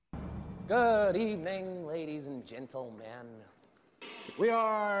Good evening, ladies and gentlemen. We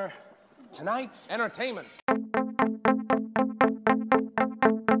are tonight's entertainment.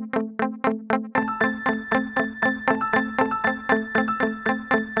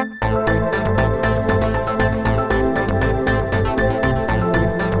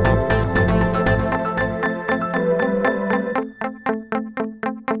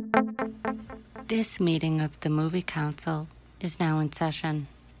 This meeting of the Movie Council is now in session.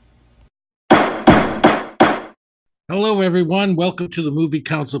 Hello, everyone. Welcome to the Movie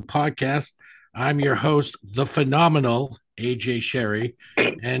Council podcast. I'm your host, the phenomenal AJ Sherry,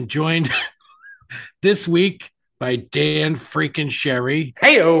 and joined this week by Dan freaking Sherry.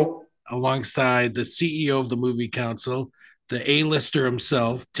 Heyo! Alongside the CEO of the Movie Council, the A-lister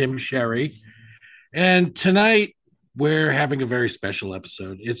himself, Tim Sherry. And tonight, we're having a very special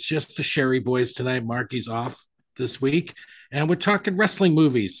episode. It's just the Sherry boys tonight. Marky's off this week. And we're talking wrestling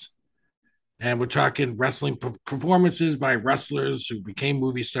movies. And we're talking wrestling performances by wrestlers who became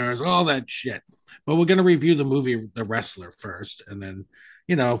movie stars, all that shit. But we're going to review the movie The Wrestler first. And then,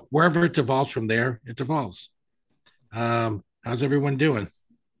 wherever it devolves from there, it devolves. How's everyone doing?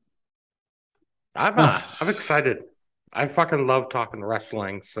 I'm excited. I fucking love talking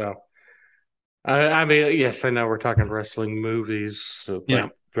wrestling. So, I mean, yes, I know we're talking wrestling movies,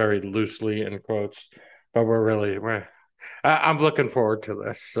 very loosely in quotes, but I'm looking forward to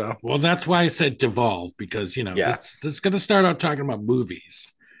this. So, well, that's why I said devolve, because this is going to start out talking about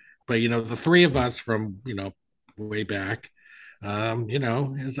movies, but the three of us from way back,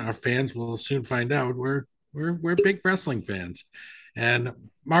 as our fans will soon find out, we're big wrestling fans, and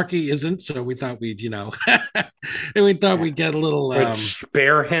Marky isn't, so we thought we'd we'd get a little we'd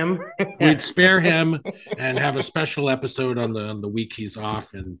spare him. We'd spare him and have a special episode on the week he's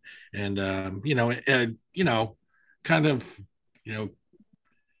off, and kind of, I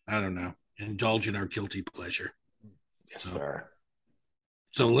don't know, indulge in our guilty pleasure. Yes, sir.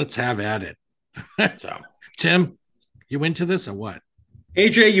 So let's have at it. So, Tim, you into this or what?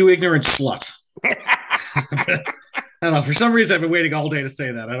 AJ, you ignorant slut. I don't know. For some reason, I've been waiting all day to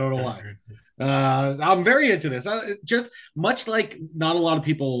say that. I don't know why. I'm very into this. Just much like not a lot of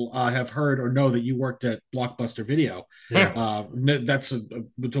people have heard or know that you worked at Blockbuster Video. Yeah. It's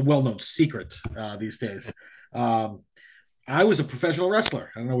a well-known secret these days. I was a professional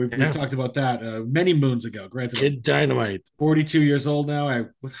wrestler. I don't know. We've talked about that many moons ago. Granted, Kid Dynamite. 42 years old now.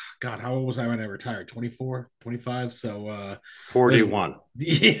 God, how old was I when I retired? 24, 25. So 41.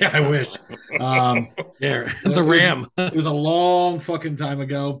 Yeah, I wish. The Ram. It was a long fucking time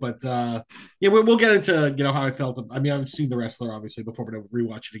ago, but we'll get into how I felt. I mean, I've seen The Wrestler obviously before, but I'll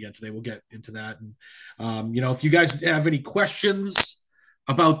rewatch it again today. We'll get into that, and if you guys have any questions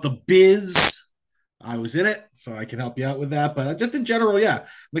about the biz, I was in it, so I can help you out with that. But just in general, I'm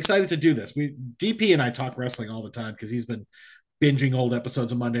excited to do this. DP and I talk wrestling all the time because he's been binging old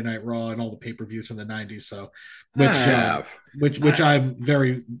episodes of Monday Night Raw and all the pay-per-views from the 90s. So, which I'm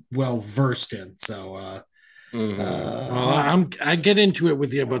very well versed in. So, I get into it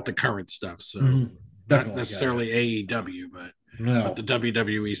with you about the current stuff. So, definitely not necessarily AEW, but the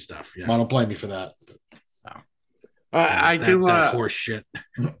WWE stuff. Yeah, well, don't blame me for that. That horse shit.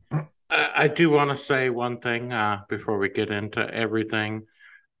 I do want to say one thing before we get into everything.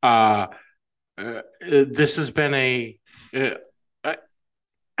 This has been a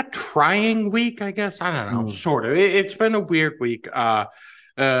trying week, I guess. I don't know, sort of. It's been a weird week. My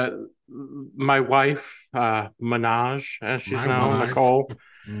wife, Minaj, as she's known, Nicole,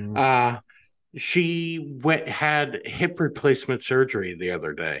 she had hip replacement surgery the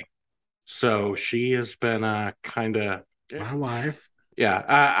other day. So she has been kind of... My wife. Yeah,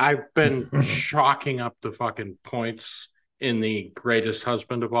 I've been chalking up the fucking points in the greatest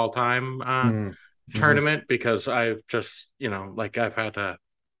husband of all time tournament because I've just, I've had to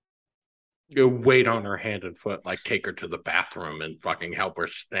wait on her hand and foot, like take her to the bathroom and fucking help her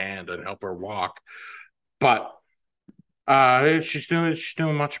stand and help her walk. But she's doing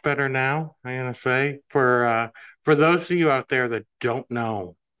much better now, I'm gonna say. For those of you out there that don't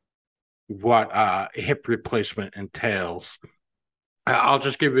know what hip replacement entails, I'll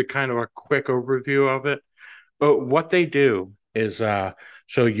just give you kind of a quick overview of it. But what they do is, so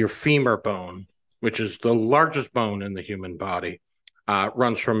your femur bone, which is the largest bone in the human body,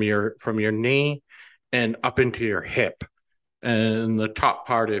 runs from your knee and up into your hip. And the top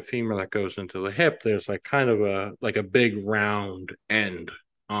part of the femur that goes into the hip, there's like kind of a big round end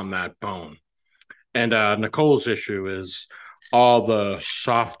on that bone. And Nicole's issue is all the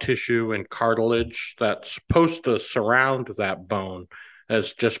soft tissue and cartilage that's supposed to surround that bone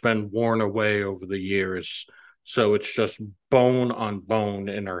has just been worn away over the years So it's just bone on bone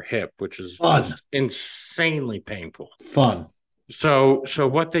in her hip, which is Fun. just insanely painful. Fun. So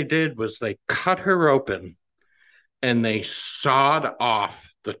what they did was they cut her open and they sawed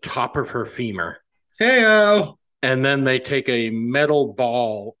off the top of her femur. Heyo. And then they take a metal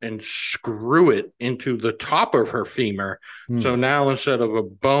ball and screw it into the top of her femur. So now instead of a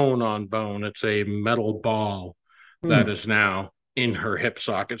bone on bone, it's a metal ball that is now in her hip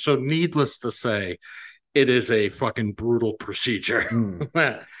socket. So needless to say, it is a fucking brutal procedure.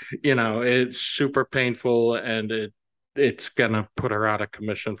 You know, it's super painful, and it's gonna put her out of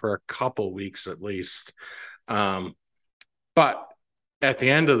commission for a couple weeks at least. But at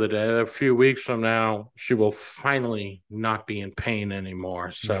the end of the day, a few weeks from now, she will finally not be in pain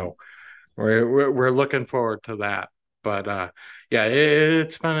anymore. So we're looking forward to that. But yeah,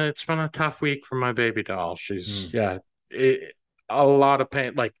 it's been a tough week for my baby doll. She's a lot of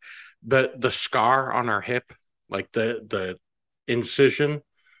pain. Like the scar on her hip, like the incision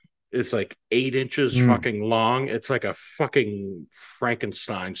is like 8 inches fucking long. It's like a fucking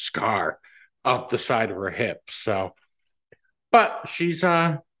Frankenstein scar up the side of her hip. So. But she's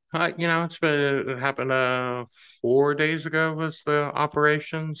it happened 4 days ago was the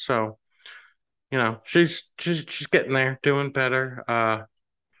operation. So, you know, she's getting there, doing better.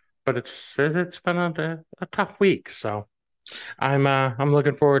 But it's been a tough week. So I'm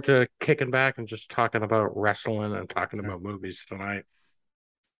looking forward to kicking back and just talking about wrestling and talking about movies tonight.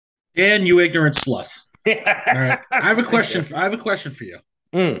 Dan, you ignorant slut. All right. I have a question for you.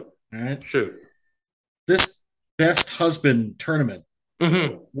 All right. Shoot. This Best Husband tournament.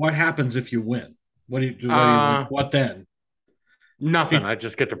 What happens if you win? What do you do? What then? Nothing. I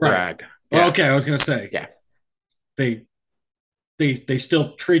just get to brag. Yeah. Okay, I was gonna say. Yeah. They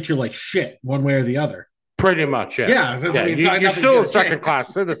still treat you like shit one way or the other. Pretty much, yeah. Yeah, you're still a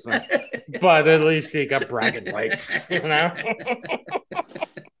second-class citizen, but at least you got bragging rights, you know.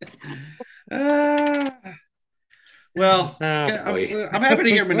 Well, I'm happy to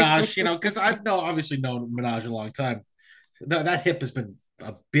hear Minaj, you know, because I've obviously known Minaj a long time. That hip has been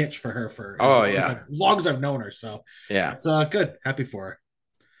a bitch for her for as long as I've known her. So yeah, it's good. Happy for her.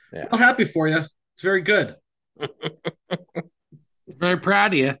 Yeah, well, happy for you. It's very good. Very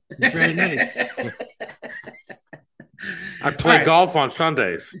proud of you. It's very nice. I play golf on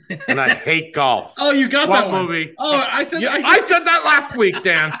Sundays, and I hate golf. Oh, you got that one. Movie? Oh, I said that last week,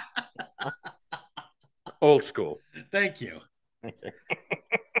 Dan. Old school. Thank you.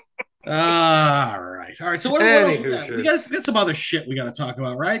 All right. So what else we got? We got some other shit we got to talk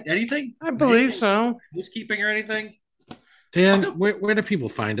about, right? Anything? I believe so. Housekeeping or anything? Dan, where do people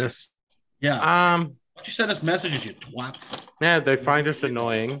find us? Yeah. Why don't you send us messages, you twats? Yeah, they find us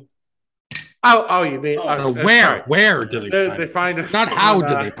annoying. Oh, you mean where? Where do they find us? Not how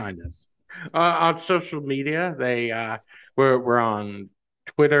do they find us? On social media, we're on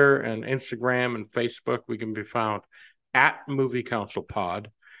Twitter and Instagram and Facebook. We can be found at Movie Council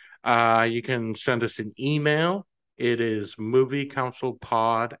Pod. You can send us an email. It is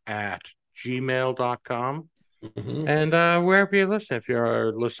moviecouncilpod@gmail.com. And wherever you listen, if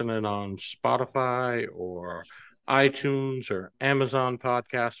you're listening on Spotify or iTunes or Amazon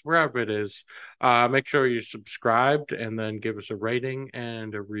Podcasts, wherever it is, make sure you're subscribed and then give us a rating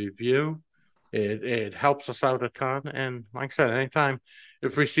and a review. It helps us out a ton. And like I said, anytime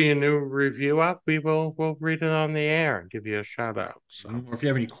if we see a new review up, we'll read it on the air and give you a shout out. So. Or if you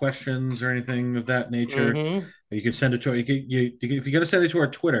have any questions or anything of that nature, you can send it to if you're going to send it to our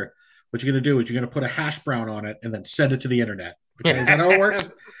Twitter. What you're going to do is you're going to put a hash brown on it and then send it to the internet. Okay, is that how it works?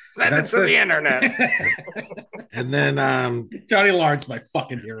 Send it to the internet. And then Johnny Lawrence, my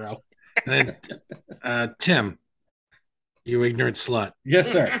fucking hero. And Tim, you ignorant slut. Yes,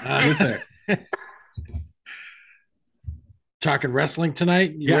 sir. Yes, sir. Talking wrestling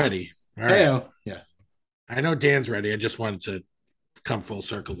tonight? You ready? All right. Yeah. I know Dan's ready. I just wanted to come full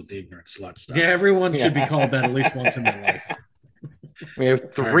circle with the ignorant slut stuff. Yeah, everyone should be called that at least once in their life. We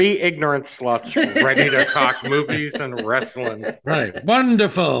have 3 ignorant sluts ready to talk movies and wrestling. Right.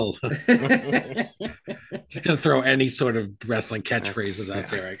 Wonderful. Just going to throw any sort of wrestling catchphrases out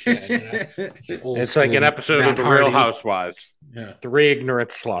there I can. It's like an episode of The Real Housewives. Yeah. 3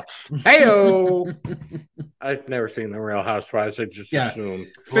 ignorant sluts. Hey-o! I've never seen The Real Housewives. I just assume.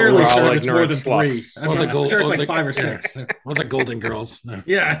 Fairly certain it's more than 3. I'm sure it's like 5 or 6. Well, the Golden Girls. No.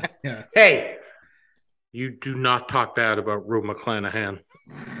 Yeah. Hey! You do not talk bad about Rue McClanahan.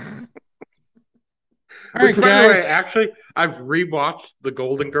 All right, guys. Way, actually, I've rewatched The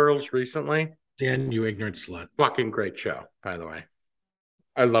Golden Girls recently. Dan, you ignorant slut. Fucking great show, by the way.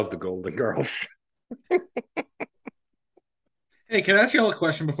 I love The Golden Girls. Hey, can I ask you all a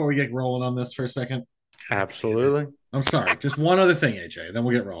question before we get rolling on this for a second? Absolutely. I'm sorry. Just one other thing, AJ, then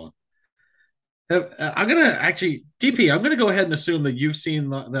we'll get rolling. I'm gonna actually, DP. I'm gonna go ahead and assume that you've seen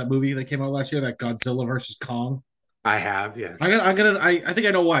that movie that came out last year, that Godzilla versus Kong. I have, yes. I think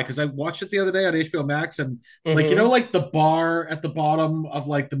I know why, because I watched it the other day on HBO Max, and Mhm. like the bar at the bottom of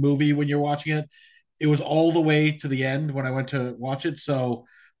like the movie when you're watching it, it was all the way to the end when I went to watch it. So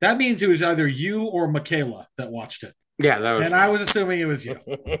that means it was either you or Michaela that watched it, Yeah, that was and I me. was assuming it was you.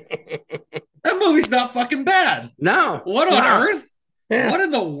 That movie's not fucking bad. No, What it's on not. earth? Yeah. What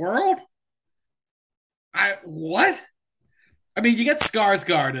in the world? I what? I mean, you get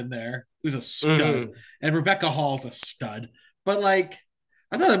Skarsgård in there, who's a stud, Mhm. and Rebecca Hall's a stud. But like,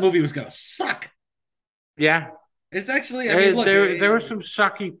 I thought that movie was gonna suck. Yeah. It's actually, I mean, look, There were some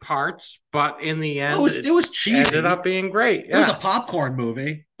sucky parts, but in the end, it was ended cheesy. up being great. It was a Yeah. popcorn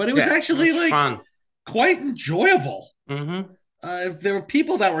movie, but it was Yeah. It actually was like fun. quite enjoyable. Hmm. There were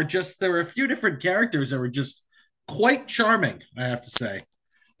people that were just there were a few different characters that were just quite charming, I have to say.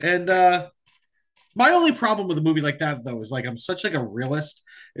 And my only problem with a movie like that, though, is like I'm such like a realist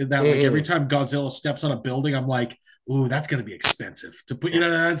is that like every Hmm. time Godzilla steps on a building, I'm like, ooh, that's gonna be expensive to put. You Yeah.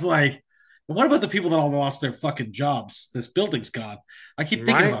 know, that's like, what about the people that all lost their fucking jobs? This building's gone. I keep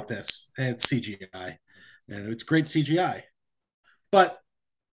thinking Right. about this, and it's CGI, and it's great CGI. But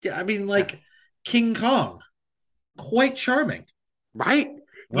yeah, I mean, Yeah. like King Kong, quite charming, Right.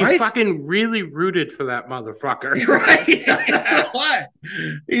 You right? fucking really rooted for that motherfucker. Right? I don't know why.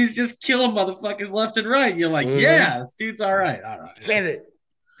 He's just killing motherfuckers left and right. You're like, Hmm. yeah, this dude's all right. All right. Get it.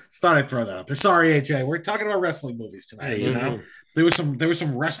 Just thought I'd throw that out there. Sorry, AJ. We're talking about wrestling movies tonight. Hey, Just there was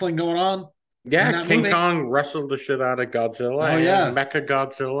some wrestling going on in Yeah, that King movie. Kong wrestled the shit out of Godzilla Oh yeah, and Mecha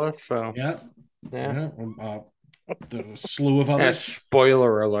Godzilla. So yeah, yeah. yeah. The slew of Yeah, others.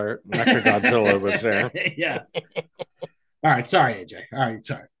 spoiler alert. Mecha Godzilla was there. Yeah. All right. Sorry, AJ. All right.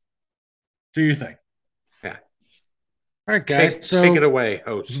 Sorry. Do your thing. Yeah. All right, guys. Take it away,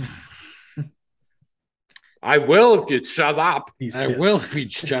 host. I will if you shut up. He's I pissed. will if you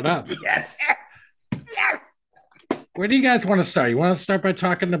shut up. Yes. Where do you guys want to start? You want to start by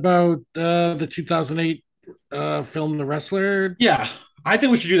talking about the 2008 film The Wrestler? Yeah. I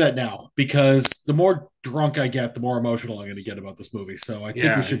think we should do that now because the more drunk I get, the more emotional I'm going to get about this movie. So I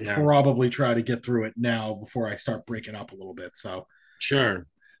think we should probably try to get through it now before I start breaking up a little bit. So sure.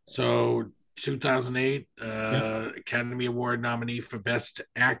 So 2008 Academy Award nominee for Best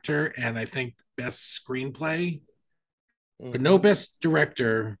Actor and I think Best Screenplay, but no Best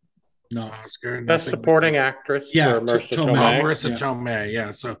Director. No Oscar. Best supporting actress. Yeah, for Marissa Tomei. Tomei. Marissa Tomei.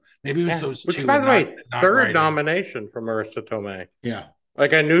 Yeah. So maybe it was those Which, two. by the way, third writing. nomination for Marissa Tomei. Yeah.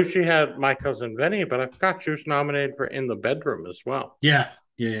 Like I knew she had My Cousin Vinny, but I forgot she was nominated for In the Bedroom as well. Yeah.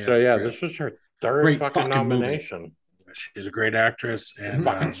 Yeah. So yeah, this was her third Great fucking nomination. movie. She's a great actress and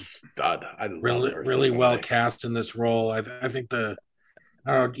fucking stud. I really well cast in this role. I think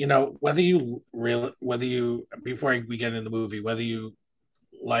whether you before we get into the movie, whether you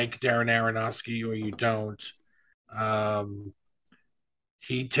like Darren Aronofsky or you don't,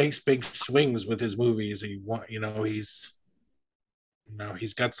 he takes big swings with his movies. He's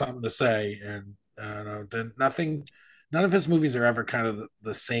got something to say, and none of his movies are ever kind of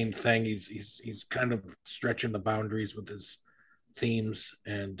the same thing. He's kind of stretching the boundaries with his themes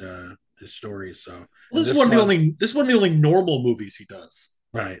and his stories. So this is one of the only normal movies he does.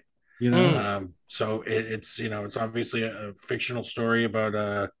 Right. So it's obviously a fictional story about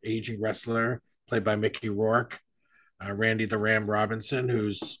a aging wrestler played by Mickey Rourke, Randy the Ram Robinson,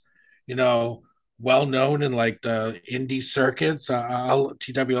 who's well known in like the indie circuits. I'll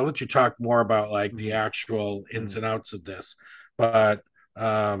let you talk more about like the actual ins and outs of this, but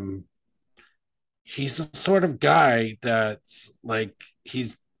he's the sort of guy that's like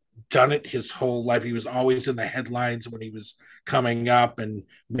he's done it his whole life. He was always in the headlines when he was coming up and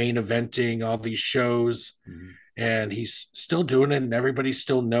main eventing all these shows, and he's still doing it, and everybody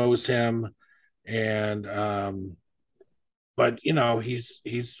still knows him. And but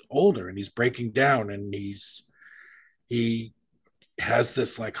he's older and he's breaking down, and he has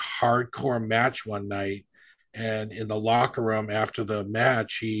this like hardcore match one night, and in the locker room after the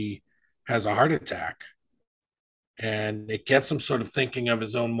match, he has a heart attack. And it gets him sort of thinking of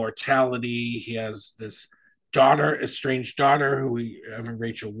his own mortality. He has this estranged daughter, who Evan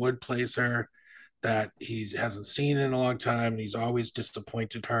Rachel Wood plays her, that he hasn't seen in a long time. He's always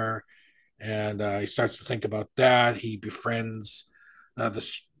disappointed her. And he starts to think about that. He befriends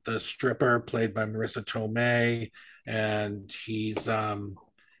the stripper played by Marissa Tomei, and he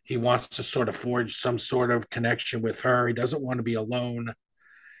wants to sort of forge some sort of connection with her. He doesn't want to be alone.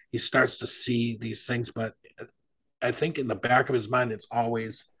 He starts to see these things, but I think in the back of his mind, it's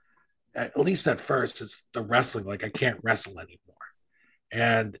always at least at first, it's the wrestling. Like, I can't wrestle anymore.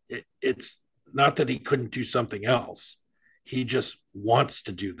 And it's not that he couldn't do something else. He just wants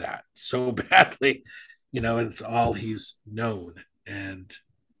to do that so badly, it's all he's known. And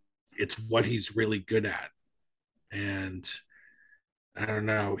it's what he's really good at. And I don't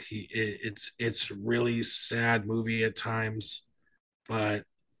know, it's really sad movie at times, but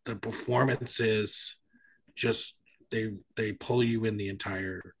the performances just they pull you in the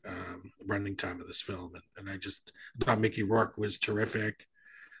entire running time of this film. And I just thought Mickey Rourke was terrific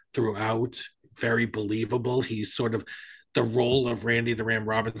throughout, very believable. He's sort of the role of Randy the Ram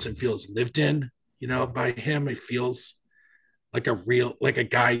Robinson feels lived in, by him. It feels like a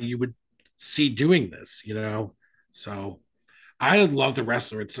guy you would see doing this, So I love The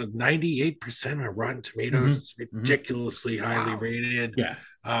Wrestler. It's a 98% on Rotten Tomatoes. It's ridiculously highly rated. Yeah.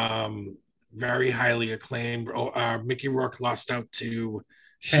 Very highly acclaimed. Mickey Rourke lost out to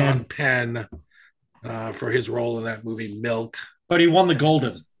Sean Penn for his role in that movie Milk. But he won the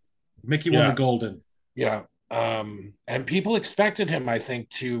Golden. Mickey won the Golden. Yeah. And people expected him, I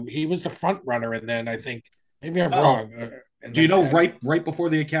think, he was the front runner, and then I think maybe I'm wrong. Do you know right before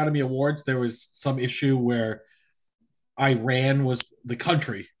the Academy Awards, there was some issue where the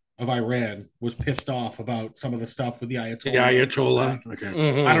country of Iran was pissed off about some of the stuff with the Ayatollah. The Ayatollah.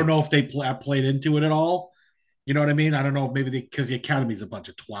 Okay. I don't know if they played into it at all. You know what I mean? I don't know, maybe because the Academy's a bunch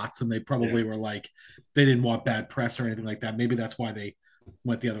of twats, and they probably were like, they didn't want bad press or anything like that. Maybe that's why they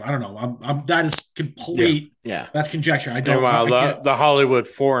went the other. I don't know. I'm that is complete. Yeah. That's conjecture. I don't. The Hollywood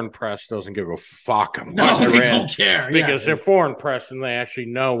foreign press doesn't give a fuck about Iran. They don't care because they're foreign press and they actually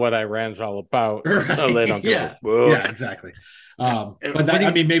know what Iran's all about. Right. So they don't give a fuck. Yeah, exactly. But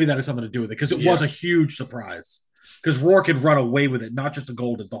maybe that has something to do with it because it was a huge surprise. Because Rourke had run away with it, not just the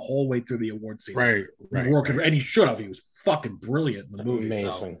Golden, the whole way through the award season. Right. And he should have. He was fucking brilliant in the movie.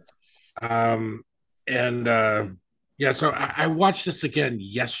 Amazing. So I watched this again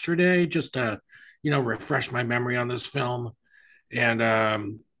yesterday just to, refresh my memory on this film. And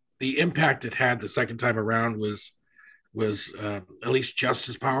the impact it had the second time around was at least just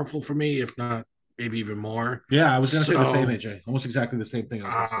as powerful for me, if not maybe even more. Yeah, I was going to say the same, AJ. Almost exactly the same thing I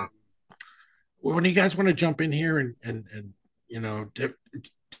was going to say. When you guys want to jump in here and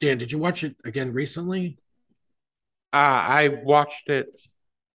Dan, did you watch it again recently? I watched it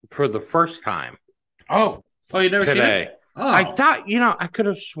for the first time. Oh, you never today. Seen it? Oh. I thought, I could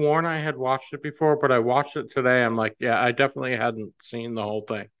have sworn I had watched it before, but I watched it today. I'm like, yeah, I definitely hadn't seen the whole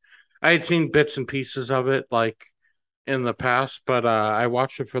thing. I had seen bits and pieces of it, like in the past, but I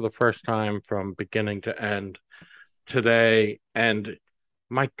watched it for the first time from beginning to end today. And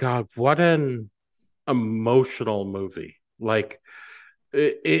my God, what an emotional movie. Like,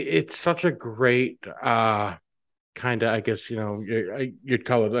 it's such a great kind of, I guess, you'd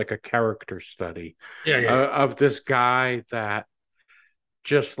call it like a character study of this guy that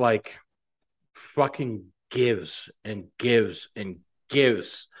just like fucking gives and gives and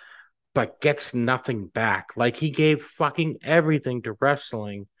gives, but gets nothing back. Like, he gave fucking everything to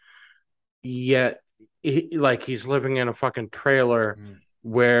wrestling, yet he's living in a fucking trailer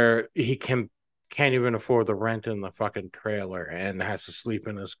where he can't even afford the rent in the fucking trailer and has to sleep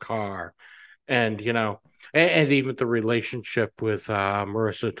in his car. And, and even the relationship with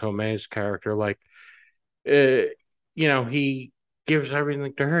Marissa Tomei's character, he gives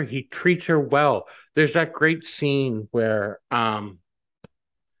everything to her. He treats her well. There's that great scene where,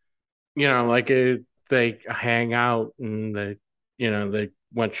 they hang out and they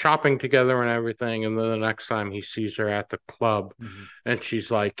went shopping together and everything. And then the next time he sees her at the club and she's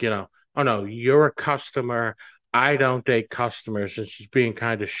like, oh no, you're a customer. I don't date customers. And she's being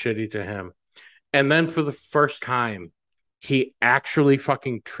kind of shitty to him. And then for the first time, he actually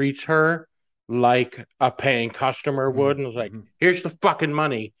fucking treats her like a paying customer would. And was like, here's the fucking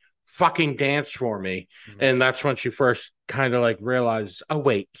money. Fucking dance for me. And that's when she first kind of realized, oh,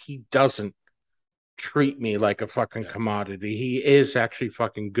 wait, he doesn't treat me like a fucking commodity. He is actually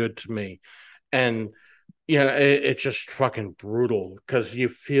fucking good to me. And, it's just fucking brutal because you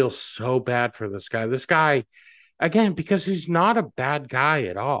feel so bad for this guy. This guy, again, because he's not a bad guy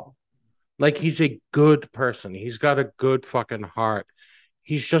at all. He's a good person. He's got a good fucking heart.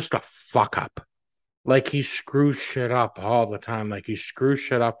 He's just a fuck up. He screws shit up all the time. He screws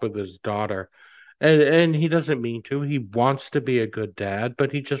shit up with his daughter. And he doesn't mean to. He wants to be a good dad,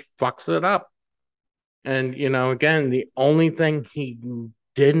 but he just fucks it up. And, again, the only thing he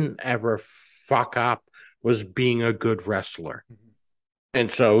didn't ever fuck up was being a good wrestler.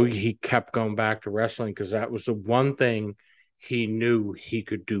 And so he kept going back to wrestling because that was the one thing he knew he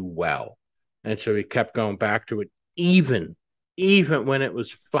could do well. And so he kept going back to it, even even when it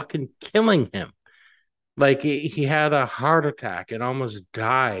was fucking killing him. Like he had a heart attack and almost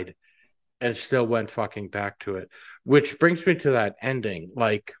died and still went fucking back to it. Which brings me to that ending.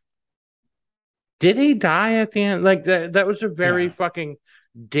 Like, did he die at the end? Like that was a very fucking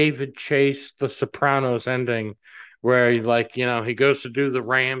David Chase, The Sopranos ending where he goes to do the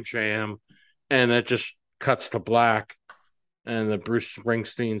ram jam and it just cuts to black and the Bruce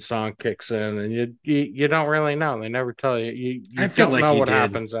Springsteen song kicks in and you don't really know. They never tell you. You I feel don't like know he what did.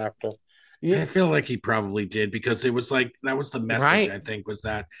 happens after. I feel like he probably did because it was like that was the message, Right. I think, was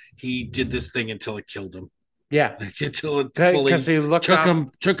that he did this thing until it killed him. Yeah. Until it fully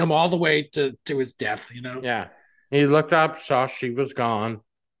took him all the way to his death, Yeah. He looked up, saw she was gone.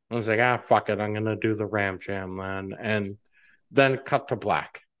 I was like, fuck it, I'm gonna do the ram jam then. And then cut to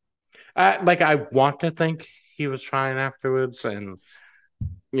black. I want to think he was fine afterwards and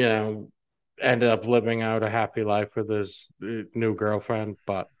ended up living out a happy life with his new girlfriend,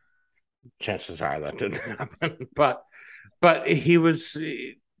 but chances are that didn't happen. But he was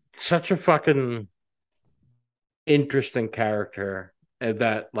such a fucking interesting character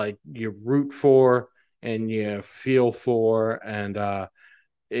that you root for and you feel for, and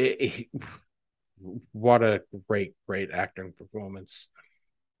what a great acting performance.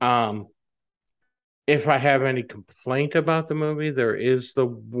 If I have any complaint about the movie, there is the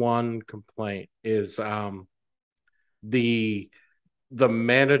one complaint is the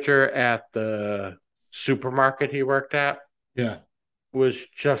manager at the supermarket he worked at was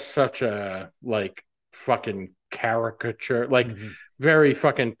just such a fucking caricature, very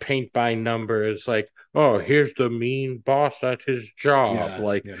fucking paint by numbers, oh, here's the mean boss at his job,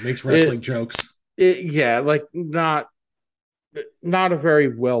 makes wrestling jokes. Not a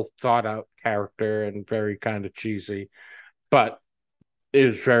very well thought out character and very kind of cheesy, but it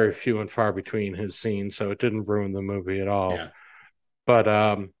was very few and far between his scenes, so it didn't ruin the movie at all. But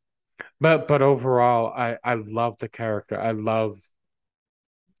overall, I love the character. I love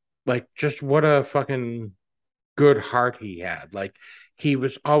just what a fucking good heart he had. He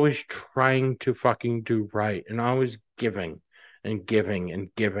was always trying to fucking do right and always giving and giving and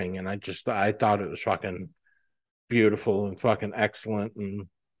giving. And I thought it was fucking beautiful and fucking excellent. And,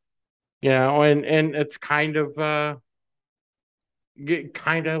 and it's kind of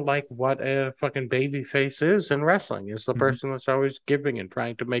like what a fucking baby face is in wrestling, is the person that's always giving and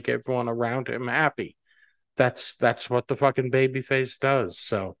trying to make everyone around him happy. That's what the fucking baby face does.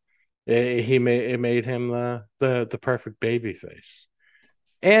 So it made him the perfect baby face.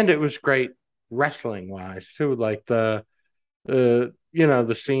 And it was great wrestling wise too, the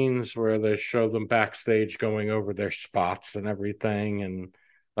scenes where they show them backstage going over their spots and everything, and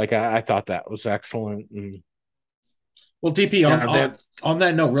I thought that was excellent. And well, DP, on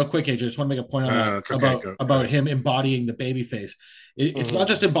that note, real quick, AJ, just want to make a point on that about him embodying the babyface. It's not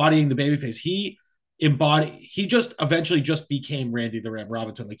just embodying the babyface. He just eventually just became Randy the Ram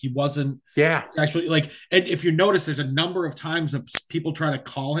Robinson. He wasn't actually and if you notice, there's a number of times that people try to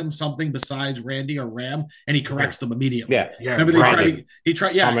call him something besides Randy or Ram, and he corrects them immediately. Remember the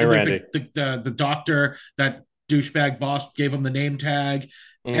doctor, that douchebag boss, gave him the name tag.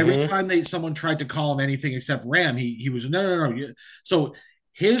 Every time someone tried to call him anything except Ram, he was no. So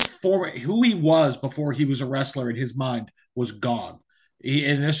his who he was before he was a wrestler in his mind was gone.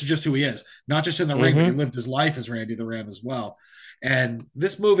 And this is just who he is, not just in the ring, but he lived his life as Randy the Ram as well. And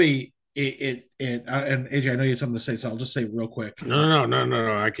this movie, and AJ, I know you have something to say, so I'll just say real quick. No.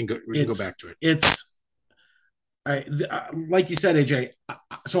 I can go. We can go back to it. Like you said, AJ.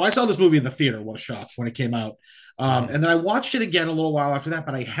 So I saw this movie in the theater. What a shock when it came out. And then I watched it again a little while after that,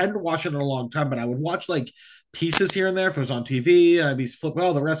 but I hadn't watched it in a long time. But I would watch pieces here and there if it was on TV. And I'd be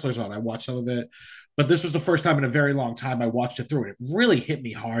flipping, the wrestler's on. I watched some of it. But this was the first time in a very long time I watched it through. And it really hit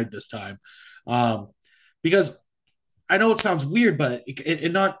me hard this time. Because I know it sounds weird, but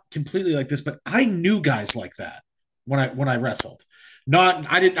it not completely like this, but I knew guys like that when I wrestled.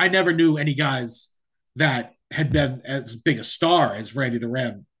 I never knew any guys that had been as big a star as Randy the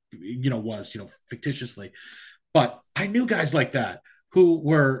Ram, was, fictitiously. But I knew guys like that who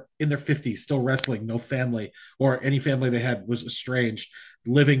were in their 50s, still wrestling, no family, or any family they had was estranged,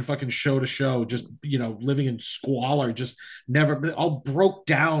 living fucking show to show, just, living in squalor, just never, all broke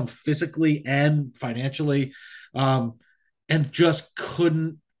down physically and financially, and just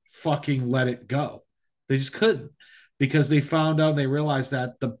couldn't fucking let it go. They just couldn't, because they found out, they realized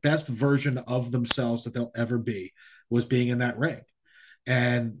that the best version of themselves that they'll ever be was being in that ring.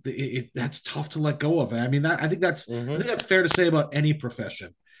 And that's tough to let go of. I mean, I think that's fair to say about any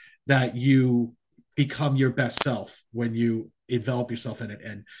profession, that you become your best self when you envelop yourself in it.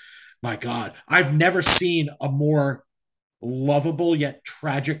 And my God, I've never seen a more lovable yet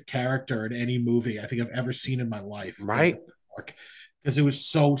tragic character in any movie I think I've ever seen in my life. Right. Because it was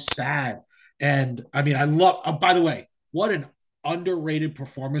so sad. And I mean, I love, by the way, what an underrated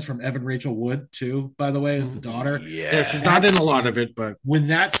performance from Evan Rachel Wood, too, by the way, as the daughter. Yeah, she's not in a lot of it, but when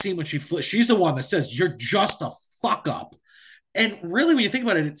that scene, when she's the one that says, "You're just a fuck up." And really, when you think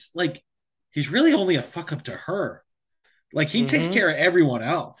about it, it's like he's really only a fuck up to her. Like he takes care of everyone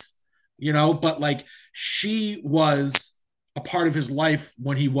else, but like she was a part of his life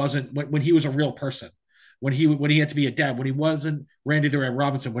when he wasn't, when he was a real person. When he had to be a dad, when he wasn't Randy the Ram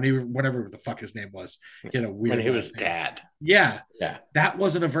Robinson, when he was whatever the fuck his name was, weird. When he was dad, yeah, that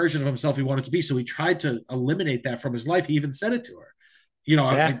wasn't a version of himself he wanted to be. So he tried to eliminate that from his life. He even said it to her.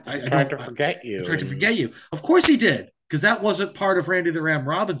 I tried to forget you. I tried to forget you. Of course he did, because that wasn't part of Randy the Ram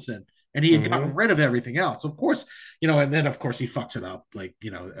Robinson, and he had gotten rid of everything else. Of course, and then of course he fucks it up like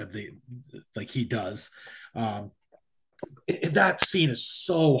like he does. That scene is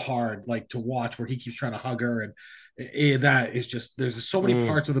so hard like to watch, where he keeps trying to hug her, and that is just, there's so many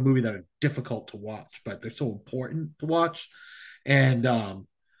parts of the movie that are difficult to watch, but they're so important to watch. And I'm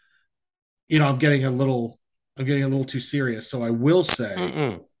getting a little too serious, so I will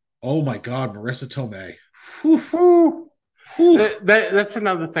say, oh my god, Marissa Tomei. That's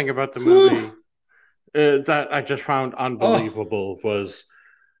another thing about the movie that I just found unbelievable was,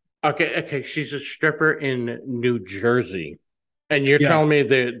 okay, she's a stripper in New Jersey. And you're telling me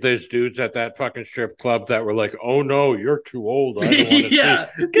that there's dudes at that fucking strip club that were like, "Oh no, you're too old. I don't want to see."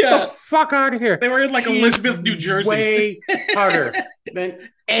 Get the fuck out of here. They were in like Elizabeth, New Jersey. Way harder than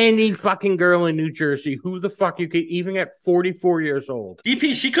any fucking girl in New Jersey. Who the fuck you could, even at 44 years old?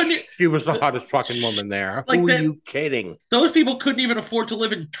 DP, she couldn't. She was the hottest fucking woman there. Like, who are you kidding? Those people couldn't even afford to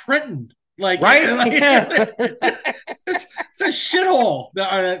live in Trenton. Like, right? It's a shithole. No,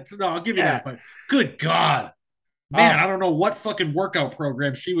 I'll give you that. But good God. Man, I don't know what fucking workout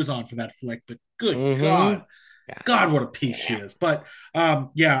program she was on for that flick, but good God. God, what a piece she is. But I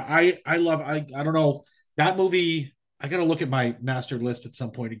don't know. That movie, I got to look at my master list at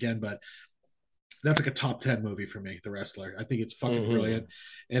some point again, but that's like a top 10 movie for me, The Wrestler. I think it's fucking brilliant.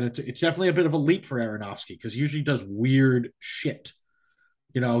 And it's definitely a bit of a leap for Aronofsky, because he usually does weird shit.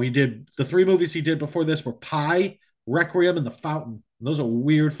 He did, the 3 movies he did before this were Pi, Requiem, and The Fountain. And those are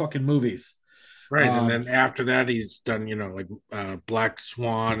weird fucking movies. Right, and then after that, he's done, like Black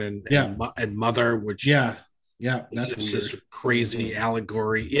Swan and Mother, which that's just a crazy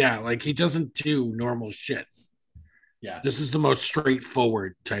allegory. Yeah, like he doesn't do normal shit. Yeah, this is the most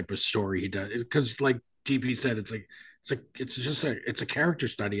straightforward type of story he does, because, like DP said, it's a character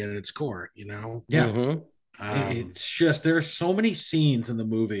study at its core. Yeah, it's just, there are so many scenes in the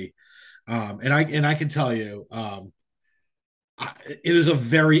movie, and I can tell you. It is a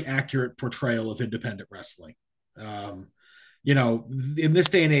very accurate portrayal of independent wrestling. In this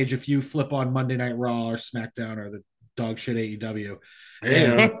day and age, if you flip on Monday Night Raw or SmackDown or the dog shit AEW,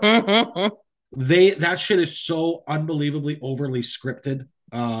 that shit is so unbelievably overly scripted.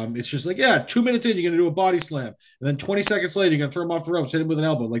 It's just like, 2 minutes in, you're gonna do a body slam, and then 20 seconds later, you're gonna throw him off the ropes, hit him with an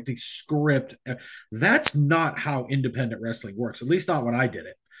elbow. Like, the script. That's not how independent wrestling works. At least not when I did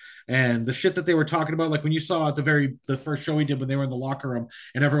it. And the shit that they were talking about, like when you saw at the first show we did when they were in the locker room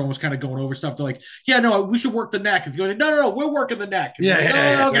and everyone was kind of going over stuff, they're like, "Yeah, no, we should work the neck." It's going, "No, we're working the neck." And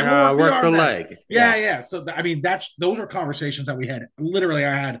we'll work the leg. Yeah. So I mean, those are conversations that we had. Literally,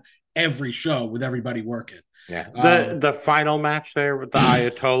 I had every show with everybody working. Yeah. The final match there with the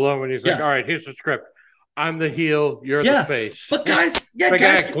Ayatollah, when he's like, "All right, here's the script. I'm the heel, you're the face." But guys,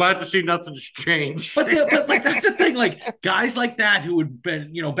 glad to see nothing's changed. But like, that's the thing. Like, guys like that who had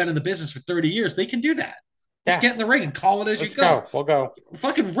been in the business for 30 years, they can do that. Just get in the ring and call it as you go. We'll go.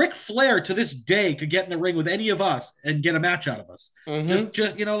 Fucking Ric Flair to this day could get in the ring with any of us and get a match out of us. Just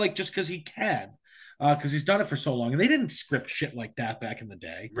because he can. Because he's done it for so long, and they didn't script shit like that back in the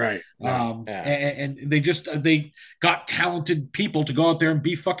day, right? And they got talented people to go out there and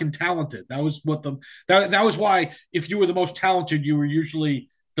be fucking talented. That was that was why, if you were the most talented, you were usually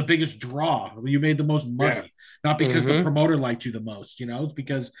the biggest draw. You made the most money, not because the promoter liked you the most. It's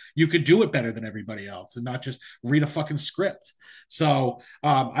because you could do it better than everybody else, and not just read a fucking script. So,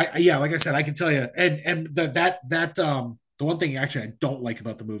 like I said, I can tell you, and the one thing actually I don't like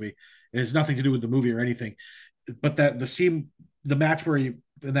about the movie. It has nothing to do with the movie or anything, but the match where he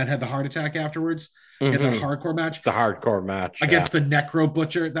then had the heart attack afterwards, and the hardcore match against the Necro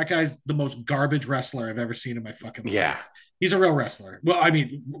Butcher. That guy's the most garbage wrestler I've ever seen in my fucking life. He's a real wrestler. Well, I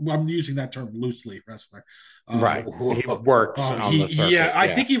mean, I'm using that term loosely, wrestler. Right. He works on the circuit.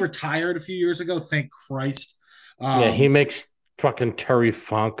 I think he retired a few years ago. Thank Christ. He makes fucking Terry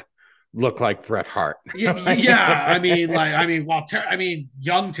Funk look like Bret Hart. Yeah.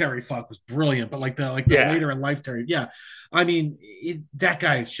 Young Terry Funk was brilliant, but like the later in life Terry, yeah. I mean, that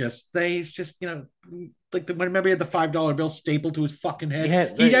guy is he's just remember he had the $5 bill stapled to his fucking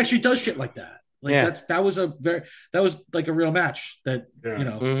head. Yeah, he actually does shit like that. Like Yeah. that was like a real match that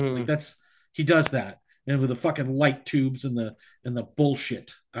like he does that, and with the fucking light tubes and the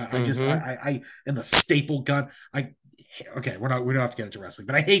bullshit. I and the staple gun. Okay, we don't have to get into wrestling,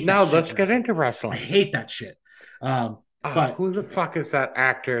 but I hate that shit. Let's get into wrestling. I hate that shit. But who the fuck is that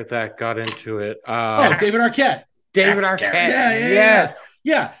actor that got into it? David Arquette. David Arquette.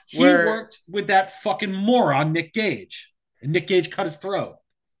 Yeah. He worked with that fucking moron Nick Gage, and Nick Gage cut his throat.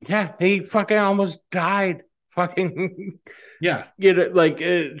 Yeah, he fucking almost died. Fucking yeah.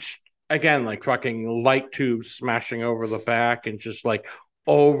 Again, like fucking light tubes smashing over the back and just like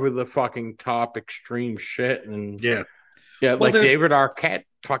over the fucking top extreme shit. And well, like David Arquette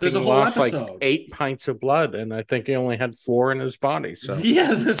fucking lost episode. like 8 pints of blood, and I think he only had 4 in his body. So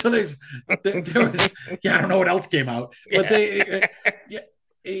there was I don't know what else came out, but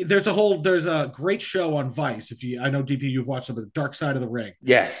there's a great show on Vice. I know DP, you've watched it, but The Dark Side of the Ring.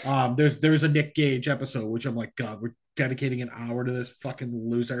 Yes. There's a Nick Gage episode, which I'm like, God, we're dedicating an hour to this fucking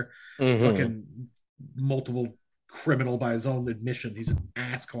loser, fucking multiple criminal by his own admission. He's an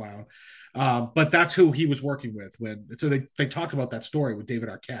ass clown. But that's who he was working with so they talk about that story with David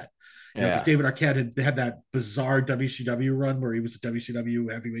Arquette. Because David Arquette had that bizarre WCW run where he was a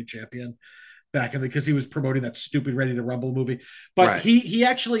WCW heavyweight champion back because he was promoting that stupid Ready to Rumble movie. But he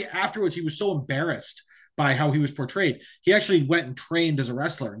actually afterwards, he was so embarrassed by how he was portrayed. He actually went and trained as a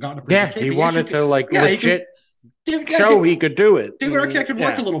wrestler and got into pretty shape. He wanted to legit he could do it. David Arquette could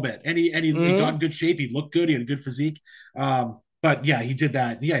work a little bit, and he got in good shape. He looked good. He had a good physique. But yeah, he did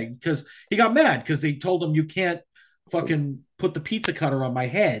that. Yeah, because he got mad because they told him you can't fucking put the pizza cutter on my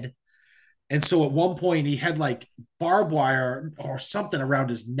head. And so at one point he had like barbed wire or something around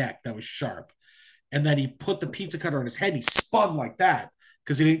his neck that was sharp. And then he put the pizza cutter on his head. He spun like that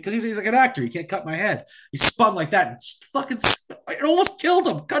because he's like an actor. He can't cut my head. He spun like that and it almost killed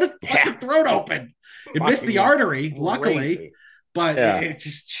him. Cut his fucking throat open. It missed the artery, luckily. But it's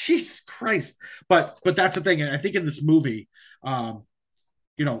just Jesus Christ. But that's the thing. And I think in this movie,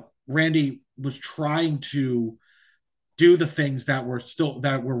 Randy was trying to do the things that were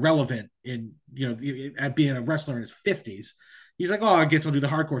relevant in at being a wrestler in his 50s. He's like, I guess I'll do the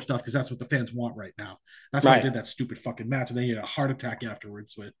hardcore stuff because that's what the fans want right now. That's why I did that stupid fucking match, and then he had a heart attack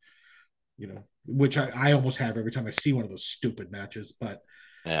afterwards with, which I almost have every time I see one of those stupid matches. But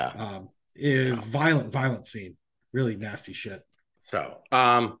violent scene, really nasty shit. So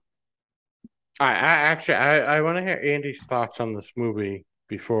I want to hear Andy's thoughts on this movie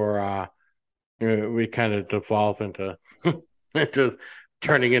before we kind of devolve into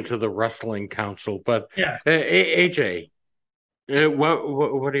turning into the wrestling council. But AJ,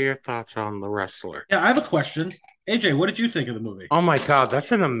 what are your thoughts on The Wrestler? Yeah, I have a question. AJ, what did you think of the movie? Oh my God,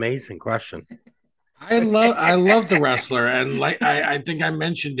 that's an amazing question. I love The Wrestler, and like I think I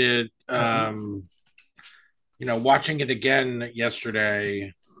mentioned it. Watching it again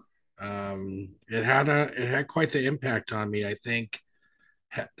yesterday, it had quite the impact on me. I think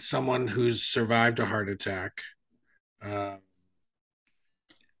someone who's survived a heart attack, I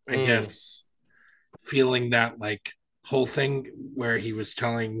guess, feeling that like whole thing where he was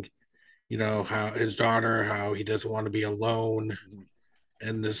telling, how his daughter, how he doesn't want to be alone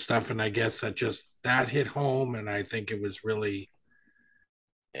and this stuff. And I guess that hit home. And I think it was really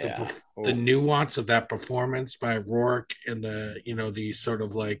the nuance of that performance by Rourke and the sort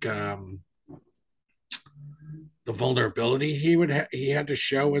of like, the vulnerability he had to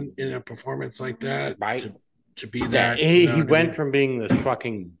show in a performance like that, right? To be that he went from being this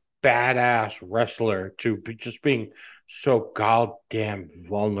fucking badass wrestler to just being so goddamn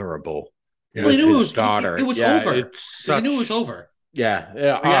vulnerable. Well, he knew it was over. He knew it was over. Yeah.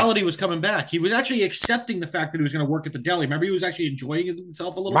 Reality was coming back. He was actually accepting the fact that he was going to work at the deli. Remember, he was actually enjoying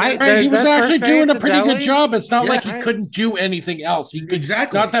himself a little bit. Right. He was actually doing a pretty good job. It's not like he couldn't do anything else. He could,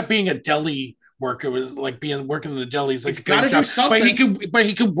 not that being a deli worker was like working in the deli. He's like, got to do something. But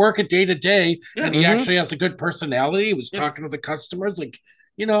he could work it day to day, and he actually has a good personality. He was talking to the customers, like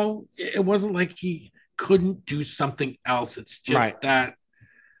it wasn't like he couldn't do something else. It's just that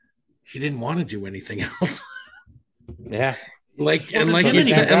he didn't want to do anything else. Yeah. Like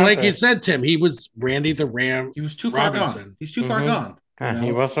you said, Tim, he was Randy the Ram. He was too far gone. He's too far gone.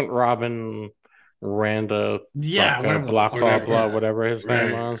 He wasn't Robin Randa. Yeah, blah blah blah, whatever his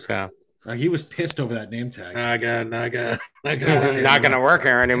name was. Yeah. He was pissed over that name tag. Naga. Not gonna work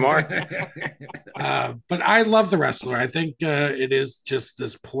here anymore. But I love The Wrestler. I think it is just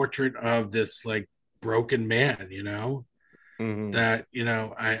this portrait of this like broken man, Mhm. that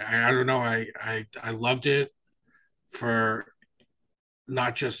I don't know. I loved it for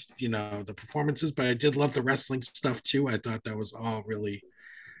not just the performances, but I did love the wrestling stuff too. I thought that was all really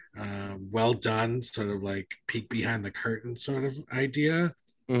well done, sort of like peek behind the curtain sort of idea,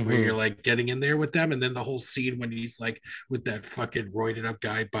 where you're Mhm. like getting in there with them, and then the whole scene when he's like with that fucking roided up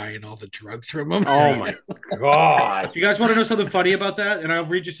guy buying all the drugs from him. Oh my god. Do you guys want to know something funny about that? And I'll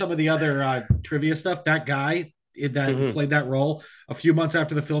read you some of the other trivia stuff. That guy that Mhm. played that role a few months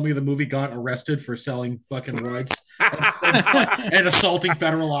after the filming of the movie got arrested for selling fucking roids and assaulting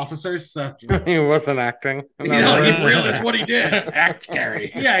federal officers. So, He wasn't acting. that's what he did. Act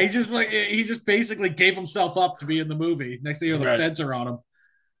scary. Yeah, he just basically gave himself up to be in the movie. Next thing you know, the Right. feds are on him.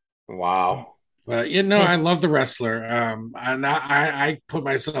 Wow. But I love The Wrestler. And I put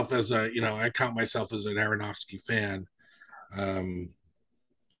myself as I count myself as an Aronofsky fan.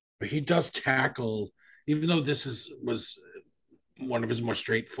 But he does tackle, even though was one of his more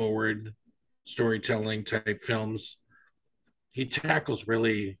straightforward storytelling type films, he tackles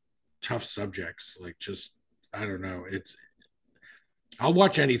really tough subjects. Like, just, I don't know. I'll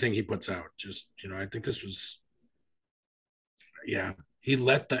watch anything he puts out. Just, I think this was, yeah. He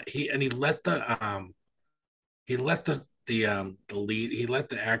let the lead, he let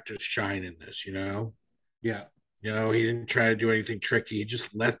the actors shine in this. Yeah. He didn't try to do anything tricky. He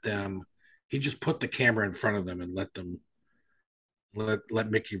just put the camera in front of them and let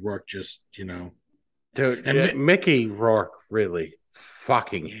Mickey Rourke just. Dude, And Mickey Rourke really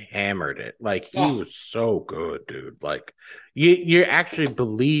fucking hammered it. Like he was so good, dude. Like you actually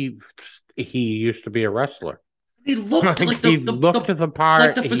believed he used to be a wrestler. He looked like he looked at the part,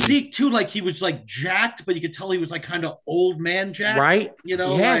 like the physique too. Like he was like jacked, but you could tell he was like kind of old man jacked, right?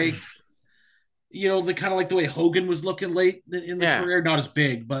 Like the kind of like the way Hogan was looking late in the career. Not as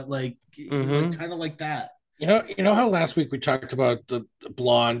big, but like kind of like that. You know how last week we talked about the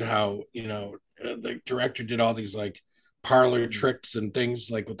blonde, how the director did all these like parlor tricks and things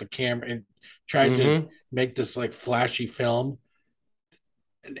like with the camera and tried to make this like flashy film.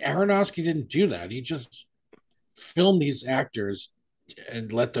 And Aronofsky didn't do that. He just filmed these actors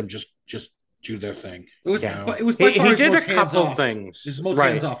and let them just do their thing. It was by far he did most a couple hands-off. things. His most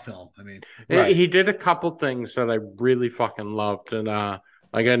hands-off film. I mean, he did a couple things that I really fucking loved, and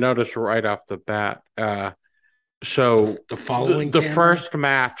like I noticed right off the bat. So the following the first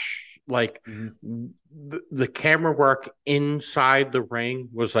match, like the camera work inside the ring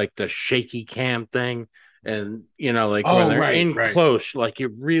was like the shaky cam thing. And like when they're close, like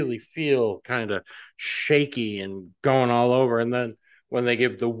you really feel kind of shaky and going all over. And then when they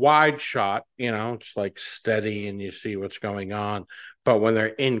give the wide shot, it's like steady and you see what's going on. But when they're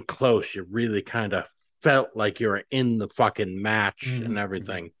in close, you really kind of felt like you're in the fucking match and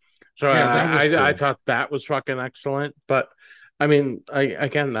everything. So I thought that was fucking excellent. But I mean,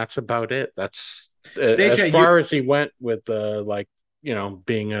 again, that's about it. That's AJ, as far as he went with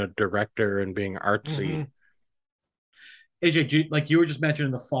being a director and being artsy. AJ, you were just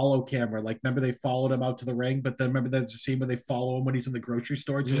mentioning the follow camera. Like, remember they followed him out to the ring, but then remember there's a scene where they follow him when he's in the grocery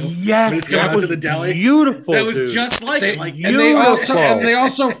store too. Yes, that was to the deli. Beautiful. That was just like it. Like, and they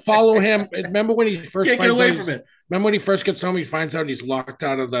also follow him. Remember when he first can't get away from it. Remember when he first gets home, he finds out he's locked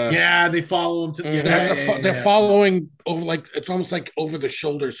out of the. Yeah, they follow him to. They're following over, like it's almost like over the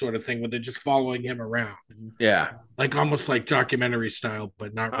shoulder sort of thing, where they're just following him around. Yeah, like almost like documentary style,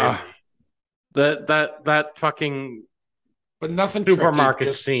 but not really. That fucking. But nothing.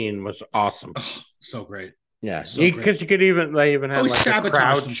 Supermarket scene was awesome. Oh, so great. Yeah, because they even had like a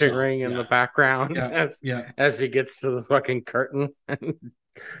crowd cheering in the background as he gets to the fucking curtain and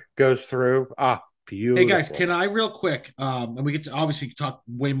goes through. Beautiful. Hey guys, can I real quick? And we get to obviously talk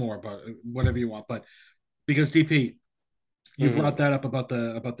way more about whatever you want, but because DP, you brought that up about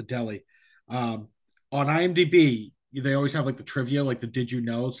the deli. On IMDb, they always have like the trivia, like the did you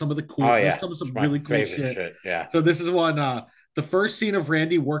know? Some of the cool, some really cool shit. Yeah. So this is one. The first scene of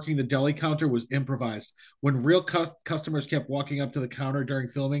Randy working the deli counter was improvised. When real customers kept walking up to the counter during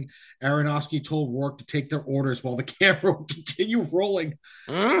filming, Aronofsky told Rourke to take their orders while the camera would continue rolling.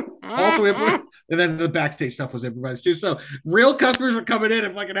 Also, and then the backstage stuff was improvised too. So real customers were coming in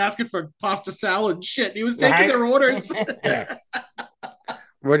and fucking asking for pasta salad and shit. He was taking their orders.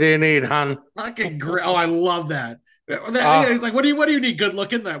 What do you need, hon? Fucking great. Oh, I love that. He's like, what do you need? Good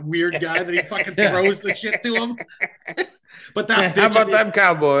looking, that weird guy that he fucking throws the shit to him. But that How bitch, about them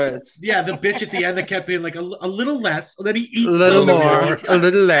Cowboys? yeah, the bitch at the end that kept being like a little less, and then he A eats little some, and then more, he a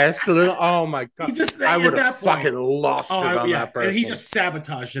little less, a little. Oh my he god! just I at would have that point. fucking lost it on Yeah, that person. and he just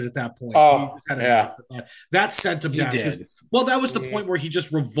sabotaged it at that point. He Oh just had yeah. enough of that. That sent him He down. did. Well, that was the Yeah. point where he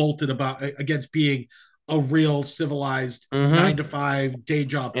just revolted against being a real civilized Mhm. 9 to 5 day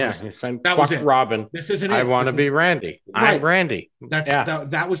job Yeah, person. he said, That was "Fuck it. Robin. This isn't I it. want to This be is Randy. I'm right. Randy."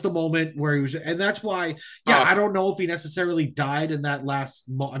 That was the moment where he was, and that's why. Yeah, Oh. I don't know if he necessarily died in that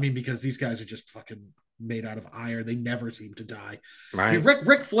last. I mean, because these guys are just fucking made out of iron. They never seem to die. Right. I mean,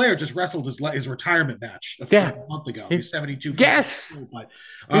 Ric Flair just wrestled his retirement match a month ago. He's 72. Yes. But,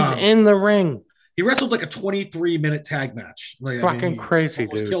 He's in the ring. he wrestled like a 23-minute tag match. Like, Fucking he crazy,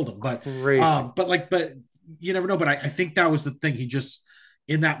 almost dude. killed him. But Crazy. but you never know. But I think that was the thing. He just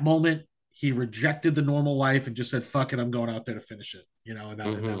in that moment he rejected the normal life and just said, "Fuck it, I'm going out there to finish it." You know, and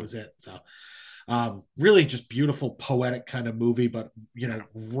that was it. So. Really just beautiful poetic kind of movie, but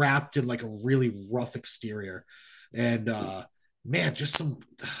wrapped in like a really rough exterior, and man, just some.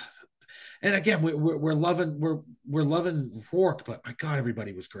 And again, we're loving Rourke, but my God,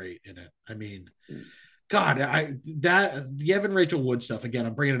 everybody was great in it. I mean, God, the Evan Rachel Wood stuff again.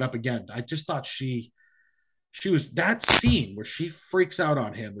 I'm bringing it up again. I just thought she was that scene where she freaks out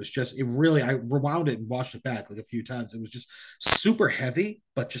on him was just it really I rewound it and watched it back like a few times. It was just super heavy,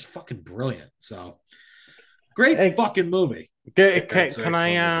 but just fucking brilliant. So great fucking movie. Can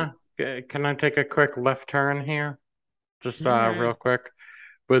I take a quick left turn here? Just real quick.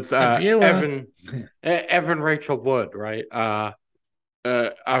 With Evan Rachel Wood, right? I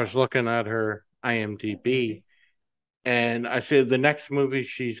was looking at her IMDb. And I said the next movie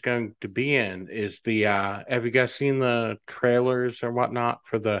she's going to be in is the have you guys seen the trailers or whatnot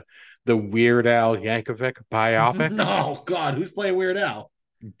for the Weird Al Yankovic biopic? No, God, who's playing Weird Al?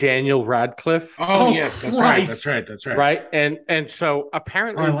 Daniel Radcliffe. Oh yes, that's right. Right. And so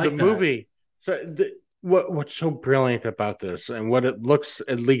apparently the movie. So what's so brilliant about this and what it looks,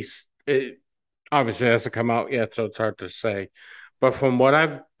 at least it obviously hasn't come out yet, so it's hard to say. But from what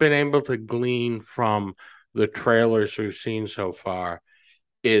I've been able to glean from the trailers we've seen so far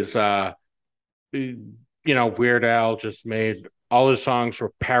is Weird Al just made all his songs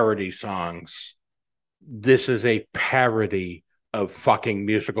were parody songs. This is a parody of fucking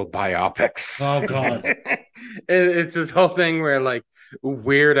musical biopics. Oh God. It's this whole thing where like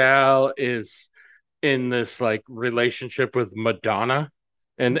Weird Al is in this like relationship with Madonna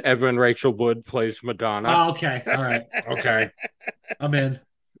and Evan Rachel Wood plays Madonna. Oh, okay. All right. Okay. I'm in.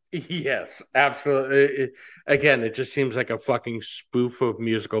 Yes, absolutely. Again, it just seems like a fucking spoof of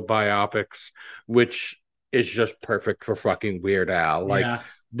musical biopics, which is just perfect for fucking Weird Al. Like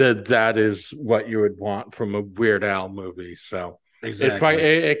that is what you would want from a Weird Al movie. So exactly,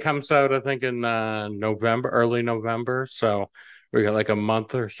 it comes out I think in early November. So we got like a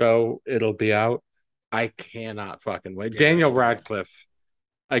month or so. It'll be out. I cannot fucking wait. Daniel Radcliffe.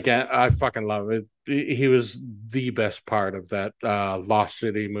 Again, I fucking love it. He was the best part of that Lost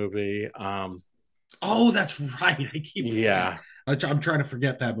City movie. Oh, that's right. I'm trying to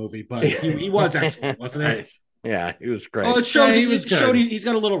forget that movie, but he was excellent, wasn't he? Yeah, he was great. Oh, it showed he's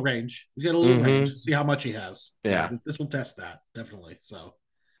got a little range. He's got a little range. See how much he has. Yeah, this will test that definitely. So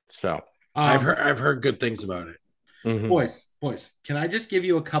I've heard good things about it. Mm-hmm. Boys, can I just give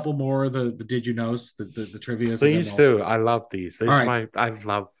you a couple more of the did you knows, the trivia? Please do. I love these.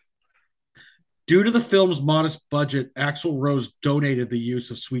 Due to the film's modest budget, Axl Rose donated the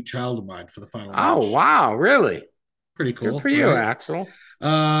use of Sweet Child of Mine for the final match. Oh, wow. Really? Pretty cool. Good for you, Axl.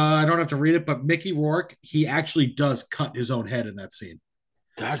 I don't have to read it, but Mickey Rourke, he actually does cut his own head in that scene.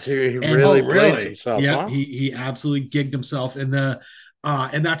 Does he really plays himself? Yeah, huh? he absolutely gigged himself in the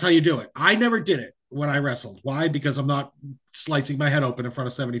and that's how you do it. I never did it when I wrestled. Why? Because I'm not slicing my head open in front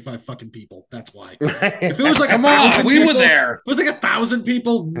of 75 fucking people. That's why. If it was like we were there. If it was like 1,000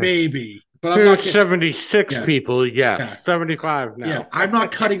 people, maybe. But I'm not 76 people, yes. Yeah. 75 now. Yeah, I'm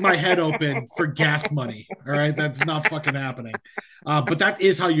not cutting my head open for gas money. All right, that's not fucking happening. But that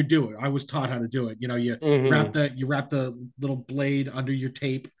is how you do it. I was taught how to do it. You wrap the little blade under your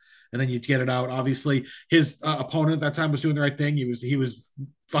tape, and then you get it out. Obviously, his opponent at that time was doing the right thing. He was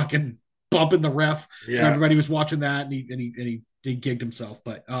fucking bumping the ref, so everybody was watching that, and he gigged himself.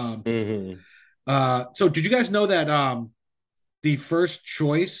 But so did you guys know that the first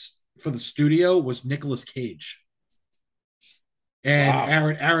choice for the studio was Nicolas Cage,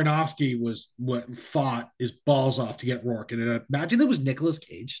 and Aronofsky was what fought his balls off to get Rourke. And imagine it was Nicolas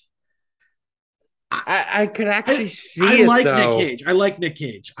Cage. I could actually see I it. Nick Cage. I like Nick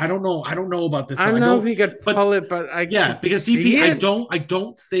Cage. I don't know about this. I don't know if he could pull it, but because DP, I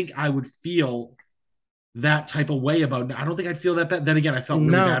don't think I would feel that type of way about. I don't think I'd feel that bad. Then again, I felt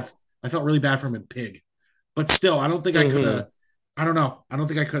really bad. I felt really bad for him in Pig, but still, I don't think I could have. I don't know. I don't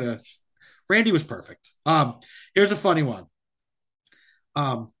think I could have. Randy was perfect. Here's a funny one.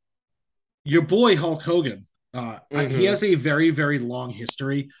 Your boy Hulk Hogan. He has a very, very long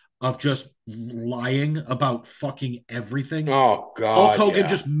history of just lying about fucking everything. Oh God, Hulk Hogan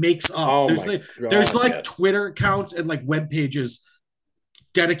just makes up. Oh, there's like Twitter accounts and like web pages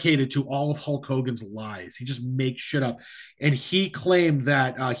dedicated to all of Hulk Hogan's lies. He just makes shit up, and he claimed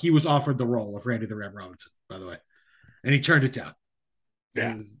that he was offered the role of Randy the Ram Robinson, by the way, and he turned it down.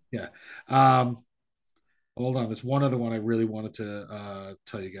 Yeah. Hold on, there's one other one I really wanted to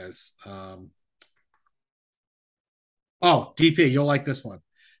tell you guys. Oh, DP, you'll like this one.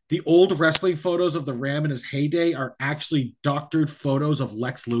 The old wrestling photos of the Ram in his heyday are actually doctored photos of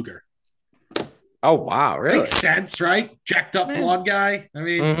Lex Luger. Oh wow, really? Makes sense, right? Jacked up blonde guy. I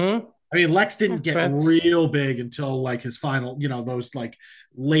mean, Lex didn't get real big until like his final, those like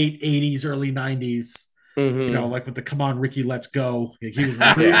late 80s, early 90s. Like with the "Come on, Ricky, let's go." He was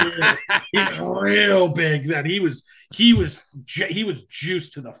real big then. He was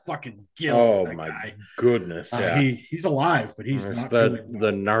juiced to to fucking gills. Oh my guy. Goodness! He's alive, but he's not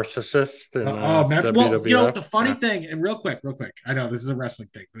the narcissist. Man! WWF. Well, the funny thing, and real quick, I know this is a wrestling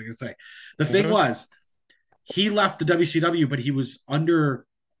thing, but I can say the thing was he left the WCW, but he was under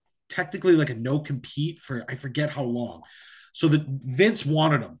technically like a no compete for I forget how long. So that Vince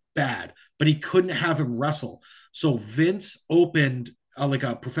wanted him bad, but he couldn't have him wrestle. So Vince opened like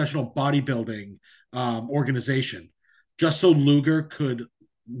a professional bodybuilding organization just so Luger could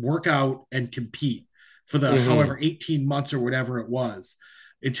work out and compete for the however 18 months or whatever it was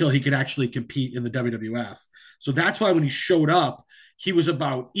until he could actually compete in the WWF. So that's why when he showed up, he was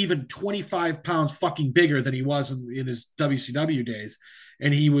about even 25 pounds fucking bigger than he was in his WCW days.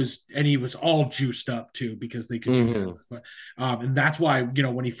 And he was all juiced up too because they could do that. But, and that's why,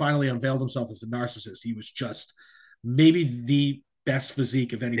 when he finally unveiled himself as a narcissist, he was just maybe the best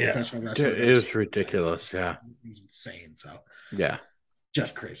physique of any professional wrestler. It is ridiculous. Yeah. He was insane. So yeah,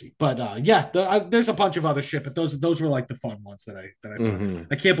 just crazy. But there's a bunch of other shit, but those were like the fun ones that I found.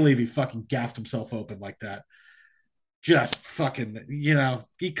 I can't believe he fucking gaffed himself open like that. Just fucking,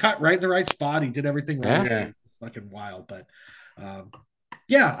 he cut right in the right spot. He did everything right. Yeah. Fucking wild. But,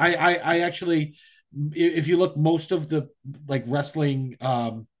 I actually, if you look, most of the like wrestling,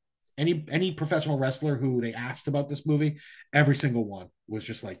 any professional wrestler who they asked about this movie, every single one was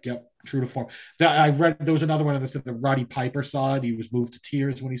just like, yep, true to form. I read there was another one of this that Roddy Piper saw it. He was moved to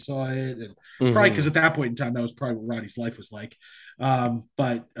tears when he saw it, and probably because at that point in time that was probably what Roddy's life was like.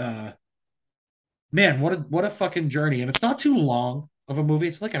 Man, what a fucking journey, and it's not too long of a movie.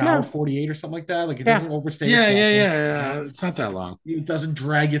 It's like an hour 48 or something like that. Like it doesn't overstay. Yeah. It's not that long. It doesn't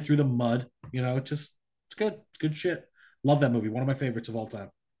drag you through the mud. It's good. It's good shit. Love that movie. One of my favorites of all time.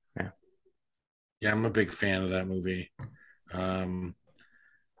 Yeah, I'm a big fan of that movie.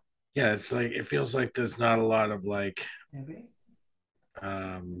 It's like it feels like there's not a lot of like,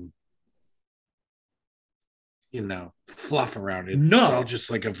 fluff around it. No, it's all just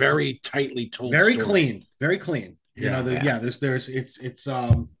like a very tightly told, very story. Very clean. There's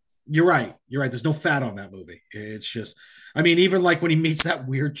you're right. There's no fat on that movie. It's just, even like when he meets that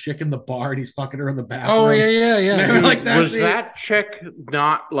weird chick in the bar and he's fucking her in the bathroom. Oh yeah. Like that chick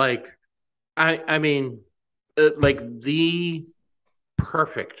not like, like the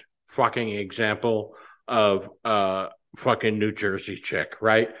perfect fucking example of fucking New Jersey chick,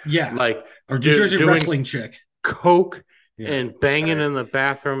 right? Yeah, like or New Jersey wrestling chick, coke and banging in the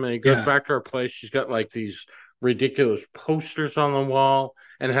bathroom, and he goes back to her place. She's got like these ridiculous posters on the wall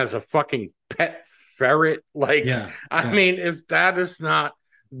and has a fucking pet ferret. Like, if that is not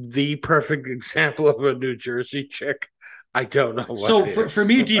the perfect example of a New Jersey chick, I don't know what. So for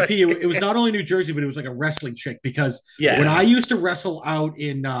me, DP, it was not only New Jersey, but it was like a wrestling chick because when I used to wrestle out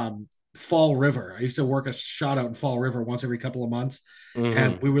in Fall River, I used to work a shot out in Fall River once every couple of months,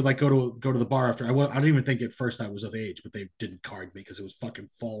 and we would like go to the bar after. I don't even think at first I was of age, but they didn't card me because it was fucking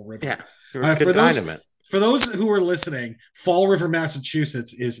Fall River. Yeah, for those who are listening, Fall River,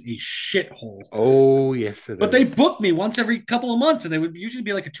 Massachusetts is a shithole. Oh yes, but they booked me once every couple of months, and it would usually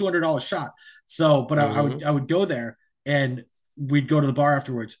be like a $200 shot. So, but I would go there. And we'd go to the bar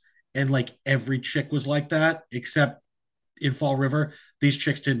afterwards, and like every chick was like that, except in Fall River, these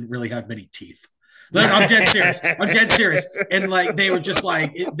chicks didn't really have many teeth. Like, I'm dead serious. And like they were just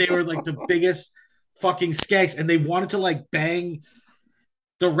like they were like the biggest fucking skanks, and they wanted to like bang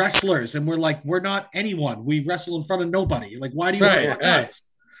the wrestlers, and we're like, we're not anyone. We wrestle in front of nobody. Like, why do you want to fuck us?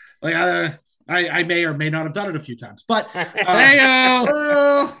 Like, I may or may not have done it a few times, but all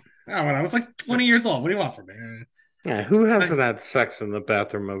when I was like 20 years old. What do you want from me? Yeah, who hasn't had sex in the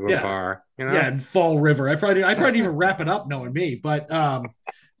bathroom of a Yeah. bar? You know? Yeah, in Fall River. I probably didn't even wrap it up knowing me, but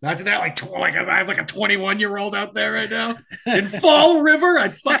imagine that like I have like a 21-year-old out there right now in Fall River.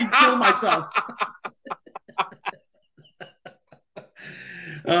 I'd fucking kill myself.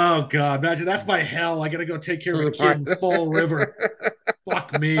 Oh God, imagine that's my hell. I gotta go take care of a kid in Fall River.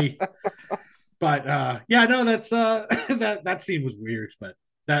 Fuck me. But yeah, no, that's that scene was weird, but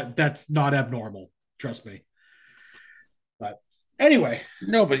that's not abnormal. Trust me. But anyway,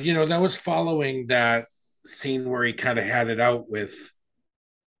 No, but that was following that scene where he kind of had it out with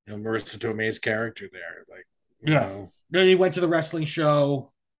Marissa Tomei's character there. Like, yeah. Then he went to the wrestling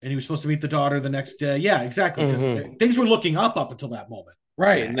show and he was supposed to meet the daughter the next day. Yeah, exactly. Because things were looking up until that moment.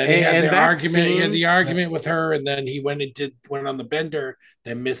 Right. And then he had the argument. Scene, he had the argument with her, and then he went on the bender,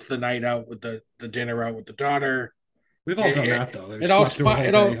 then missed the night out with the dinner out with the daughter. We've all done that though. It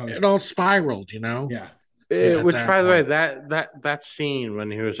all spiraled, Yeah. Which, by the way, that scene when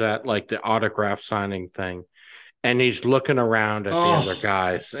he was at like the autograph signing thing, and he's looking around at the other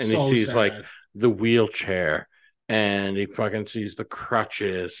guys, and he sees like the wheelchair, and he fucking sees the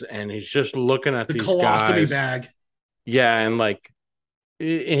crutches, and he's just looking at these colostomy guys. bag. Yeah, and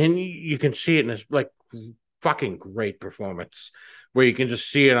you can see it in his like fucking great performance, where you can just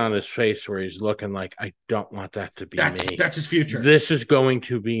see it on his face, where he's looking like, I don't want that to be me. That's his future. This is going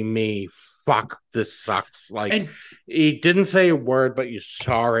to be me. Fuck, this sucks. Like, he didn't say a word, but you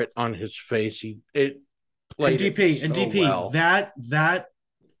saw it on his face. It played DP well. That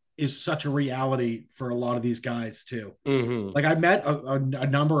is such a reality for a lot of these guys too. Mm-hmm. Like I met a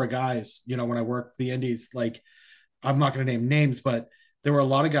number of guys, when I worked the indies. Like, I'm not going to name names, but there were a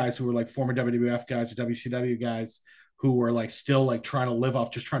lot of guys who were like former WWF guys or WCW guys who were like still like trying to live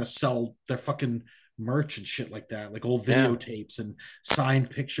off just trying to sell their fucking merch and shit like that, like old videotapes and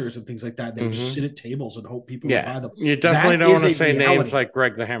signed pictures and things like that. And they would just sit at tables and hope people would buy them. You definitely don't want to say names like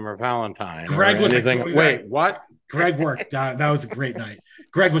Greg the Hammer Valentine. Greg was wait, what? Greg worked. That was a great night.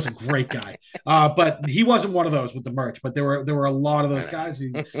 Greg was a great guy, but he wasn't one of those with the merch. But there were a lot of those guys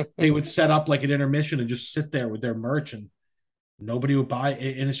who they would set up like an intermission and just sit there with their merch and nobody would buy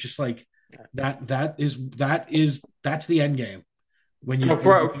it. And it's just like that's the end game. When you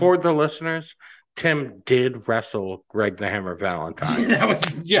for the listeners, Tim did wrestle Greg the Hammer Valentine.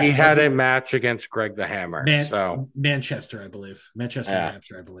 He had a match against Greg the Hammer. Manchester, I believe. New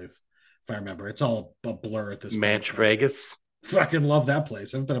Hampshire, I believe. If I remember, it's all a blur at this point. Vegas. Fucking love that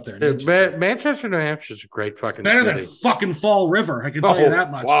place. I've been up there. Manchester, New Hampshire is a great fucking better city. Than fucking Fall River. I can tell you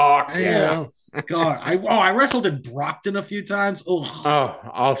that much. Fuck yeah. God, I wrestled in Brockton a few times. Ugh. Oh,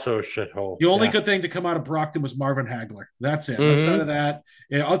 also a shithole. The only good thing to come out of Brockton was Marvin Hagler. That's it. Outside of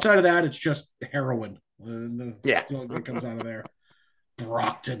that, it's just heroin. That's the only thing that comes out of there.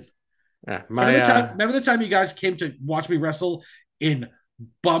 Brockton. Yeah, remember the time you guys came to watch me wrestle in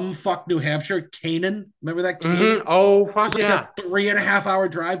bumfuck New Hampshire, Canaan? Remember that? Mm-hmm. Oh, fuck a 3.5 hour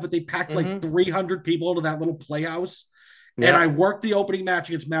drive, but they packed like 300 people into that little playhouse. Yep. And I worked the opening match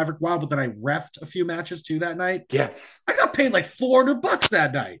against Maverick Wild, but then I reffed a few matches too that night. Yes. I got paid like $400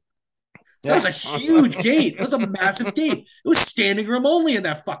 that night. That was a huge gate. That was a massive gate. It was standing room only in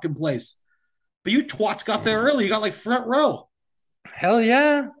that fucking place. But you twats got there early. You got like front row. Hell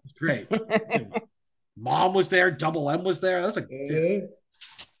yeah. It was great. Mom was there. Double M was there. That was a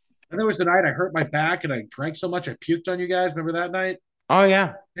And there was the night I hurt my back and I drank so much I puked on you guys. Remember that night? Oh,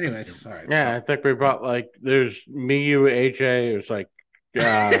 yeah. Anyways, all right. Yeah, I think we bought like, there's me, you, AJ. It was like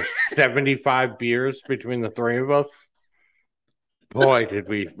 75 beers between the three of us. Boy, did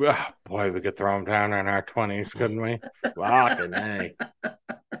we could throw them down in our 20s, couldn't we? Fucking A.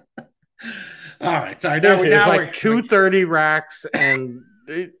 All right. Sorry. Now we're 230 racks and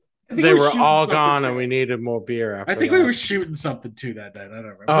they were all gone, and we needed more beer. After I think we were shooting something too that night. I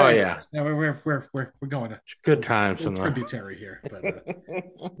don't remember. Oh yeah, we're going to good times. Tributary here, but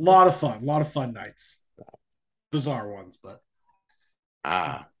a lot of fun nights, bizarre ones. But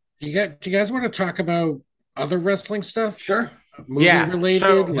do you guys want to talk about other wrestling stuff? Sure, movie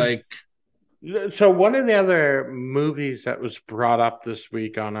related, So one of the other movies that was brought up this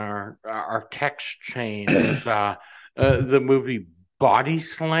week on our text chain is the movie Body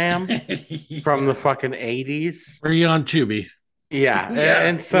Slam from the fucking 80s. Were you on Tubi? Yeah.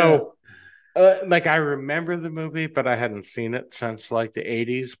 And so I remember the movie, but I hadn't seen it since like the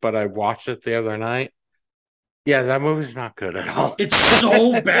 80s, but I watched it the other night. Yeah, that movie's not good at all. It's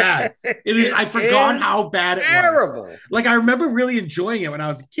so bad. It is. I forgot how bad it was. Like, I remember really enjoying it when I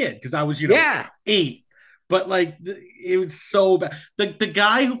was a kid because I was, 8. But like, it was so bad. The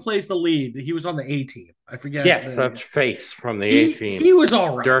guy who plays the lead, he was on the A Team. I forget. Yes, that's Face from the he, A-Team. he was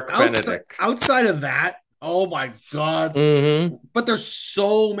all right. Dirk Benedict. Outside of that, oh my God. Mm-hmm. But there's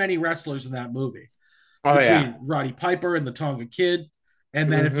so many wrestlers in that movie. Oh, Between Roddy Piper and the Tonga Kid.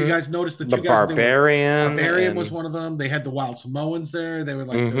 And then if you guys noticed the The two guys, Barbarian was one of them. They had the Wild Samoans there. They were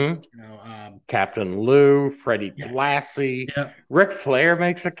like, Captain Lou, Freddie Blassie, Ric Flair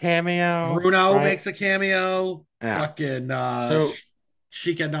makes a cameo. Bruno makes a cameo. Yeah. Fucking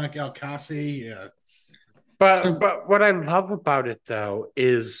Sheikah Knockout Kasi. Yeah. But what I love about it though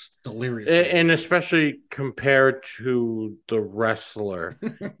is delirious, and especially compared to the wrestler,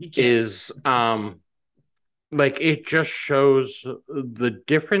 is like it just shows the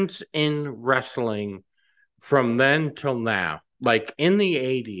difference in wrestling from then till now. Like in the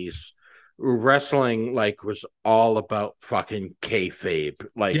 80s, wrestling like was all about fucking kayfabe.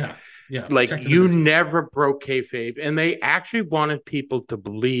 Like like you never broke kayfabe, and they actually wanted people to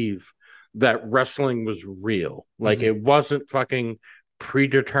believe that wrestling was real. Like it wasn't fucking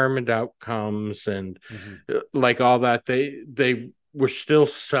predetermined outcomes and like all that. They were still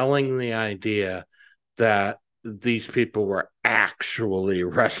selling the idea that these people were actually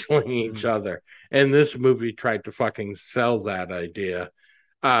wrestling each other. And this movie tried to fucking sell that idea.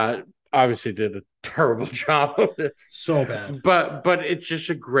 Obviously did a terrible job of it. So bad. But it's just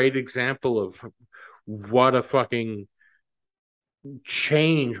a great example of what a fucking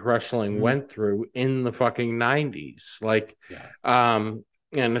change wrestling went through in the fucking 90s. Like, and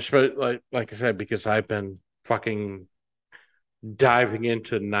especially like I said, because I've been fucking diving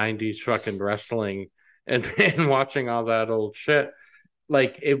into 90s fucking wrestling and watching all that old shit.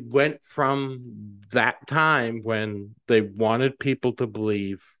 Like it went from that time when they wanted people to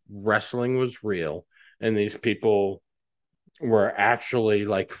believe wrestling was real and these people were actually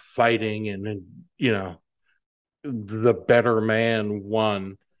like fighting and the better man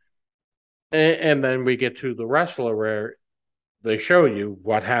won. And then we get to the wrestler where they show you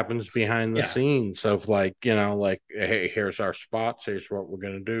what happens behind the scenes of like, like, hey, here's our spots. Here's what we're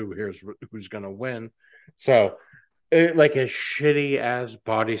going to do. Here's who's going to win. So like as shitty as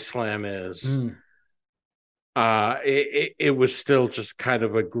Body Slam is, it was still just kind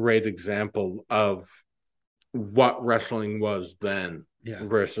of a great example of what wrestling was then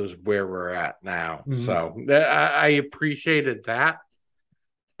versus where we're at now. So I appreciated that.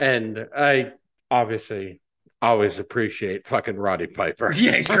 And I obviously always appreciate fucking Roddy Piper.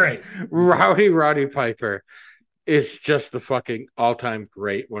 Yeah, he's great. Roddy Piper is just the fucking all-time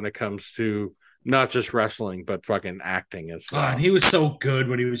great when it comes to not just wrestling, but fucking acting as well. And he was so good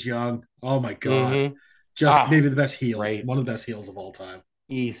when he was young. Oh my God. Just maybe the best heel. Right. One of the best heels of all time.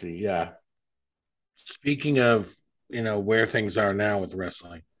 Easy, yeah. Speaking of, where things are now with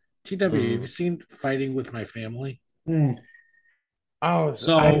wrestling, TW, have you seen Fighting with My Family? Oh,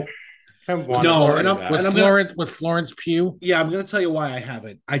 so with Florence Pugh. Yeah, I'm going to tell you why I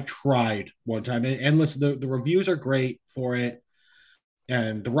haven't. I tried one time, and listen, the reviews are great for it,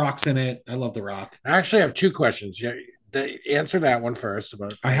 and The Rock's in it. I love The Rock. I actually have two questions. Yeah, answer that one first.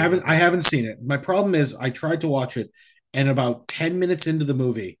 I haven't seen it. My problem is I tried to watch it, and about 10 minutes into the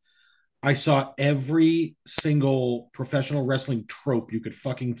movie, I saw every single professional wrestling trope you could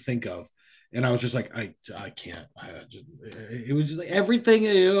fucking think of. And I was just like, I can't. It was just like everything.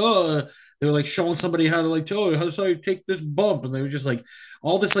 They were like showing somebody how to how to take this bump, and they were just like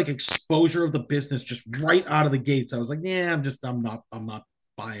all this like exposure of the business just right out of the gates. I was like, yeah, I'm not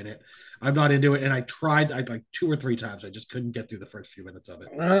buying it. I'm not into it. And I tried like 2 or 3 times. I just couldn't get through the first few minutes of it.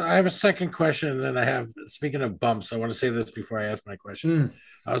 I have a second question, and then speaking of bumps, I want to say this before I ask my question.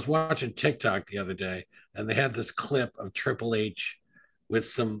 I was watching TikTok the other day, and they had this clip of Triple H with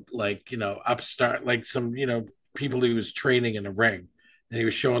some upstart, like some, people he was training in a ring, and he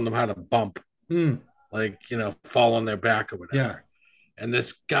was showing them how to bump, fall on their back or whatever. Yeah. And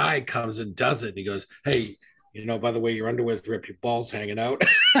this guy comes and does it. And he goes, hey, by the way, your underwear's ripped, your balls hanging out.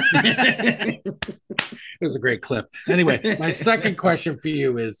 It was a great clip. Anyway, my second question for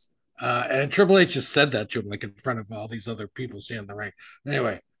you is, and Triple H just said that to him, like in front of all these other people seeing the ring.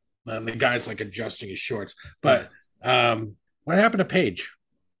 Anyway, the guy's like adjusting his shorts. But what happened to Paige?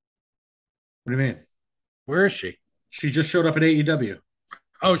 What do you mean? Where is she? She just showed up at AEW.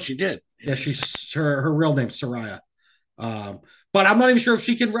 Oh, she did. Yeah, she's her real name's Saraya. But I'm not even sure if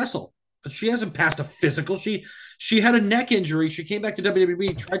she can wrestle. She hasn't passed a physical. She had a neck injury. She came back to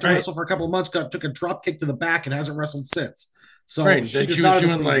WWE, tried to wrestle for a couple of months, took a drop kick to the back, and hasn't wrestled since. So then she was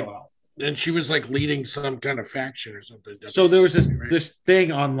doing and she was like leading some kind of faction or something. So there was this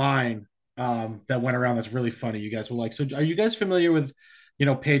thing online that went around that's really funny. You guys were like, so are you guys familiar with,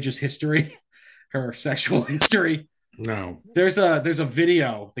 Paige's history, her sexual history? No. There's a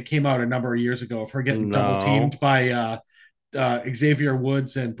video that came out a number of years ago of her getting double teamed by Xavier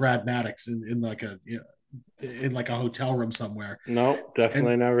Woods and Brad Maddox in like a in like a hotel room somewhere. Nope,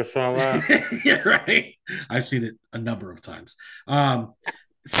 definitely never saw that. Yeah, right. I've seen it a number of times.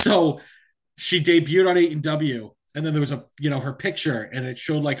 So she debuted on AEW, and then there was her picture, and it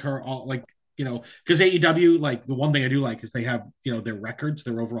showed like her all like because AEW, like the one thing I do like is they have their records,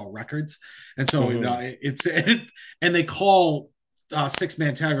 their overall records, and so it's and they call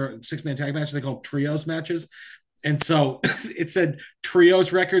six-man tag matches, they call trios matches. And so it said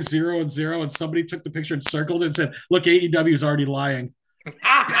trios record 0-0, and somebody took the picture and circled it and said, "Look, AEW is already lying."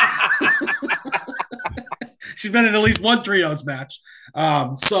 She's been in at least one trios match.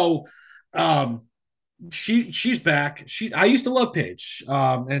 She's back. I used to love Paige.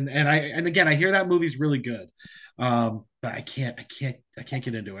 And again, I hear that movie's really good. But I can't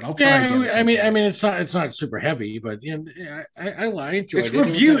get into it. I'll try. Yeah, I mean, it's not super heavy, but I enjoyed it.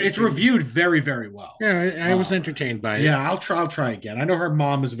 It's reviewed very, very well. Yeah, I was entertained by it. Yeah, I'll try again. I know her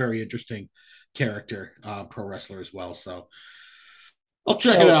mom is a very interesting character, pro wrestler as well. So I'll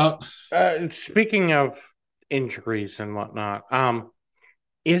check it out. Speaking of injuries and whatnot,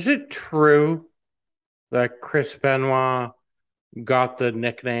 is it true that Chris Benoit got the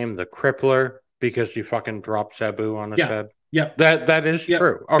nickname the Crippler because you fucking dropped Sabu on his head? Yep. That is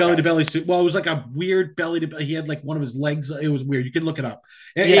true. Okay. Belly to belly suit. Well, it was like a weird belly to belly. He had like one of his legs. It was weird. You can look it up.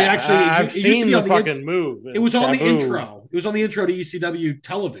 I've seen the fucking move. It was on the intro. It was on the intro to ECW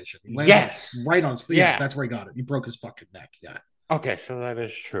television. Yes. Right on his feet. Yeah, that's where he got it. He broke his fucking neck. Yeah. Okay, so that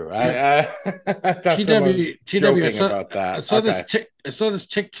is true. TW, about that. I saw this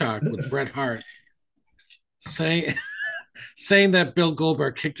TikTok with Bret Hart saying that Bill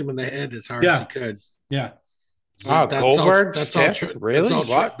Goldberg kicked him in the head as hard as he could. Yeah. So Goldberg? That's all true. Really?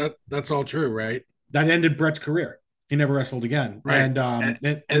 That's all true, right? That ended Bret's career. He never wrestled again. Right. And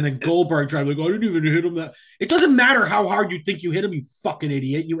then Goldberg tried to go, I didn't even hit him that. It doesn't matter how hard you think you hit him, you fucking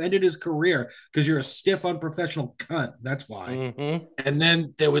idiot. You ended his career because you're a stiff, unprofessional cunt. That's why. Mm-hmm. And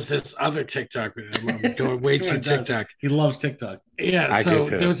then there was this other TikTok. I'm going way too TikTok. He loves TikTok. Yeah. So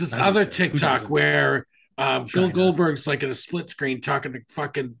there was this other TikTok where Bill Goldberg's like in a split screen talking to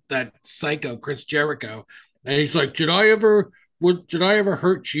fucking that psycho Chris Jericho. And he's like, did I ever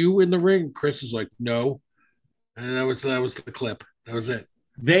hurt you in the ring? Chris is like, no. And that was the clip. That was it.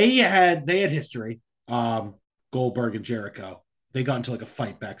 They had history. Goldberg and Jericho. They got into like a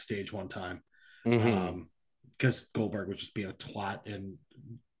fight backstage one time. Because Goldberg was just being a twat and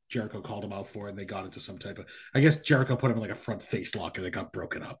Jericho called him out for it, and they got into some type of, I guess Jericho put him in like a front face lock and they got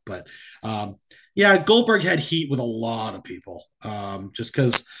broken up. But Goldberg had heat with a lot of people. Just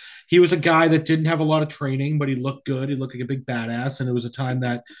because he was a guy that didn't have a lot of training, but he looked good. He looked like a big badass. And it was a time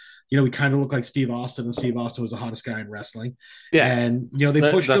that, he kind of looked like Steve Austin, and Steve Austin was the hottest guy in wrestling. Yeah. And, they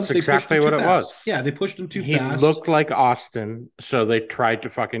pushed him. That's exactly what it was. Yeah, they pushed him too fast. He looked like Austin, so they tried to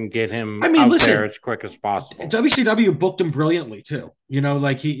fucking get him out there as quick as possible. WCW booked him brilliantly, too. They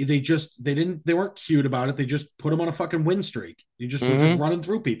weren't cute about it. They just put him on a fucking win streak. He just was just running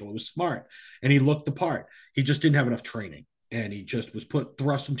through people. It was smart. And he looked the part. He just didn't have enough training. And he just was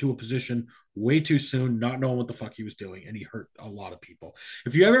thrust into a position way too soon, not knowing what the fuck he was doing, and he hurt a lot of people.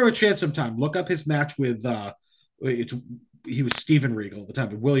 If you ever have a chance sometime, look up his match with he was Steven Regal at the time,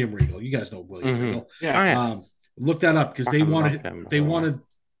 but William Regal. You guys know William Regal. Yeah. Look that up because they wanted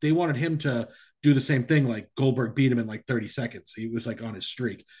him to do the same thing. Like Goldberg beat him in like 30 seconds. He was like on his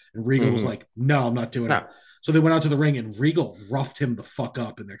streak, and Regal was like, "No, I'm not doing it." So they went out to the ring, and Regal roughed him the fuck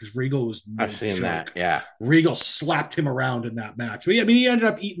up in there because Regal was no I've seen joke. that. Yeah, Regal slapped him around in that match. But he ended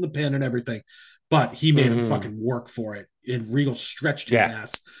up eating the pin and everything, but he made him fucking work for it. And Regal stretched his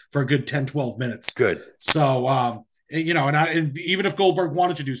ass for a good 10, 12 minutes. Good. So, and even if Goldberg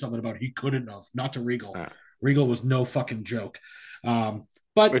wanted to do something about it, he couldn't have. Not to Regal. Regal was no fucking joke.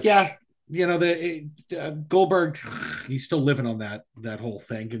 Goldberg, he's still living on that whole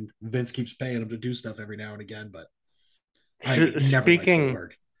thing, and Vince keeps paying him to do stuff every now and again. But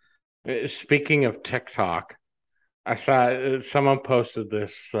speaking of TikTok, I saw someone posted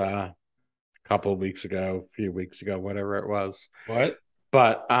this a couple of weeks ago, a few weeks ago, whatever it was. What?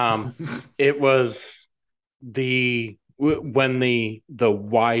 But it was when the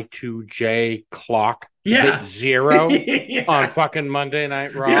Y2J clock hit 0 on fucking Monday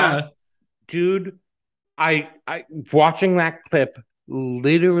Night Raw. Yeah. Dude, I watching that clip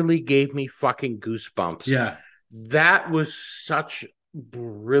literally gave me fucking goosebumps. Yeah. That was such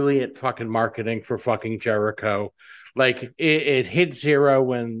brilliant fucking marketing for fucking Jericho. Like it hit 0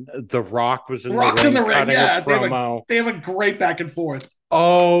 when The Rock was in the ring. Yeah, they have a great back and forth.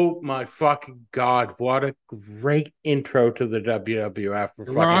 Oh my fucking god! What a great intro to the WWF for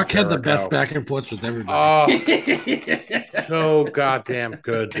The fucking Rock had the Jericho. best back and forth with everybody. Oh, so goddamn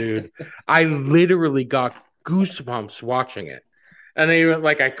good, dude. I literally got goosebumps watching it. And even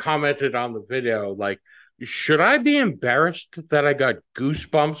like I commented on the video, like, should I be embarrassed that I got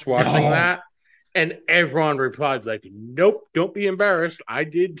goosebumps watching No. that? And everyone replied, like, nope, don't be embarrassed. I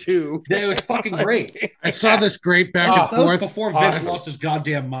did too. Yeah, it was fucking great. I saw this great back and That was forth. before Vince Awesome. lost his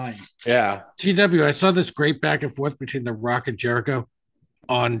goddamn mind. Yeah. TW, I saw this great back and forth between The Rock and Jericho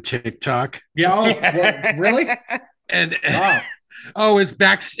on TikTok. Yeah, oh, really? And Wow. oh, it's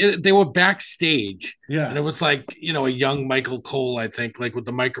back. They were backstage, Yeah. and it was like, you know, a young Michael Cole, I think, like with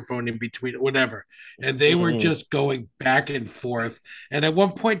the microphone in between, whatever. And they were just going back and forth. And at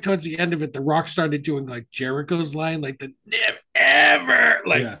one point, towards the end of it, The Rock started doing like Jericho's line, like the never ever,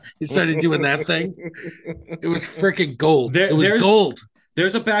 like Yeah. he started doing that thing. It was freaking gold. It was there's- gold.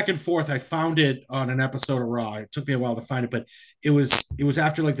 There's a back and forth. I found it on an episode of Raw. It took me a while to find it, but it was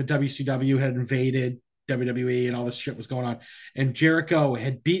after like the WCW had invaded WWE and all this shit was going on, and Jericho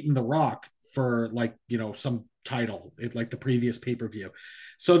had beaten The Rock for like, you know, some title like the previous pay-per-view.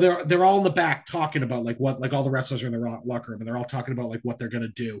 So they're all in the back talking about like what, like all the wrestlers are in the locker room and they're all talking about like what they're gonna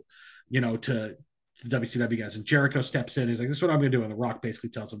do, you know, to the WCW guys. And Jericho steps in. He's like, "This is what I'm gonna do," and The Rock basically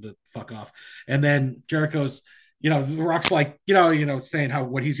tells him to fuck off. And then Jericho's, you know, The Rock's like, you know, saying how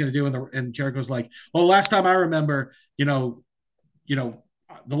what he's going to do, and Jericho's like, "Well, last time I remember, you know,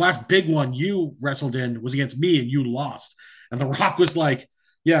 the last big one you wrestled in was against me, and you lost." And The Rock was like,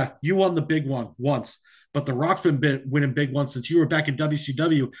 "Yeah, you won the big one once, but The Rock's been winning big ones since you were back in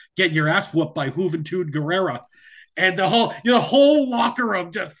WCW, getting your ass whooped by Juventud Guerrera." And the whole locker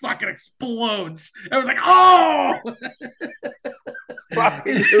room just fucking explodes. I was like, "Oh!"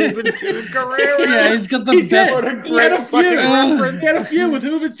 Fucking Juventud Guerrero. Yeah, he's got the He best. did. He had a feud. reference. He had a feud with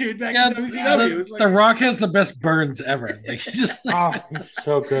Juventud back Yeah, in WCW. It was like, the Rock has the best burns ever. Like, he's just Oh, he's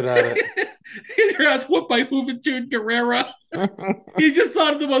so good at it. Your ass whooped by Juventud Guerrera. He just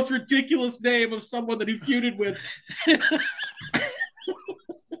thought of the most ridiculous name of someone that he feuded with.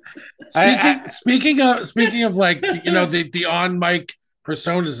 Speaking of like, you know, the on mic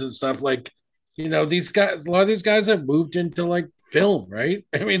personas and stuff, like, you know, these guys, a lot of these guys have moved into like film, right?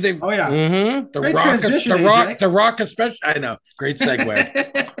 I mean, they've Oh yeah. Mm-hmm. Great transition, The Rock especially. I know, great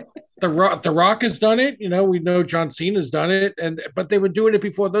segue. The Rock has done it. You know, we know John Cena's done it, but they were doing it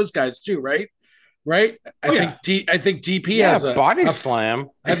before those guys too, right? Right? I think DP Yeah, has body a slam.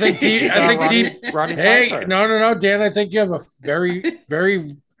 I think Roddy Hey, Piper. no, Dan. I think you have a very,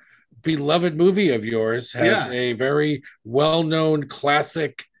 very beloved movie of yours has Yeah. a very well-known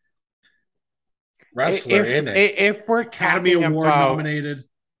classic wrestler in it. If we're Academy talking Award about, nominated.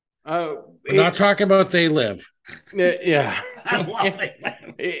 We're not talking about They Live. Yeah. I love If- it.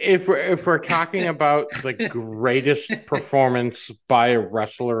 If we're talking about the greatest performance by a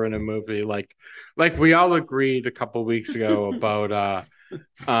wrestler in a movie, like we all agreed a couple weeks ago about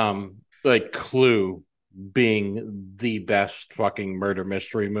like Clue being the best fucking murder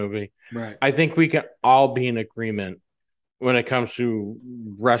mystery movie. Right. I think we can all be in agreement when it comes to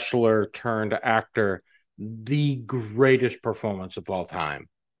wrestler turned actor. The greatest performance of all time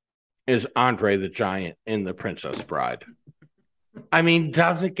is Andre the Giant in The Princess Bride. I mean,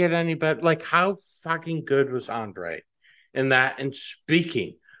 does it get any better? Like, how fucking good was Andre in that? And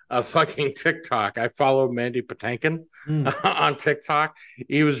speaking of fucking TikTok, I follow Mandy Patinkin on TikTok.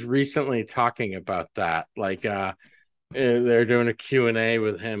 He was recently talking about that. Like, they're doing a Q&A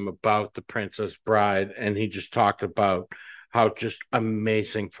with him about The Princess Bride, and he just talked about how just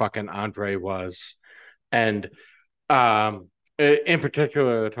amazing fucking Andre was. And in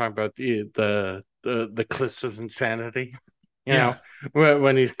particular, talking about the cliffs of insanity. You know,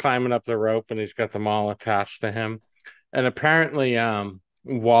 when he's climbing up the rope and he's got them all attached to him. And apparently,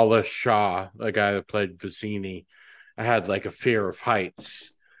 Wallace Shaw, the guy that played Vizzini, had like a fear of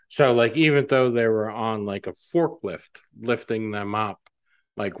heights. So, like, even though they were on like a forklift lifting them up,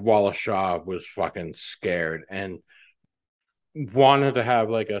 like Wallace Shaw was fucking scared and wanted to have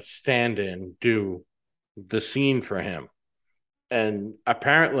like a stand-in do the scene for him. And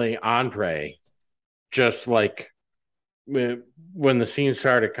apparently, Andre just like, when the scene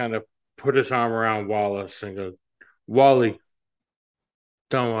started, kind of put his arm around Wallace and go, "Wally,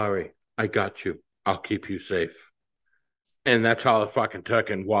 don't worry. I got you. I'll keep you safe." And that's all it fucking took.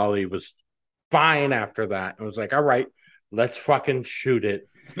 And Wally was fine after that. It was like, all right, let's fucking shoot it.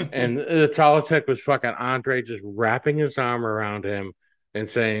 And that's all it took was fucking Andre just wrapping his arm around him and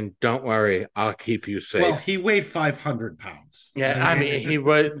saying, "Don't worry, I'll keep you safe." Well, he weighed 500 pounds. Yeah, I mean, he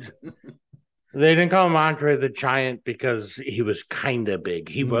was. They didn't call him Andre the Giant because he was kind of big.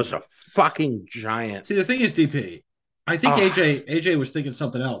 He was a fucking giant. See, the thing is, DP, I think AJ was thinking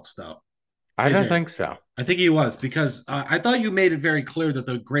something else, though. I don't AJ. think so. I think he was, because I thought you made it very clear that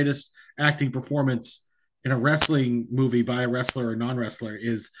the greatest acting performance in a wrestling movie by a wrestler or non-wrestler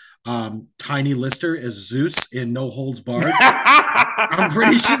is Tiny Lister as Zeus in No Holds Barred. I'm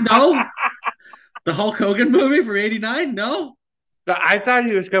pretty sure. No? The Hulk Hogan movie from '89? No? I thought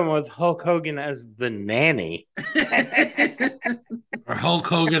he was going with Hulk Hogan as the nanny. Or Hulk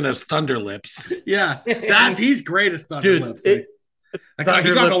Hogan as Thunderlips. Yeah, he's great as Thunderlips. Dude, he got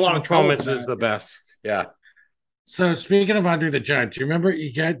in a lot of trouble for performance is the best. Yeah. So speaking of Andre the Giant, do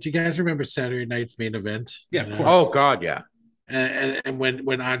you guys remember Saturday Night's Main Event? Yeah, of course. Oh God, yeah. And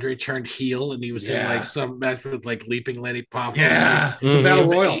when Andre turned heel and he was in like some match with like Leaping Lenny Poffo. Yeah, it's a battle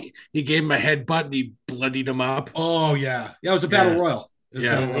royal. He gave him a headbutt and he bloodied him up. Oh yeah, it was a battle royal. It was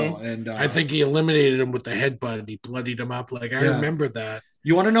battle royal, and I think he eliminated him with the headbutt and he bloodied him up. Like I remember that.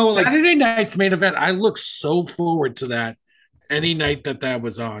 You want to know, like Saturday Night's Main Event? I look so forward to that any night that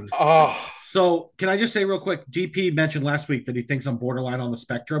was on. Oh, so can I just say real quick? DP mentioned last week that he thinks I'm borderline on the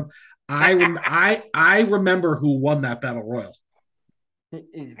spectrum. I remember who won that battle royal.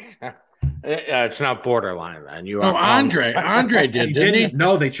 It's not borderline, man. Andre did, didn't he?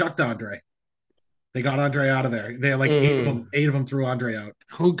 No, they chucked Andre. They got Andre out of there. They had like eight of them threw Andre out.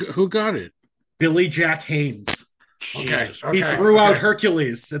 Who got it? Billy Jack Haynes. Okay. He threw out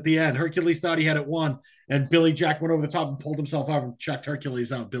Hercules at the end. Hercules thought he had it won, and Billy Jack went over the top and pulled himself out and chucked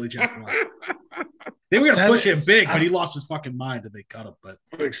Hercules out. Billy Jack won. They were gonna push him big, but he lost his fucking mind and they cut him. But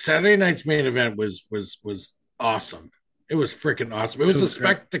Saturday Night's Main Event was awesome. It was freaking awesome. It was a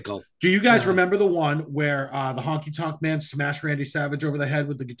spectacle. Great. Do you guys remember the one where the Honky Tonk Man smashed Randy Savage over the head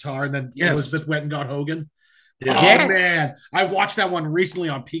with the guitar, and then Elizabeth went and got Hogan? Yes. Oh man, I watched that one recently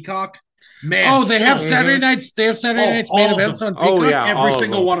on Peacock. Man, they have Saturday nights. They have Saturday Night's Main Events on Peacock. Oh yeah, every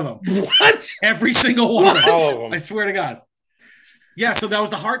single one of them. What? Every single one of them. All of them. I swear to God. Yeah, so that was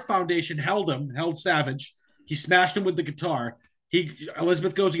the Hart Foundation held Savage. He smashed him with the guitar.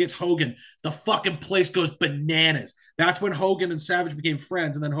 Elizabeth goes against Hogan. The fucking place goes bananas. That's when Hogan and Savage became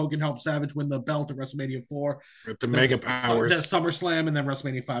friends, and then Hogan helped Savage win the belt at WrestleMania 4. With the Mega Powers. The SummerSlam, and then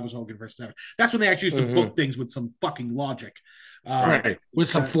WrestleMania 5 was Hogan versus Savage. That's when they actually used to book things with some fucking logic. Right, with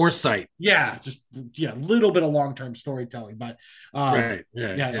some foresight. Yeah, just a little bit of long-term storytelling, but right.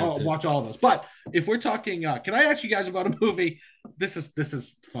 Watch all of those. But if we're talking, can I ask you guys about a movie? This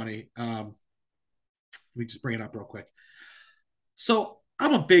is funny. Let me just bring it up real quick. So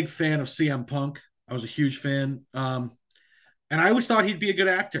I'm a big fan of CM Punk. I was a huge fan, and I always thought he'd be a good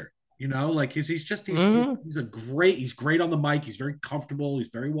actor. You know, like he's great on the mic. He's very comfortable.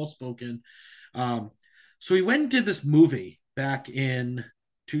 He's very well spoken. So he went and did this movie back in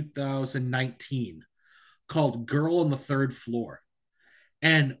 2019 called Girl on the Third Floor.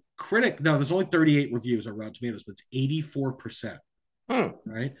 And there's only 38 reviews on Rotten Tomatoes, but it's 84%.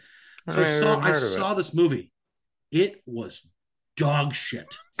 Right? So I saw this movie. It was dog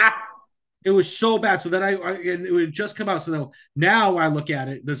shit. It was so bad. So then it would just come out. So now I look at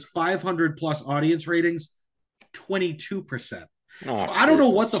it, there's 500 plus audience ratings, 22%. So I don't know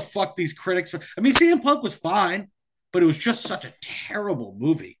what the fuck these critics. I mean, CM Punk was fine, but it was just such a terrible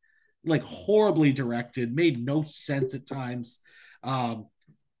movie, like horribly directed, made no sense at times. But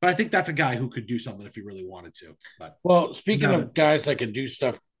I think that's a guy who could do something if he really wanted to. But speaking of guys that can do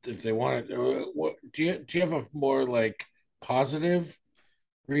stuff if they want to, do you have a more like positive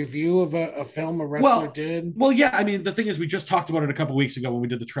review of a film a wrestler did? Well, yeah. I mean, the thing is, we just talked about it a couple weeks ago when we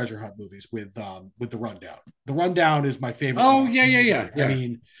did the Treasure Hunt movies with the Rundown. The Rundown is my favorite. Oh yeah. I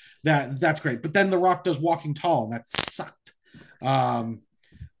mean, that's great. But then The Rock does Walking Tall, and that sucked.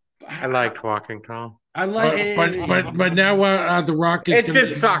 I liked Walking Tall. I like it, but now The Rock is. It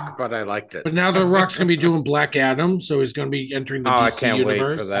did suck, but I liked it. But now The Rock's going to be doing Black Adam, so he's going to be entering the DC I can't universe.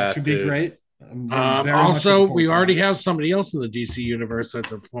 wait for that. That should be great. Also, we already have somebody else in the DC universe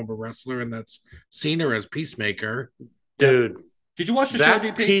that's a former wrestler, and that's Cena as Peacemaker. Dude, did you watch the show,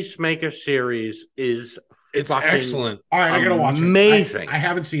 DP? Peacemaker series is excellent. All right, I gotta watch it. Amazing. I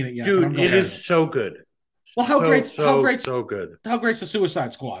haven't seen it yet, dude. It is so good. Well, how great's so good? How great's the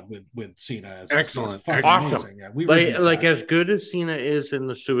Suicide Squad with Cena? Excellent, awesome. Amazing. Yeah, like as good as Cena is in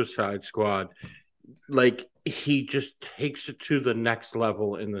the Suicide Squad, like he just takes it to the next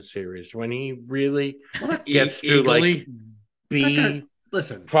level in the series when he really gets to like be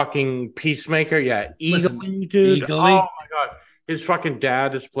fucking Peacemaker. Yeah, Eagly, dude. Oh my god, his fucking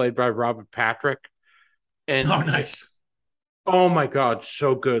dad is played by Robert Patrick, and nice. Oh my god,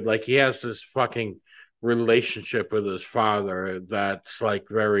 so good. Like he has this fucking relationship with his father that's like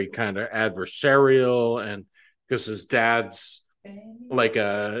very kind of adversarial, and because his dad's like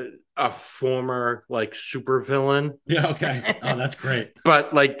a former like supervillain. Yeah, okay. Oh, that's great.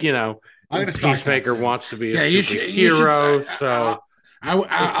 But like, you know, I'm gonna start that Peacemaker soon. wants to be a Yeah, you should. superhero, so I'll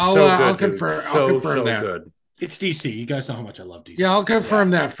so I'll good, confirm. dude. I'll confirm so that. good. It's DC. You guys know how much I love DC. Yeah, I'll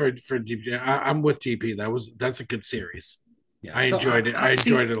confirm that for GP. I'm with GP. That's a good series. Yeah, I so enjoyed it. I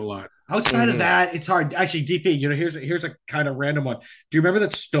enjoyed it a lot. Outside of Mhm. that, it's hard. Actually, DP, you know, here's a kind of random one. Do you remember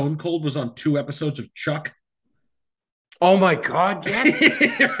that Stone Cold was on 2 episodes of Chuck? Oh my god,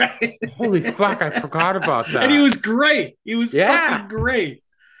 yes. Right? Holy fuck, I forgot about that. And he was great. He was Yeah. fucking great.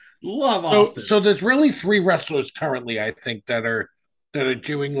 Love Austin. So there's really 3 wrestlers currently, I think, that are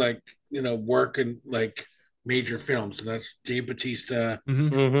doing like, you know, work in like major films, and that's Dave Bautista,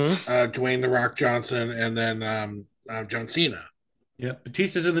 Mhm. Dwayne the Rock Johnson, and then John Cena. Yeah,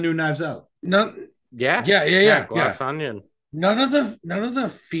 Batista's in the new Knives Out. None, Yeah. Glass Onion. none of the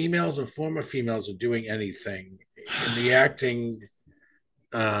females or former females are doing anything in the acting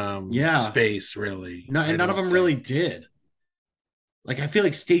space, really. No, and none of them really did. Like, I feel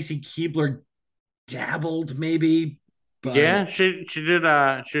like Stacy Keibler dabbled, maybe. But Yeah, she did.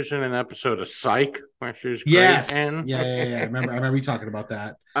 She was in an episode of Psych where she was great. yes, in. yeah. I remember you talking about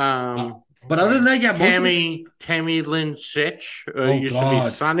that. Um, But other than that, yeah, most of the, Tammy Lynn Sitch used to God.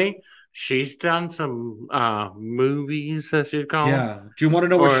 be Sunny. She's done some movies, as you'd call them. yeah. Do you want to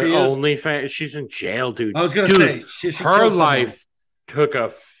know where Or she is? OnlyFans. She's in jail, dude. I was gonna Dude, say she her killed someone. life took a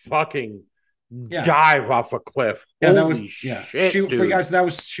fucking Yeah. dive off a cliff. Yeah, that Holy was yeah. shit, She, for dude. you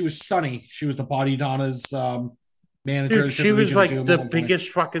guys, she was Sunny. She was the Body Donna's manager. Dude, she was Legion of like Doom at the one point. biggest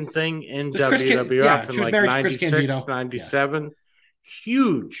fucking thing in Just Chris Can- WWF yeah, in she was like married to Chris 96, Candido. 97.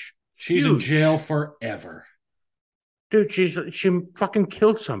 Huge. She's in Huge. jail forever. Dude, she fucking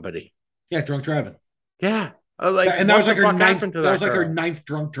killed somebody. Yeah, drunk driving. Yeah. Like, And that was like her what the fuck ninth. happened to That was like her girl? 9th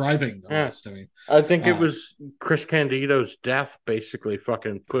drunk driving Yeah. list. I mean, I think it uh, was Chris Candido's death basically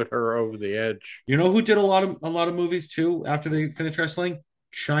fucking put her over the edge. you know who did a lot of movies too after they finished wrestling?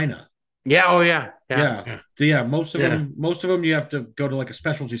 China. Yeah, oh yeah. Yeah. Most of them you have to go to like a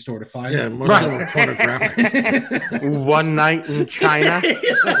specialty store to find. Yeah, them. most of them are pornographic. One Night in China.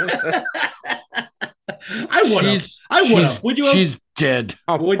 I would have. I would have. Would you have? She's dead.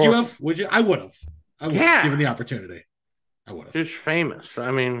 Of Would you course. have? Would you? I would have. I would Yeah. have given the opportunity. I would have. She's famous.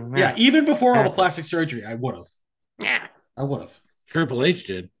 I mean, Yeah, even before all the plastic surgery, I would have. Yeah. I would have. Triple H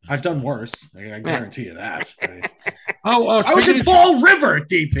did. I've done worse. I guarantee you that. Oh, I was in Fall River,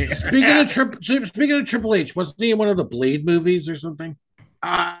 DP. Speaking of Triple H, wasn't he in one of the Blade movies or something?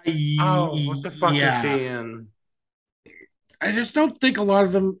 Oh, what the fuck is he in? I just don't think a lot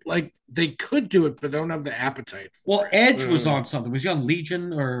of them like they could do it, but they don't have the appetite. Well, Edge was on something. Was he on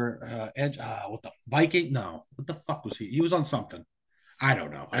Legion or Edge? What the Viking? No. What the fuck was he? He was on something. I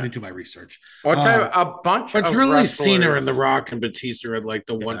don't know. I didn't do my research. I'll tell you, a bunch But it's of really wrestlers- Cena and The Rock and Batista are like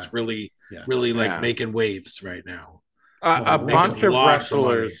the ones really like Yeah. making waves right now. A Well, bunch of lots of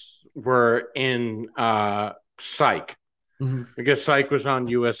money. wrestlers were in Psych. Mhm. Because Psych was on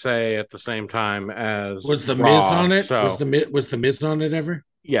USA at the same time as Was the Raw, Miz on it? So Was the Miz on it ever?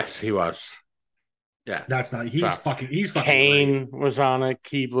 yes, he was. Yeah. That's not. He's So, fucking. He's fucking. Kane was on it.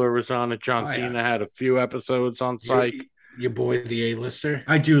 Keebler was on it. John Oh, yeah. Cena had a few episodes on Psych. Your boy, the A-lister.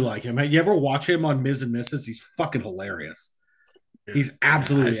 I do like him. You ever watch him on Miz and Mrs.? He's fucking hilarious. He's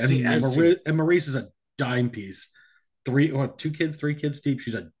absolutely. And Maurice is a dime piece. 2 kids, 3 kids deep.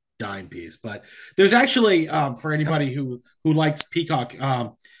 She's a dime piece. But there's actually for anybody who likes Peacock,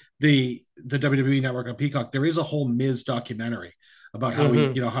 the WWE Network on Peacock, there is a whole Miz documentary about how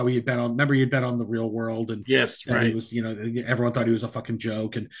he had been on. Remember, he had been on The Real World, and Yes, and right. he was, everyone thought he was a fucking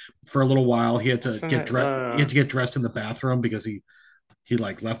joke, and for a little while he had to get dressed. He had to get dressed in the bathroom because he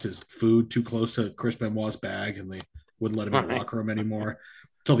like left his food too close to Chris Benoit's bag, and they wouldn't let him in the locker room anymore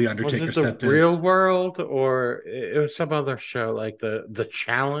until the Undertaker Was it stepped the in. Real World, or it was some other show like the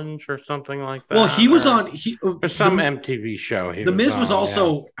Challenge or something like that? Well, he was or- on or some MTV show. The Miz was on,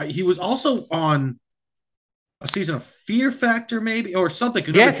 also he was also on a season of Fear Factor, maybe, or something.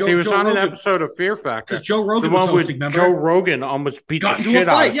 Yes, he was on an episode of Fear Factor. because Joe The Rogan was one with hosting. Remember, Joe Rogan almost beat got the into a shit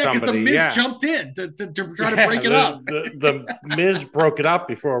out fight. of Yeah, because somebody. the Miz yeah. jumped in to try to break it up. The Miz broke it up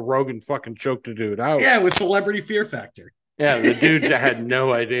before Rogan fucking choked the dude out. Yeah, with Celebrity Fear Factor. Yeah, the dude that had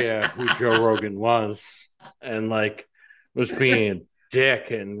no idea who Joe Rogan was and like was being a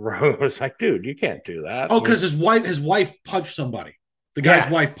dick, and Rogan was like, dude, you can't do that. Oh, because his wife punched somebody. The guy's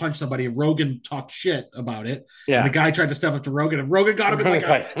Yeah. wife punched somebody, and Rogan talked shit about it. yeah. And the guy tried to step up to Rogan, and Rogan got him in It's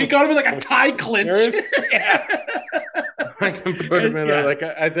like- he got him in like a tie clinch. Yeah. I can put him in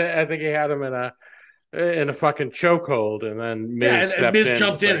Yeah. I think he had him in in a fucking chokehold, and then Miz and stepped Miz in,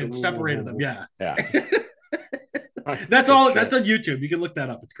 jumped was in like, and separated them. "Ooh." Yeah. Yeah. That's Good all. shit. That's on YouTube. You can look that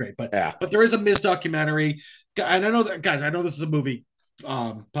up. It's great. But Yeah. there is a Miz documentary. And I know that, guys. I know this is a movie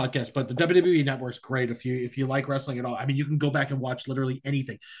podcast, but the WWE Network's great. If you like wrestling at all, I mean, you can go back and watch literally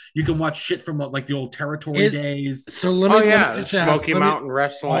anything. You can watch shit from like the old territory days. So let me just ask. Smoky Mountain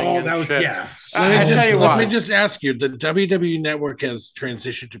Wrestling. Oh, and that was shit. Let me just ask you: the WWE Network has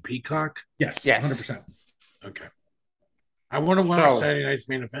transitioned to Peacock. Yes, 100%. Okay. I want to watch Saturday Night's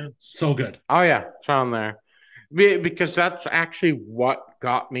Main Event. So good. Oh yeah, it's on there. Because that's actually what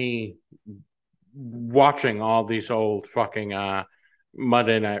got me watching all these old fucking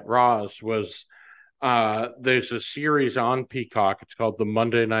Monday Night Raws was there's a series on Peacock. It's called the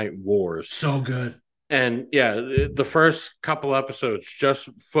Monday Night Wars. So good. And yeah, the first couple episodes just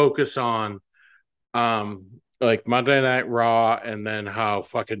focus on like Monday Night Raw, and then how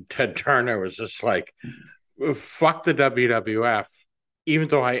fucking Ted Turner was just like, fuck the WWF. Even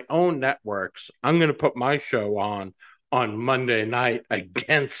though I own networks, I'm going to put my show on Monday night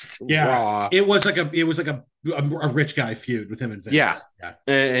against Raw. It was like a rich guy feud with him and Vince. Yeah.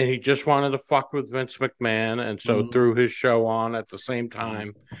 And he just wanted to fuck with Vince McMahon, and so threw his show on at the same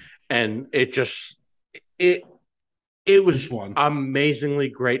time, and it was amazingly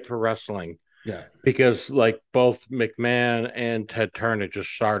great for wrestling. Yeah, because like both McMahon and Ted Turner just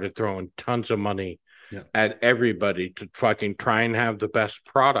started throwing tons of money at everybody to fucking try and have the best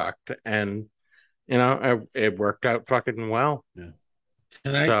product, and it worked out fucking well. Yeah.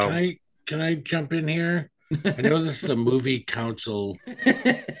 Can I jump in here? I know this is a movie council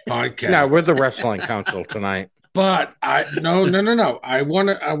podcast. No, we're the wrestling council tonight. But no. I want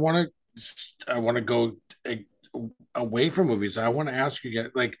to go away from movies. I want to ask you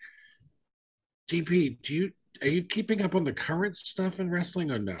guys, like, DP, are you keeping up on the current stuff in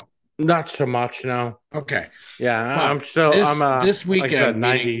wrestling or no? Not so much, no. Okay. Yeah, but I'm still. This weekend,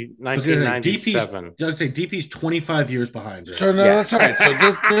 like 1997. I'd say DP's 25 years behind. Right? So that's all right.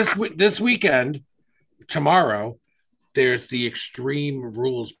 So this weekend, tomorrow, there's the Extreme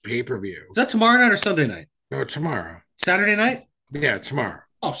Rules pay-per-view. Is that tomorrow night or Sunday night? No, tomorrow. Saturday night? Yeah, tomorrow.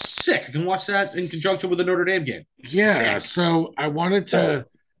 Oh, sick! I can watch that in conjunction with the Notre Dame game. Yeah. So I wanted to.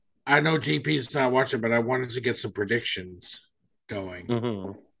 I know GP's not watching, but I wanted to get some predictions going.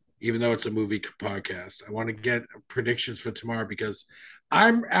 Mm-hmm. Even though it's a movie podcast, I want to get predictions for tomorrow because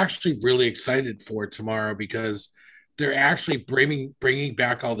I'm actually really excited for tomorrow because they're actually bringing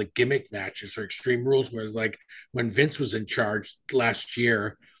back all the gimmick matches for Extreme Rules. Where like when Vince was in charge last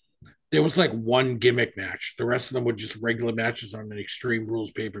year, there was like one gimmick match. The rest of them were just regular matches on an Extreme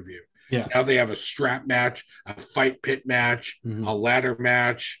Rules pay-per-view. Yeah. Now they have a strap match, a fight pit match, a ladder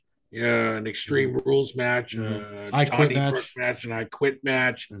match, an Extreme Rules match, I Quit match, and I Quit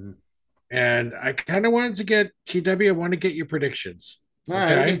match. And I kind of wanted to get TW. I want to get your predictions. All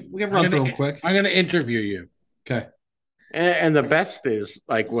right, we can run through them quick. I'm going to interview you. Okay. And the best is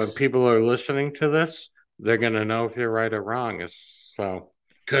like when people are listening to this, they're going to know if you're right or wrong. So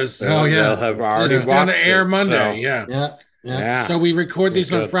because they'll have already watched going to air it, Monday. So. Yeah. So we record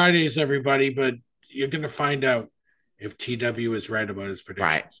these on Fridays, everybody, but you're going to find out if TW is right about his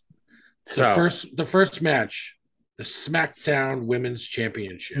predictions. Right. The first match, the SmackDown Women's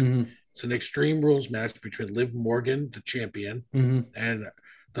Championship. It's an Extreme Rules match between Liv Morgan, the champion, and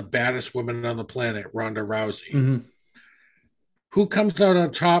the baddest woman on the planet, Ronda Rousey. Who comes out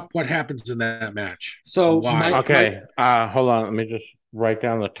on top? What happens in that match? So why? Hold on. Let me just write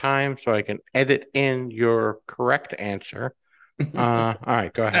down the time so I can edit in your correct answer. All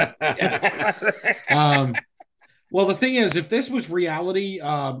right, go ahead. Well, the thing is, if this was reality,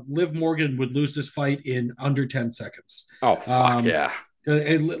 Liv Morgan would lose this fight in under 10 seconds. Oh, fuck yeah.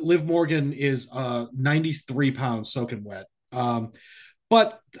 And Liv Morgan is 93 pounds soaking wet.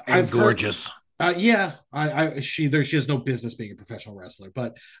 But I've gorgeous. She has no business being a professional wrestler.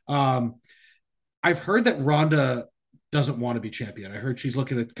 But I've heard that Ronda doesn't want to be champion. I heard she's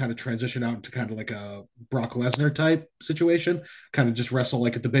looking to kind of transition out into kind of like a Brock Lesnar type situation, kind of just wrestle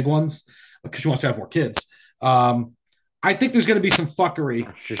like at the big ones because she wants to have more kids. I think there's going to be some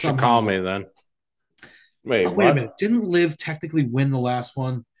fuckery. She should call me then. Wait a minute. Didn't Liv technically win the last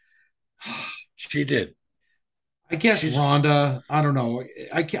one? She did. I guess Ronda. I don't know.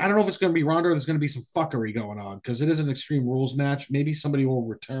 I don't know if it's going to be Ronda or there's going to be some fuckery going on because it is an Extreme Rules match. Maybe somebody will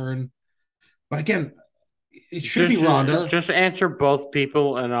return. But again, it should be Ronda. Just answer both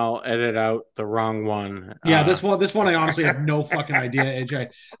people and I'll edit out the wrong one. Yeah, this one I honestly have no fucking idea,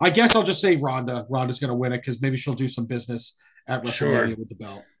 AJ. I guess I'll just say Ronda. Ronda's going to win it because maybe she'll do some business at WrestleMania with the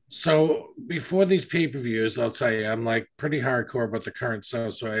belt. So before these pay-per-views, I'll tell you, I'm like pretty hardcore about the current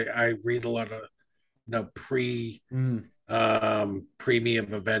stuff. So I read a lot of pre Mm.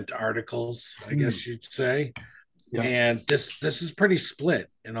 premium event articles, I guess you'd say. Yeah. And this is pretty split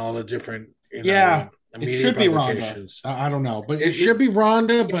in all the different Yeah, it media should be Ronda. publications. I don't know, but It should be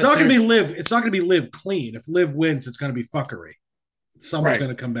Ronda, it's but not going to be there's- Liv. It's not going to be Liv clean. If Liv wins, it's going to be fuckery. Someone's Right. going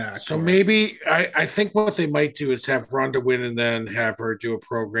to come back. So maybe I think what they might do is have Ronda win and then have her do a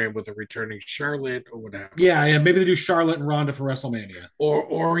program with a returning Charlotte or whatever. Yeah, maybe they do Charlotte and Ronda for WrestleMania.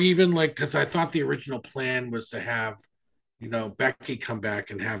 Or even like, because I thought the original plan was to have, Becky come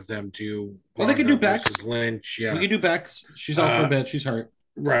back and have them do. Well, they could do Ronda Bex. versus Lynch. Yeah. We can do Bex. She's out for a bit. She's hurt.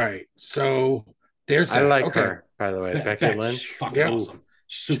 Right. So there's that. I like Okay. her, by the way. Becky Bex, Lynch. fucking Yep. awesome.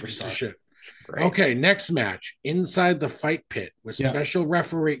 Piece of Superstar. shit. Great. Okay, next match inside the fight pit with Yeah. special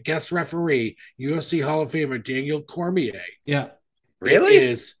guest referee, UFC Hall of Famer Daniel Cormier. Yeah. Really? It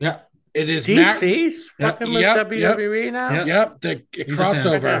is Matt. DC's fucking with Yep, WWE now? Yep. Yep, the He's a fan.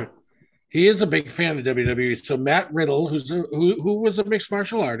 crossover. He is a big fan of WWE. So Matt Riddle, who was a mixed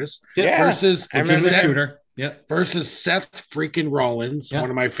martial artist, Yeah. versus I remember Legitimate that. shooter. Yeah. versus Seth freaking Rollins, Yeah. one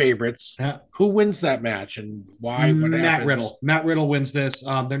of my favorites. Yeah. Who wins that match and why? What Matt happens? Riddle. Matt Riddle wins this.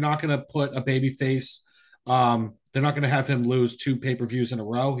 They're not going to put a baby face. They're not going to have him lose 2 pay-per-views in a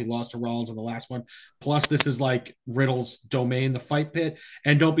row. He lost to Rollins in the last one. Plus, this is like Riddle's domain, the fight pit.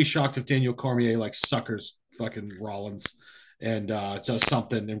 And don't be shocked if Daniel Cormier like suckers fucking Rollins and does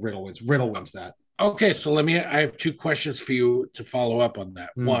something and Riddle wins. Riddle wins that. Okay, so I have 2 questions for you to follow up on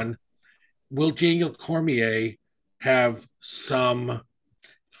that. One, will Daniel Cormier have some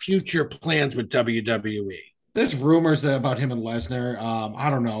future plans with WWE? There's rumors about him and Lesnar. I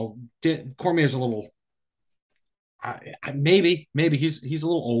don't know. Cormier's a little. Maybe he's a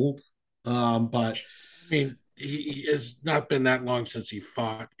little old. But I mean, he has not been that long since he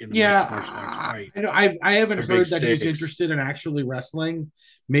fought in a yeah, mixed martial arts fight. I haven't For heard big that he's stakes. interested in actually wrestling.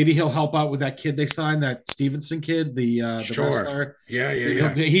 Maybe he'll help out with that kid they signed, that Stevenson kid, the Sure. wrestler.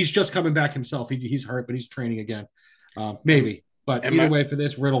 Yeah. He's just coming back himself. He's hurt, but he's training again. Maybe, but either way, for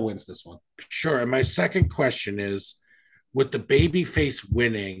this, Riddle wins this one. Sure. And my second question is, with the baby face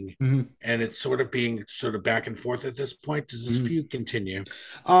winning Mhm. and it's sort of being back and forth at this point, does this Mhm. feud continue?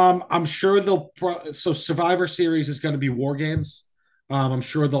 I'm sure so Survivor Series is going to be War Games. I'm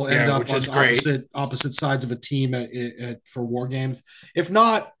sure they'll end up which is on great. opposite sides of a team for War Games. If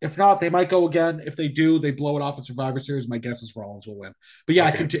not, they might go again. If they do, they blow it off at Survivor Series. My guess is Rollins will win. But yeah,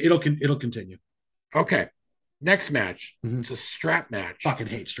 Okay. it'll continue. Okay. Next match. Mhm. It's a strap match. Fucking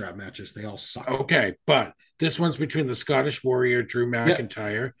hate strap matches. They all suck. Okay, but this one's between the Scottish Warrior Drew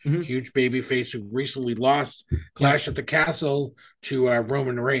McIntyre, Mhm. huge babyface who recently lost Clash at the Castle to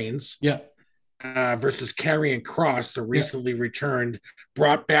Roman Reigns, Yeah. versus Karrion Kross, the recently returned,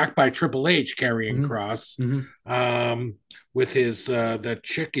 brought back by Triple H, Karrion Mhm. Kross, Mhm. with his the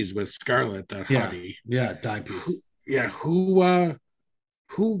chick he's with, Scarlett, that Yeah. hottie. Yeah, dime piece.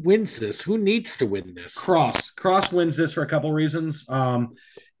 Who wins this? Who needs to win this? Cross wins this for a couple reasons.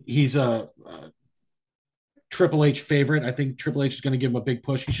 He's a Triple H favorite. I think Triple H is going to give him a big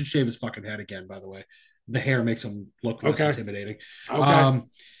push. He should shave his fucking head again, by the way. The hair makes him look less Okay. intimidating. Okay.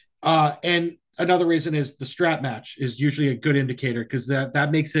 And another reason is the strap match is usually a good indicator because that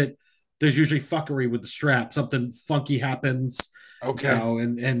makes it. There's usually fuckery with the strap. Something funky happens. Okay.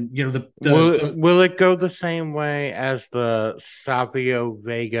 And Will it go the same way as the Savio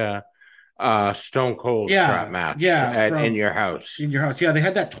Vega Stone Cold strap match in your house? in your house. Yeah, they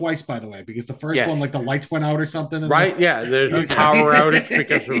had that twice, by the way, because the first Yes. one, like the lights went out or something. Right? Yeah, there's a power outage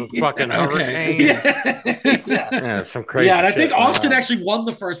because of a fucking hurricane. Yeah. Yeah, some crazy. Yeah, and I shit think going Austin on. actually won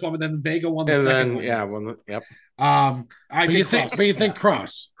the first one, but then Vega won the And second then one. yep. But you think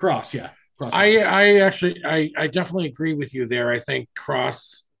Cross? Cross, yeah. Cross. I definitely agree with you there. I think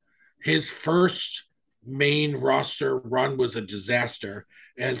Cross, his first main roster run was a disaster,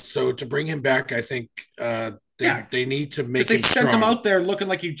 and so to bring him back, I think they need to make because they him sent him strong. out there looking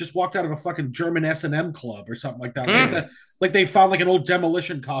like he just walked out of a fucking German S&M club or something like that. Mm. Like they found like an old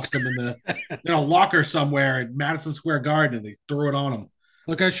demolition costume in a locker somewhere at Madison Square Garden and they threw it on him.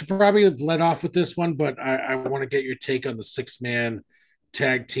 Look, I should probably let off with this one, but I want to get your take on the 6-man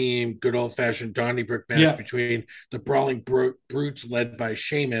tag team, good old fashioned Donnybrook match between the Brawling Brutes led by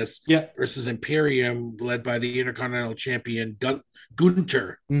Sheamus versus Imperium led by the Intercontinental Champion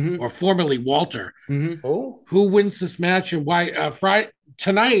Gunter, or formerly Walter. Mm-hmm. Oh, Who wins this match and why?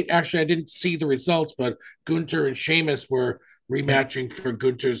 Tonight, actually, I didn't see the results, but Gunter and Sheamus were rematching for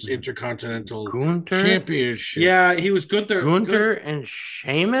Gunther's Intercontinental Gunther? Championship. Yeah, he was Gunther. Gunther and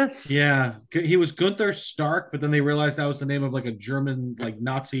Sheamus? Yeah, he was Gunther Stark, but then they realized that was the name of like a German like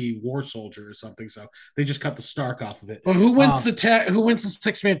Nazi war soldier or something. So they just cut the Stark off of it. Well, who wins who wins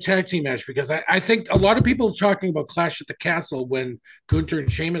the 6-man tag team match? Because I think a lot of people are talking about Clash at the Castle when Gunther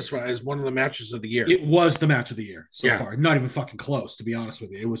and Sheamus is one of the matches of the year. It was the match of the year so far. Not even fucking close, to be honest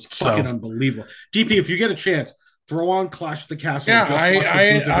with you. It was fucking unbelievable. DP, if you get a chance, throw on Clash at the Castle. Yeah,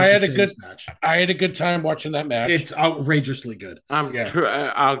 I had a good match. I had a good time watching that match. It's outrageously good. I'll get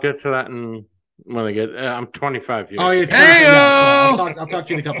to that when I get. I'm 25 years. Oh yeah, I'll talk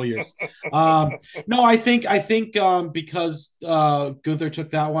to you in a couple of years. No, I think because Gunther took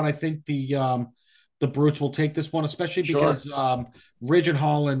that one, I think the Brutes will take this one, especially because Ridge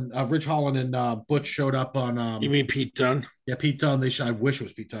Holland and Butch showed up on. You mean Pete Dunne? Yeah, Pete Dunne. I wish it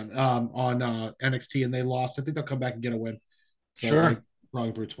was Pete Dunne on NXT, and they lost. I think they'll come back and get a win. So sure,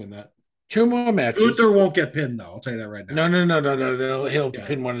 Wrong Brutes win that. 2 more matches. Gunther won't get pinned though. I'll tell you that right now. No. He'll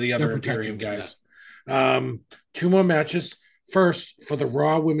pin one of the other Imperium guys. Yeah. 2 more matches. First, for the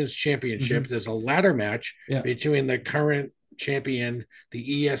Raw Women's Championship, there's a ladder match between the current champion,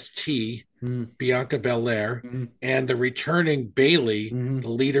 the EST, Bianca Belair, and the returning Bayley, the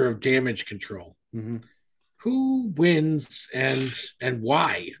leader of Damage Control. Who wins and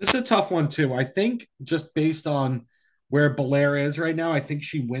why? This is a tough one too. I think just based on where Belair is right now, I think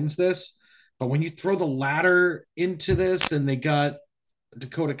she wins this. But when you throw the ladder into this and they got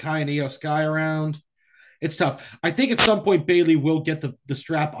Dakota Kai and Io Sky around, it's tough. I think at some point Bayley will get the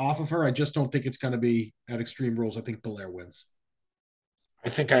strap off of her. I just don't think it's going to be at Extreme Rules. I think Belair wins. I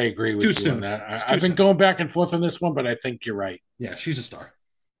think I agree with you on that. I've been going back and forth on this one, but I think you're right. Yeah, she's a star.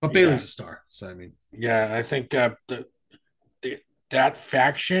 But Bayley's a star. So, I mean. Yeah, I think that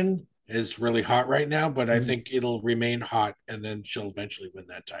faction is really hot right now, but I think it'll remain hot, and then she'll eventually win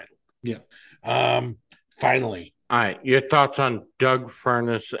that title. Yeah. Finally. All right, your thoughts on Doug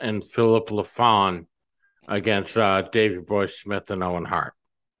Furnas and Philip LaFon against Davey Boy Smith and Owen Hart?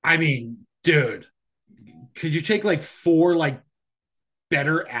 I mean, dude, could you take like 4 like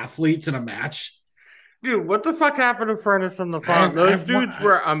better athletes in a match? Dude, what the fuck happened to Furnas and LaFon? Those dudes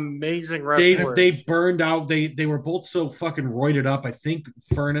were amazing wrestlers. They burned out. They were both so fucking roided up. I think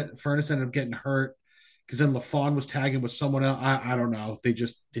Furnas ended up getting hurt because then LaFon was tagging with someone else. I don't know.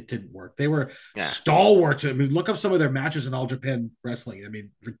 It didn't work. They were stalwarts. I mean, look up some of their matches in All Japan Wrestling. I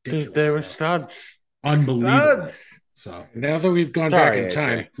mean, ridiculous. Dude, they were studs. Unbelievable. So now that we've gone back in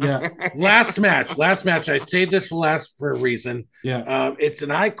time, last match. I saved this for last for a reason. Yeah, it's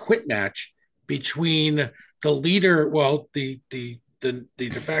an I Quit match between the leader, the de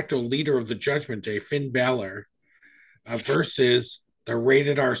facto leader of the Judgment Day, Finn Balor, versus the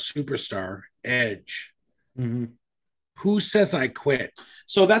rated R superstar Edge. Who says I quit?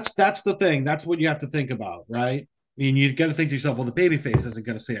 So that's the thing. That's what you have to think about, right? I mean, you got to think to yourself, well, the babyface isn't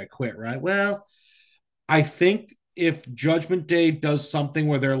going to say I quit, right? Well, I think if Judgment Day does something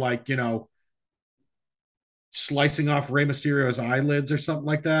where they're like, slicing off Rey Mysterio's eyelids or something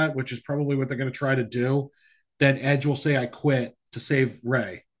like that, which is probably what they're going to try to do, then Edge will say I quit to save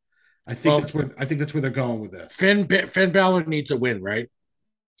Rey. I think that's where they're going with this. Finn Balor needs a win, right?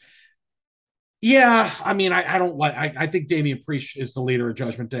 Yeah, I mean, I don't like. I think Damian Priest is the leader of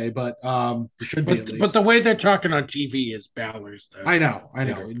Judgment Day, but it should be at least. But the way they're talking on TV is Balor's. I know.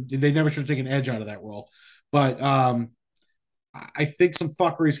 They never should have taken Edge out of that role, but I think some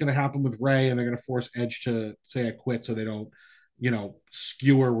fuckery is going to happen with Rey, and they're going to force Edge to say I quit, so they don't,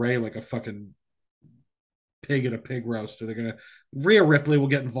 skewer Rey like a fucking pig at a pig roast. They're going to Rhea Ripley will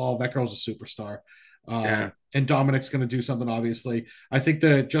get involved. That girl's a superstar. And Dominic's going to do something, obviously. I think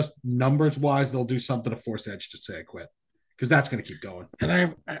that just numbers wise, they'll do something to force Edge to say I quit, because that's going to keep going. And I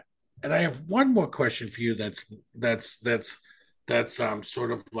have one more question for you. That's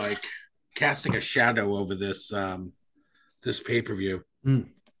sort of like casting a shadow over this this pay-per-view.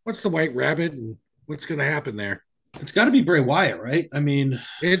 What's the White Rabbit, and what's going to happen there? It's got to be Bray Wyatt, right? I mean,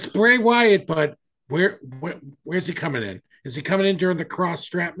 it's Bray Wyatt, but where's he coming in? Is he coming in during the Cross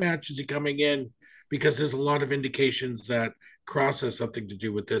strap match? Is he coming in because there's a lot of indications that Cross has something to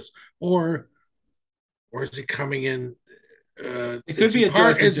do with this, or is he coming in? It could be a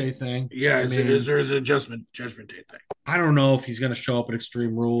Judgment Day thing. Yeah, is there a Judgment Day thing? I don't know if he's going to show up at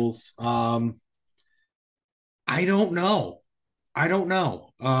Extreme Rules. I don't know.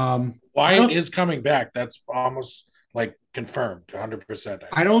 Wyatt is coming back. That's almost like confirmed, 100%.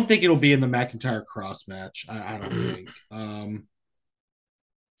 I don't think it'll be in the McIntyre Cross match. I don't think.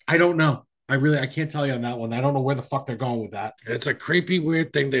 I don't know. I can't tell you on that one. I don't know where the fuck they're going with that. It's a creepy,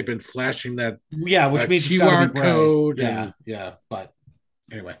 weird thing. They've been flashing that Yeah, which means it's gotta QR be Bray. code. Yeah, and yeah. But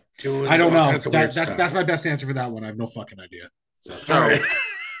anyway, doing I don't all know. kinds of weird That's stuff. my best answer for that one. I have no fucking idea. So, All right.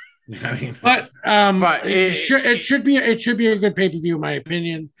 I mean, But But it should be a good pay per view, in my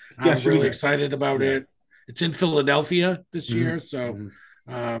opinion. Yeah, I'm should be really good. excited about Yeah. it. It's in Philadelphia this Mhm. year, so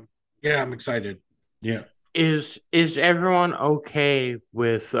Mhm. yeah, I'm excited. yeah. is everyone okay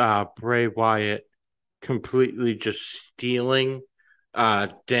with Bray Wyatt completely just stealing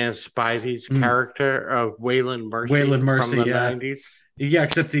Dan Spivey's character of Waylon Mercy, Waylon Mercy, from the yeah. 90s? Yeah,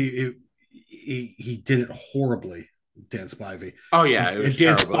 except he did it horribly, Dan Spivey. Oh yeah, it was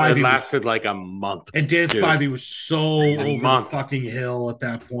Dan terrible. Spivey It was- lasted like a month. And Dan Dude. Spivey was so over the month. fucking hill at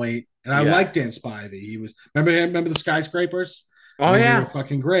that point. And I Yeah. liked Dan Spivey. He was remember the skyscrapers? Oh I mean, yeah. they were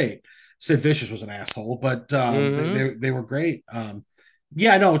fucking great. Sid Vicious was an asshole, but Mhm. they were great.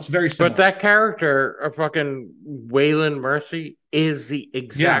 Yeah, no, it's very similar. But that character of fucking Waylon Mercy is the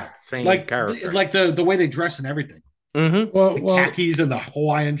exact same character. like the way they dress and everything. Mhm. The khakis and the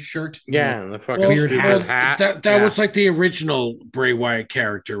Hawaiian shirt. Yeah, and the fucking Weird stupid hat. hat. That Yeah. was like the original Bray Wyatt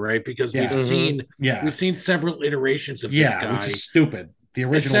character, right? Because Yeah. we've Mhm. seen several iterations of this guy. Which is stupid. The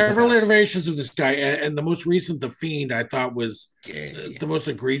original. Several iterations of this guy, and the most recent, The Fiend, I thought was the most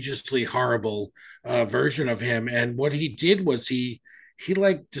egregiously horrible version of him. And what he did was he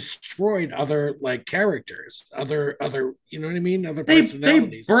like destroyed other like characters, other you know what I mean, other They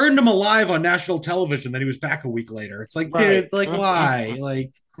personalities. burned him alive on national television. Then he was back a week later. It's like, Right. dude, like why?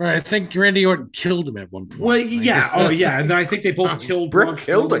 Like, Right, I think Randy Orton killed him at one point. well, Like, yeah, oh yeah, and then I think they both killed Brick Braun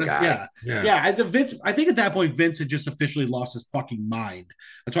killed Strowman. a guy. Yeah, yeah. yeah. Vince, I think at that point Vince had just officially lost his fucking mind.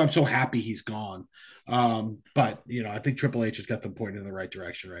 That's why I'm so happy he's gone. But I think Triple H has got them pointing in the right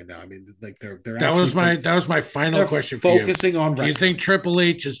direction right now. I mean, like they're That was my final they're question for you. focusing on Do you wrestling. think Triple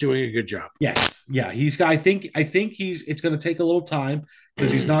H is doing a good job? Yes, yeah, he's got. I think it's going to take a little time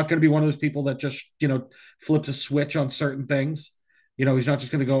because he's not going to be one of those people that just flips a switch on certain things. He's not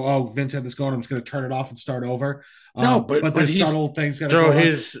just going to go, oh, Vince had this going, I'm just going to turn it off and start over. No, but there's he's- subtle things going to So go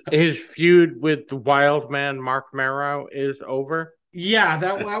on. his feud with the Wild Man Mark Marrow is over. Yeah,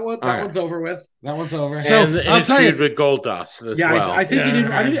 that one's over with. That one's over. So, and I'll his tell you- feud with Goldust as yeah, well. I think he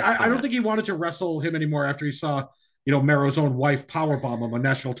Yeah. didn't. I don't think he wanted to wrestle him anymore after he saw Marrow's own wife powerbomb him on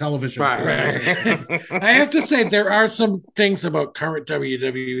national television. Right. I have to say there are some things about current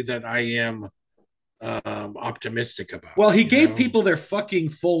WWE that I am optimistic about. Well, he you gave know? people their fucking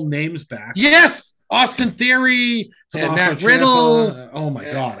full names back. Yes, Austin Theory and Tommaso Matt Riddle. Ciampa. Oh my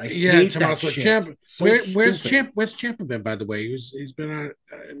god, I Yeah, hate Tommaso that shit. Ciampa. So Where's stupid. Ciampa been, by the way? He's been on.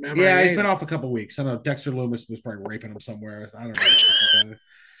 Yeah, he's been off a couple weeks. I don't know. Dexter Loomis was probably raping him somewhere. I don't know.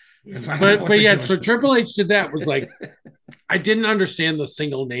 But yeah, so Triple H did that. Was like, I didn't understand the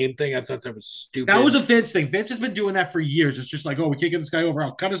single name thing. I thought that was stupid. That was a Vince thing. Vince has been doing that for years. It's just like, oh, we can't get this guy over.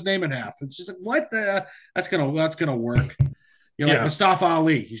 I'll cut his name in half. It's just like, what the? That's gonna work. Like Yeah. Mustafa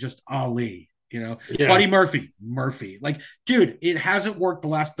Ali. He's just Ali. Yeah. Buddy Murphy. Like, dude, it hasn't worked the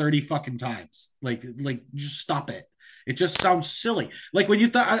last 30 fucking times. Like, just stop it. It just sounds silly. Like when you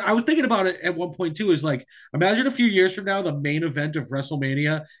thought, I was thinking about it at one point too. Is like, imagine a few years from now, the main event of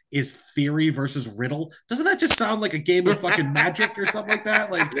WrestleMania is Theory versus Riddle. Doesn't that just sound like a game of fucking Magic or something like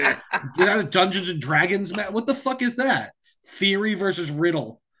that? Like, is that a Dungeons and Dragons? What the fuck is that? Theory versus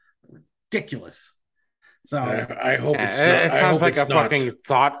Riddle. Ridiculous. So I hope it's not. It I sounds hope like a it's not. fucking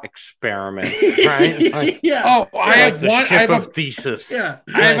thought experiment, right? Like, yeah. Oh, I like have the one. ship I have of a. Thesis. Yeah.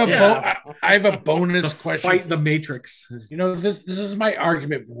 I have a. Yeah. I have a bonus The question. fight the Matrix. This is my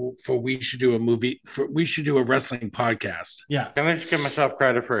argument for we should do a movie. We should do a wrestling podcast. Yeah. Can I just give myself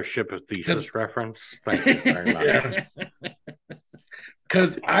credit for a ship of Thesis reference? Thank you very much. Yeah.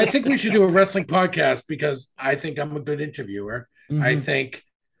 Because I think we should do a wrestling podcast because I think I'm a good interviewer. I Mhm. think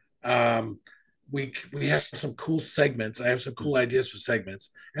we have some cool segments. I have some cool ideas for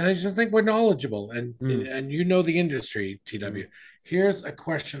segments, and I just think we're knowledgeable and and you know the industry. TW. Here's a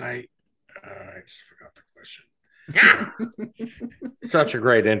question. I just forgot the question. Such a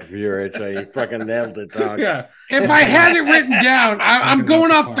great interviewer, AJ. You fucking nailed it, dog. Yeah. If I had it written down, I'm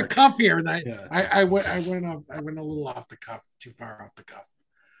going off the cuff here, and Yeah. I went a little off the cuff, too far off the cuff.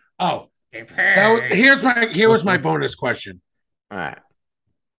 Oh, here was my bonus question. All right.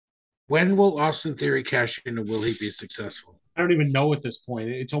 When will Austin Theory cash in, and will he be successful? I don't even know at this point.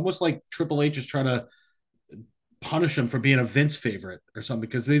 It's almost like Triple H is trying to punish him for being a Vince favorite or something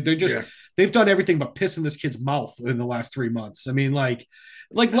because they've done everything but piss in this kid's mouth in the last 3 months. I mean, like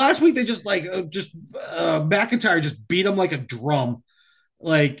last week they McIntyre just beat him like a drum,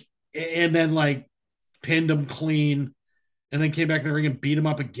 and then pinned him clean. and then came back to the ring and beat him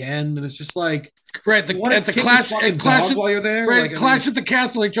up again. And it's just like, Right, at the clash, while you're there, right, Clash at the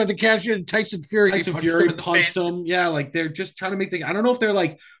Castle, he tried to cash in. Tyson Fury punched him. Yeah, like they're just trying to make the. I don't know if they're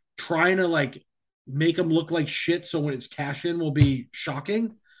like trying to like make him look like shit, so when it's cash in will be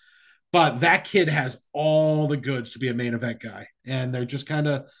shocking. But that kid has all the goods to be a main event guy, and they're just kind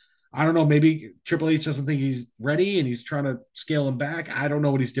of. I don't know. Maybe Triple H doesn't think he's ready, and he's trying to scale him back. I don't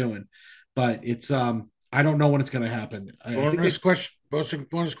know what he's doing, but it's I don't know when it's going to happen. Bonus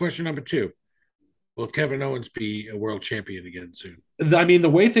question number 2. Will Kevin Owens be a world champion again soon? I mean, the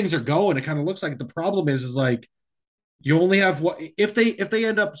way things are going, it kind of looks like the problem is like you only have what if they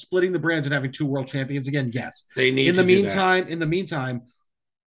end up splitting the brands and having 2 world champions again. Yes, they need. In the meantime,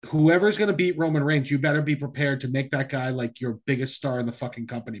 whoever's going to beat Roman Reigns, you better be prepared to make that guy like your biggest star in the fucking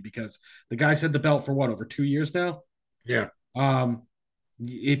company, because the guy's had the belt for what, over 2 years now. Yeah.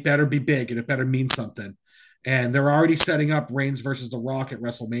 It better be big and it better mean something. And they're already setting up Reigns versus The Rock at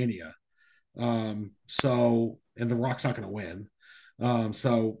WrestleMania. So, and The Rock's not going to win.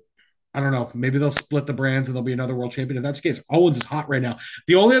 So I don't know. Maybe they'll split the brands and there'll be another world champion. If that's the case, Owens is hot right now.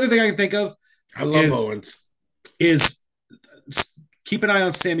 The only other thing I can think of, I love Owens, is keep an eye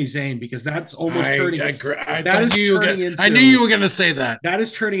on Sami Zayn, because that's almost turning. I knew you were going to say that. That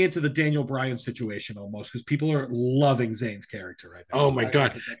is turning into the Daniel Bryan situation almost, because people are loving Zayn's character right now. Oh my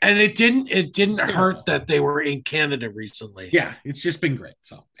god! And it didn't hurt that they were in Canada recently. Yeah, it's just been great.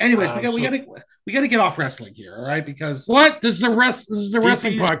 So, anyways, we got to get off wrestling here, all right? Because what? This is a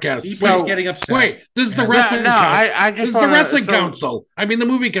wrestling podcast. DP's getting upset. Wait, this is the wrestling. This is the wrestling council. I mean, the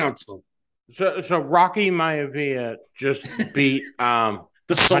movie council. So Rocky Maivia just beat the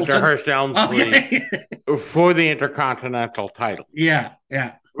Hunter Hearst Helmsley for the Intercontinental title. Yeah.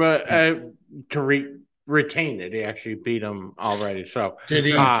 But to retain it, he actually beat him already. So did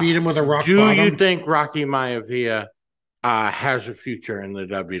he beat him with a rock do bottom? You think Rocky Maivia has a future in the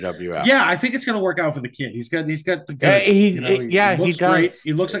WWF? Yeah, I think it's going to work out for the kid. He's got the goods. He looks great.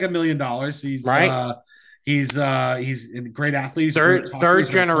 He looks like $1 million. He's right. He's a great athlete.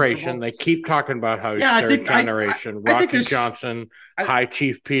 Third generation. They keep talking about how he's third generation. Rocky Johnson, High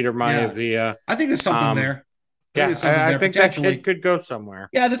Chief Peter Maivia. Yeah. I think there's something there. I think that kid could go somewhere.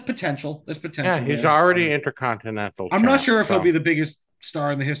 Yeah, there's potential. Yeah, he's already intercontinental. I'm not sure if he'll be the biggest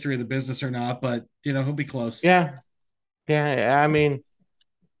star in the history of the business or not, but he'll be close. Yeah. I mean,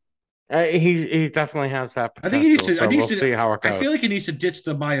 he definitely has that potential. I think he needs to. So we'll see how it goes. I feel like he needs to ditch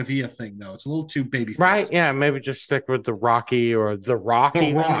the Maivia thing, though. It's a little too baby. Right? Yeah. Maybe just stick with the Rocky or the Rock.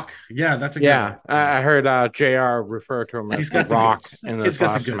 The Rock. Yeah, that's a good one. I heard JR refer to him as the Rock in this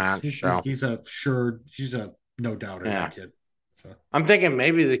last match. He's a no doubter. That kid. So I'm thinking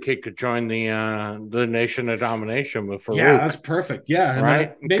maybe the kid could join the Nation of Domination with Farouk. Yeah, that's perfect. Yeah,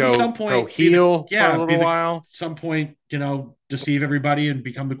 right. Maybe some point go heel for a little while. Some point, deceive everybody and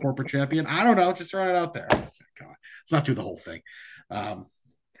become the corporate champion. I don't know. Just throwing it out there. Let's not do the whole thing.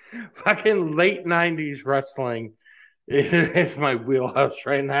 Fucking late '90s wrestling. It's my wheelhouse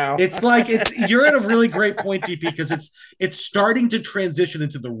right now. It's like you're at a really great point, DP, because it's starting to transition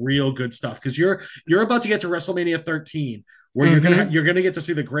into the real good stuff, because you're about to get to WrestleMania 13, where you're gonna get to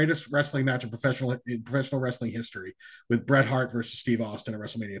see the greatest wrestling match in professional wrestling history, with Bret Hart versus Steve Austin at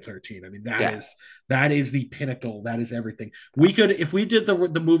WrestleMania 13. I mean, that is the pinnacle. That is everything. We could, if we did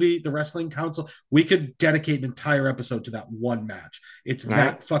the movie, the Wrestling Council, we could dedicate an entire episode to that one match. It's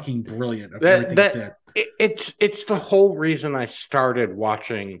that fucking brilliant of everything it did. It's the whole reason I started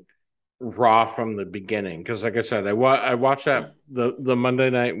watching Raw from the beginning, because, like I said, I watched that the Monday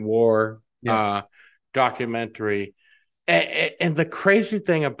Night War documentary, and the crazy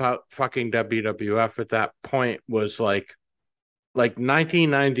thing about fucking WWF at that point was like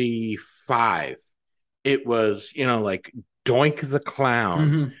 1995, it was like Doink the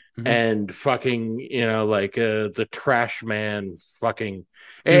Clown and fucking the Trash Man fucking.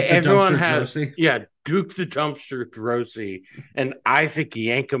 Everyone has Duke the Dumpster Droese and Isaac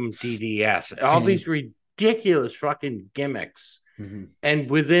Yankem DDS, all these ridiculous fucking gimmicks,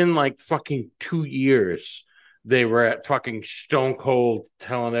 and within like fucking 2 years they were at fucking Stone Cold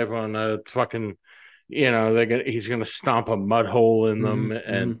telling everyone fucking he's gonna stomp a mud hole in them,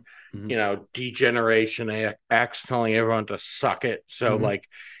 and Degeneration X telling everyone to suck it. So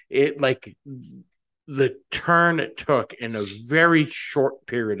the turn it took in a very short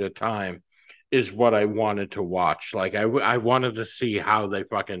period of time is what I wanted to watch. Like I wanted to see how they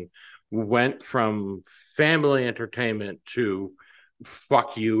fucking went from family entertainment to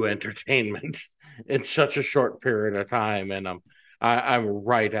fuck you entertainment in such a short period of time. And I'm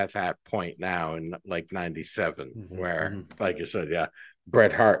right at that point now in like 97, where, like you said,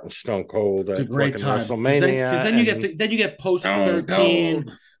 Bret Hart and Stone Cold It's a at great fucking time WrestleMania. because then you get post Stone 13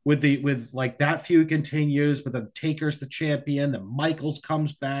 Cold. with like that feud continues, but then Taker's the champion, then Michaels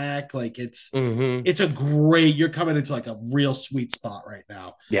comes back. Like Mhm. it's a great. You're coming into like a real sweet spot right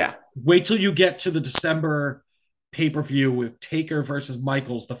now. Yeah. Wait till you get to the December pay-per-view with Taker versus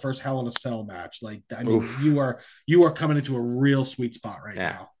Michaels, the first Hell in a Cell match. Like, I mean, Oof. you are coming into a real sweet spot right Yeah.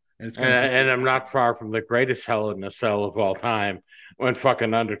 now. And it's And I'm not far from the greatest Hell in a Cell of all time when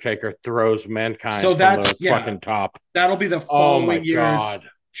fucking Undertaker throws Mankind So from that's the fucking top. that'll be the Oh my following year's. God.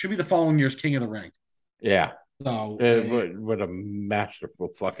 Should be the following year's King of the Ring. Yeah. So What a masterful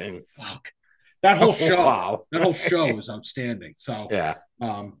fucking fuck. That whole show. Wow. That whole show is outstanding. So Yeah.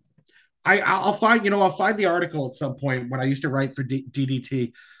 I'll find the article at some point. When I used to write for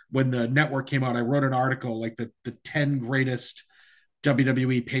DDT, when the network came out, I wrote an article like the 10 greatest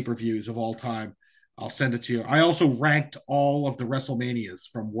WWE pay-per-views of all time. I'll send it to you. I also ranked all of the WrestleManias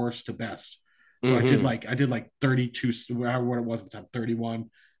from worst to best. So I did like 32, what it was at the time, 31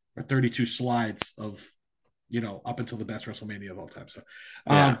 or 32 slides of up until the best WrestleMania of all time. So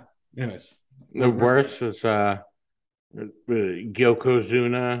anyways. The worst was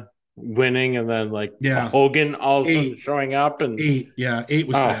Yokozuna winning and then Hogan all of a sudden showing up and 8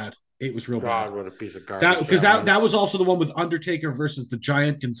 was bad. 8 was real God, bad. what a piece of garbage. Because that was also the one with Undertaker versus the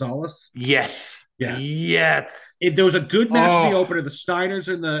Giant Gonzalez. Yes. Yeah. Yes. There was a good match in the opener. The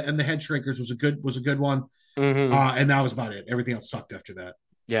Steiners and the Head Shrinkers was a good one. Mm-hmm. And that was about it. Everything else sucked after that.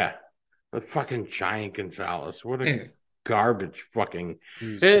 Yeah. The fucking Giant Gonzalez. What a garbage fucking.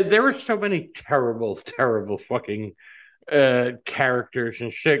 There were so many terrible, terrible fucking characters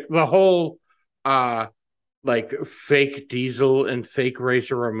and shit. The whole fake Diesel and fake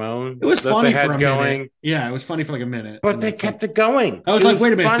Razor Ramon. It was funny for a going. Minute. Yeah, it was funny for like a minute. But they kept it going. I was like,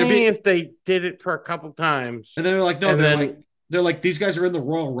 wait a minute. Funny if they did it for a couple times. And then they're like, no, they're like, these guys are in the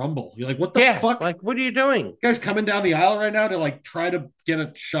Royal Rumble. You're like, what the fuck? Like, what are you doing? You guys coming down the aisle right now to like try to get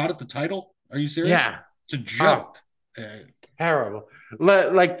a shot at the title? Are you serious? Yeah. It's a joke. Terrible.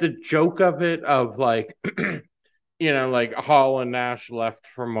 Like the joke of it of like like Hall and Nash left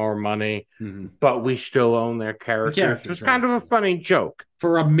for more money, but we still own their characters. It was kind of a funny joke.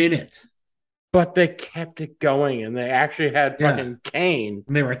 For a minute. But they kept it going, and they actually had fucking Kane.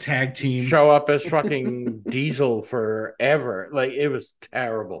 And they were a tag team. Show up as fucking Diesel forever. Like, it was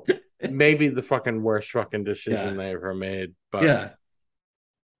terrible. Maybe the fucking worst fucking decision they ever made. But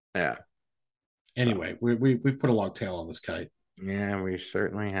yeah. Anyway, we've put a long tail on this kite. Yeah, we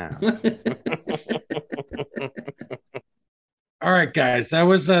certainly have. All right, guys, that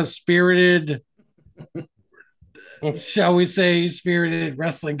was a spirited, shall we say, spirited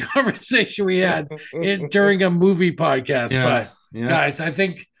wrestling conversation we had during a movie podcast. But guys, I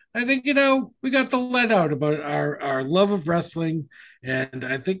think we got the let out about our love of wrestling, and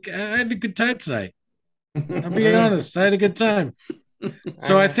I think I had a good time tonight. I'll be honest, I had a good time.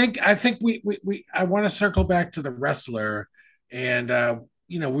 So I think we I want to circle back to The Wrestler, and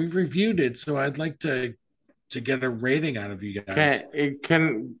we've reviewed it, so I'd like to get a rating out of you guys.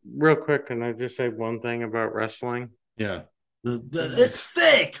 Can real quick, can I just say one thing about wrestling? Yeah. It's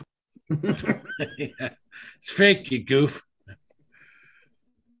fake. It's fake, you goof.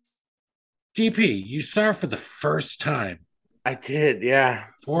 DP, you saw it for the first time. I did, yeah.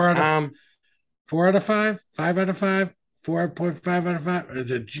 4 out of 5? 5 out of 5? 4.5 out of 5? Or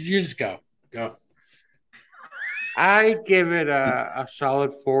did you just go? I give it a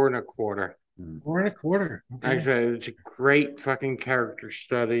solid 4.25. 4.25. Okay. Like I said, it's a great fucking character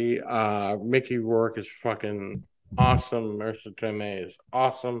study. Mickey Rourke is fucking awesome. Marissa Tomei is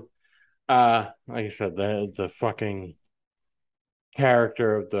awesome. Like I said, the fucking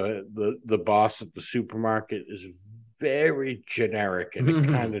character of the boss at the supermarket is very generic, and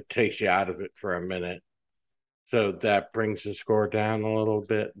it kind of takes you out of it for a minute. So that brings the score down a little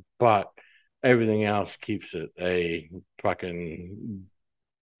bit, but everything else keeps it a fucking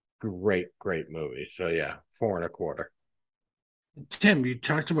great movie. So yeah, 4.25. Tim, you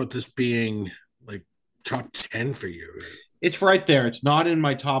talked about this being like top 10 for you. It's right there. It's not in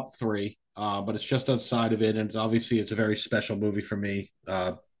my top 3, but it's just outside of it, and it's a very special movie for me.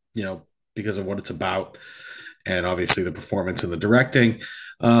 Because of what it's about, and obviously the performance and the directing.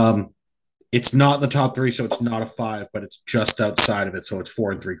 It's not in the top 3, so it's not a 5, but it's just outside of it, so it's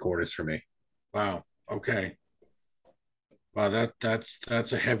 4.75 for me. Wow. Okay. Wow, that's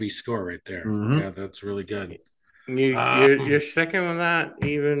a heavy score right there. Yeah, that's really good. You're sticking with that,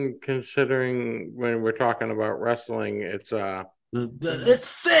 even considering when we're talking about wrestling, it's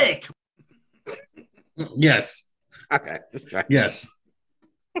fake. Yes. Okay. Just checking. Yes.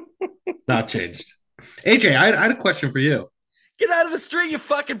 Not changed. AJ, I had a question for you. Get out of the street, you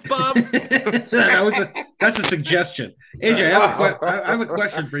fucking bum. That's a suggestion. AJ, I have a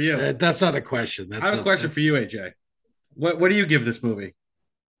question for you. That's not a question. I have a question for you, AJ. What do you give this movie?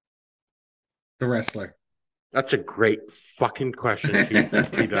 The Wrestler. That's a great fucking question,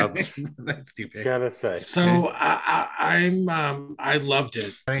 T-Dubs. That's stupid. Gotta say. So I loved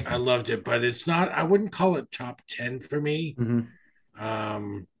it. I loved it, but it's not. I wouldn't call it top 10 for me.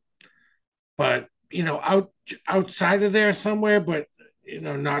 But outside of there somewhere, but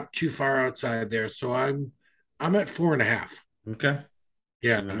not too far outside there. So I'm at 4.5. Okay.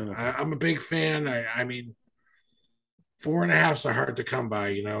 Yeah, I'm a big fan. I mean, 4.5s are hard to come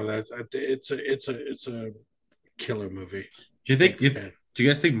by. That's it's a killer movie. Do you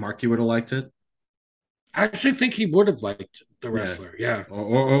guys think Marky would have liked it? I actually think he would have liked The Wrestler. Yeah.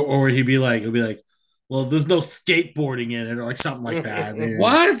 Or would he be like, well, there's no skateboarding in it, or like something like that.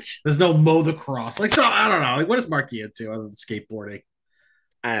 What? There's no mow the cross. Like, so I don't know. Like, what is Marky into other than skateboarding?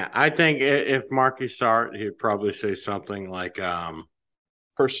 I think if Marky saw it, he'd probably say something like, her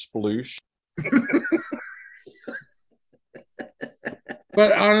sploosh.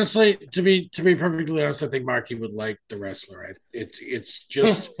 But honestly, to be perfectly honest, I think Marky would like The Wrestler. It's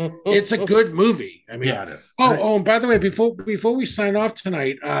just it's a good movie. I mean, yeah, it is. Oh, and by the way, before we sign off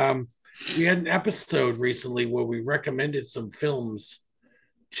tonight, we had an episode recently where we recommended some films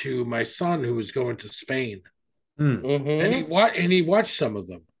to my son who was going to Spain, and he watched some of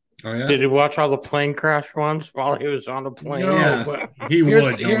them. Oh yeah. Did he watch all the plane crash ones while he was on the plane? No, Yeah, but he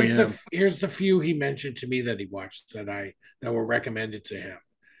would. Here's the few he mentioned to me that he watched that were recommended to him.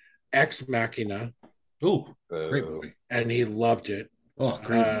 Ex Machina. Ooh, great movie. And he loved it. Oh,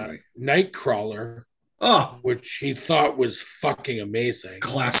 great movie. Nightcrawler. Oh, which he thought was fucking amazing.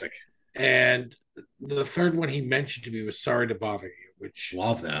 Classic. And the third one he mentioned to me was Sorry to Bother You, which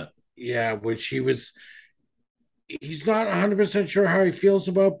love that. Yeah, which he's not 100% sure how he feels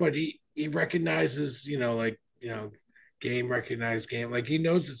about, but he recognizes, game recognized game. Like he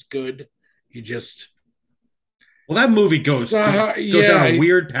knows it's good. He just that movie goes down a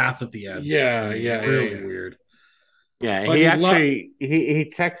weird path at the end. Yeah, really weird. Yeah, but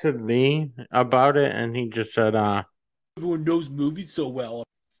he texted me about it, and he just said, "Everyone knows movies so well."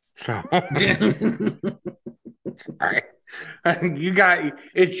 So,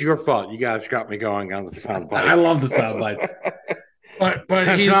 it's your fault. You guys got me going on the sound bites. I love the sound bites. but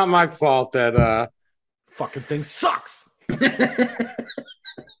it's not my fault that fucking thing sucks.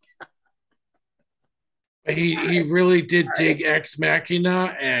 He really did dig Ex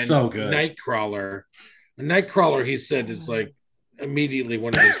Machina and so good. Nightcrawler. Nightcrawler, he said, is like immediately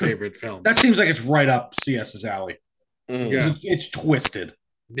one of his favorite films. That seems like it's right up CS's alley. Yeah. It's twisted.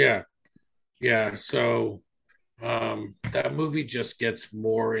 Yeah. So that movie just gets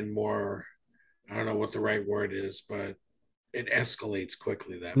more and more, I don't know what the right word is, but it escalates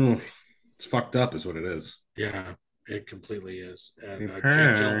quickly. That movie. It's fucked up is what it is. Yeah, it completely is. And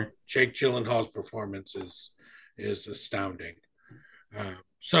Jake Gyllenhaal's performance is astounding.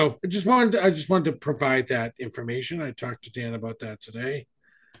 So I just wanted to provide that information. I talked to Dan about that today,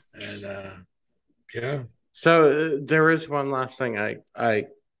 and yeah. So there is one last thing I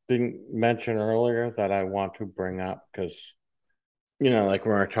didn't mention earlier that I want to bring up because, like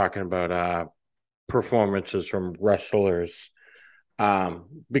when we're talking about performances from wrestlers,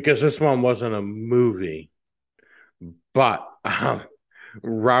 because this one wasn't a movie, but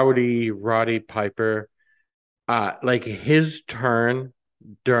Roddy Piper, like his turn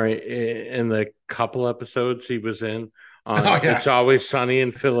in the couple episodes he was in on It's Always Sunny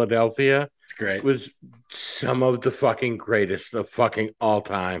in Philadelphia. It's great. Was some of the fucking greatest of fucking all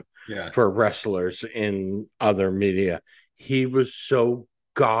time for wrestlers in other media. He was so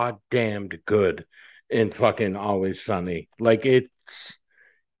goddamned good in fucking Always Sunny. Like it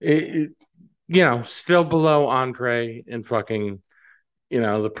still below Andre in fucking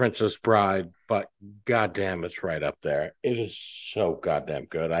The Princess Bride, but goddamn, it's right up there. It is so goddamn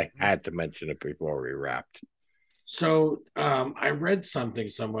good. I had to mention it before we wrapped. So I read something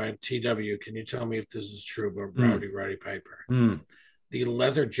somewhere. TW, can you tell me if this is true about Roddy Piper? The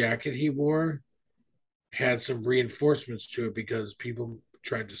leather jacket he wore had some reinforcements to it because people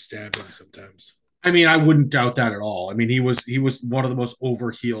tried to stab him sometimes. I mean, I wouldn't doubt that at all. I mean, he was one of the most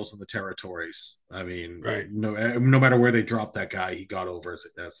over heels in the territories. I mean, right. No matter where they dropped that guy, he got over as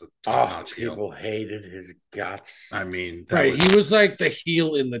a top-notch heel. People hated his guts. I mean, he was like the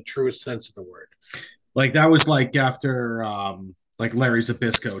heel in the truest sense of the word. Like that was like after like Larry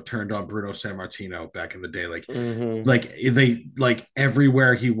Zbyszko turned on Bruno Sammartino back in the day. Like like they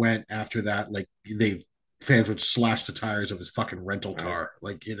everywhere he went after that, like they fans would slash the tires of his fucking rental car.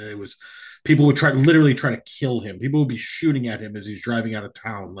 Like, it was people would literally try to kill him. People would be shooting at him as he's driving out of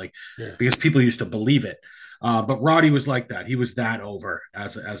town, like because people used to believe it. But Roddy was like that. He was that over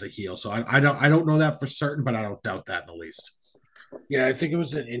as a heel. So I don't know that for certain, but I don't doubt that in the least. Yeah, I think it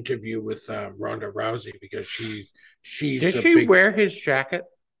was an interview with Ronda Rousey because she's Did she wear his jacket?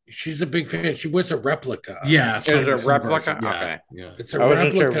 She's a big fan. She was a replica. Yeah, It was a replica. Yeah, Okay, yeah. It's a I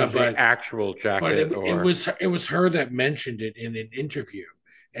wasn't sure if replica, it was the actual but jacket it was her that mentioned it in an interview,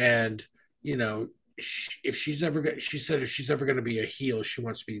 and if she's ever going to be a heel, she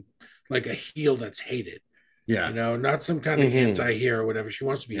wants to be like a heel that's hated. Yeah, not some kind of anti-hero or whatever. She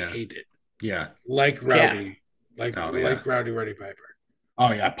wants to be hated. Yeah, like Rowdy, like Rowdy Roddy Piper.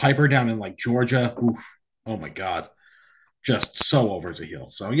 Oh yeah, Piper down in like Georgia. Oof. Oh my god, just so over as a heel.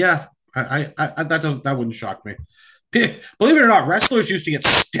 So yeah, I that wouldn't shock me. Believe it or not, wrestlers used to get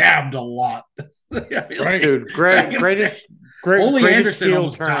stabbed a lot. right, dude. Greatest Anderson heel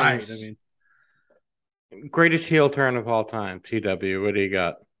almost turns. died. I mean, greatest heel turn of all time. TW, what do you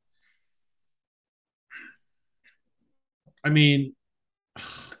got? I mean,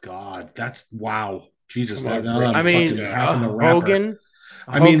 God, that's wow. Jesus, Come on, now Rick. I'm I mean, fucking having to wrap her.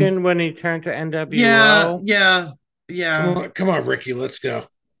 Hogan when he turned to NWO. Yeah. Come on, Ricky, let's go.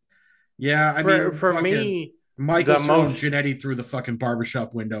 Yeah, I mean, For me, Michael the throwing most- Jannetty through the fucking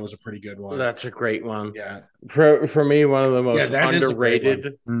barbershop window is a pretty good one. that's a great one. Yeah. For me, one of the most that is a great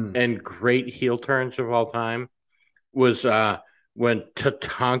underrated Mm. and great heel turns of all time was when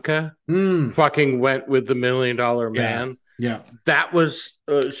Tatanka fucking went with the $1 Million Man. Yeah. That was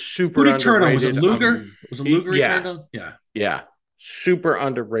super Who did he turn on? Was it underrated. Luger? Was it Luger he yeah. turned on? Yeah. Yeah. Super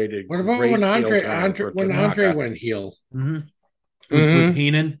underrated. What about great when heel Andre turn for Andre Tatanka. went heel Mm-hmm. With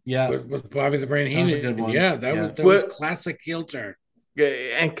Heenan? Yeah. with Bobby the Brain That was a Heenan? good one. Yeah, that was classic heel turn. Yeah,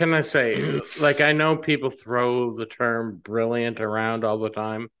 and can I say, like, I know people throw the term brilliant around all the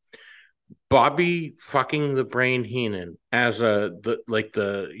time. Bobby fucking the Brain Heenan as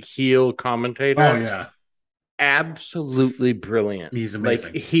the heel commentator. Oh, yeah. Absolutely brilliant. He's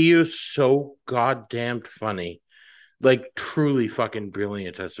amazing. Like, he is so goddamn funny. Like, truly fucking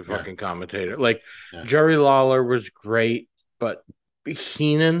brilliant as a fucking commentator. Like, Jerry Lawler was great, but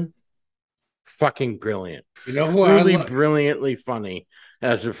Heenan, fucking brilliant. You know who Truly I brilliantly funny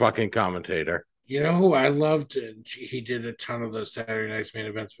as a fucking commentator. You know who I loved? And he did a ton of those Saturday Night's main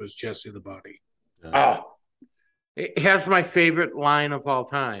events. Was Jesse the Body. Oh, here's my favorite line of all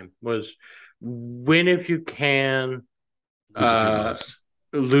time: was "Win if you can,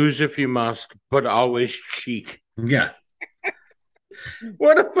 lose if you must, but always cheat." Yeah.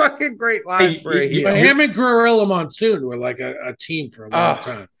 What a fucking great line for a heel. But him and Gorilla Monsoon were like a team for a long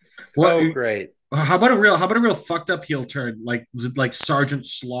time. Great. How about a real fucked up heel turn? Like, was it like Sergeant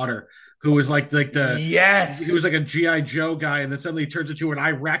Slaughter, who was like the yes, he was like a GI Joe guy, and then suddenly he turns into an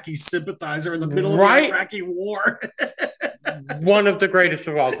Iraqi sympathizer in the middle of the Iraqi war. One of the greatest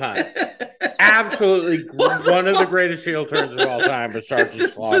of all time. Absolutely one of the greatest heel turns of all time was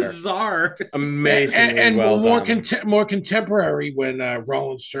Sergeant Slaughter. Bizarre. Amazing. And well more contemporary when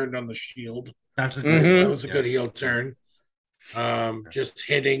Rollins turned on the Shield. That's a that was a good heel turn. Just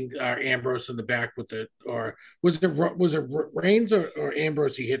hitting Ambrose in the back with the, or was it Reigns or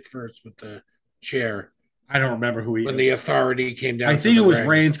Ambrose he hit first with the chair? I don't remember who he. When the Authority came down. I think it was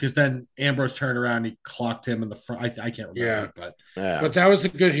Reigns because then Ambrose turned around and he clocked him in the front. I can't remember. But that was a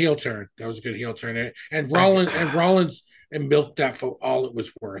good heel turn. And Rollins milked that for all it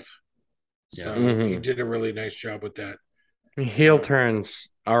was worth. So he did a really nice job with that. Heel turns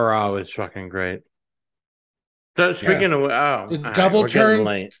are always fucking great. So speaking of the double turn,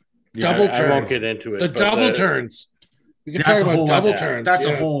 I won't get into it. The double turns. We can talk about double turns. That's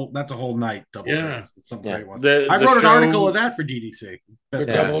a whole night. Double turns. That's some great ones. I wrote an article of that for DDT.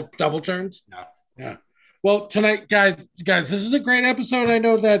 Double turns. Yeah. Well, tonight, guys, this is a great episode. I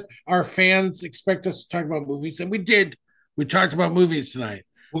know that our fans expect us to talk about movies, and we did. We talked about movies tonight.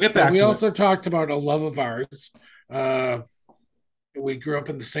 We'll get back. We also talked about a love of ours. We grew up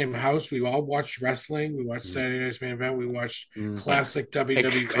in the same house. We all watched wrestling. We watched Saturday Night's Main Event. We watched classic WWF.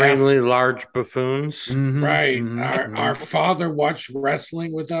 Extremely large buffoons. Right. Our father watched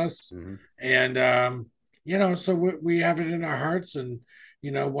wrestling with us. And, so we have it in our hearts. And,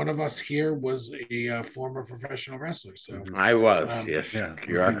 one of us here was a former professional wrestler. So I was. Yes.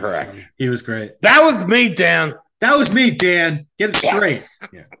 You are correct. He was great. That was me, Dan. That was me, Dan. Get it straight.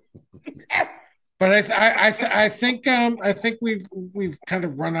 Yeah. But I think we've kind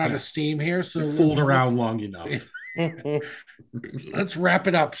of run out of steam here, so fooled around long enough. Let's wrap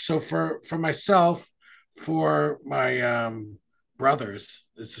it up. So for myself, for my brothers,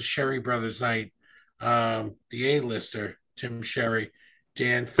 it's the Sherry Brothers night. the A-lister, Tim Sherry,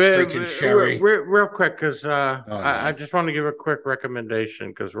 Dan freaking Sherry. Real quick, because no. I just want to give a quick recommendation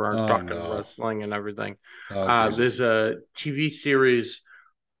because we're talking wrestling and everything. There's a TV series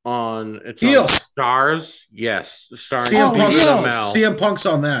on Heels. Stars. Yes, starring CM Punk's, Stephen Amell. CM Punk's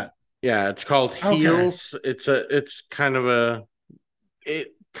on that. Yeah, it's called Heels. It's kind of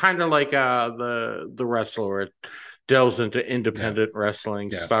like the Wrestler. It delves into independent wrestling.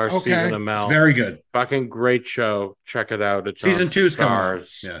 Yeah. Stars Stephen Amell. It's very good. Fucking great show. Check it out. It's Season 2's coming out.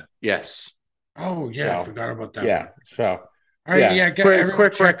 Stars. Yeah. Yes. Oh yeah, I forgot about that. Yeah. One. So All right, yeah.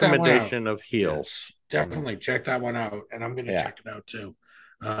 quick recommendation of Heels. Yeah, definitely check that one out, and I'm gonna check it out too,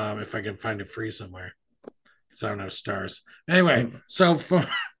 if I can find it free somewhere. Because I don't have Stars. Anyway, so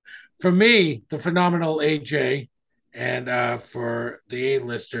for me, the phenomenal AJ, and for the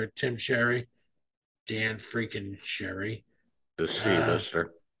A-lister, Tim Sherry, Dan freaking Sherry, The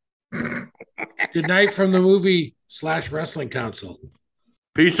C-lister. Good night from the movie/wrestling council.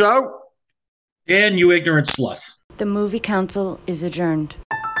 Peace out. And you ignorant slut. The movie council is adjourned.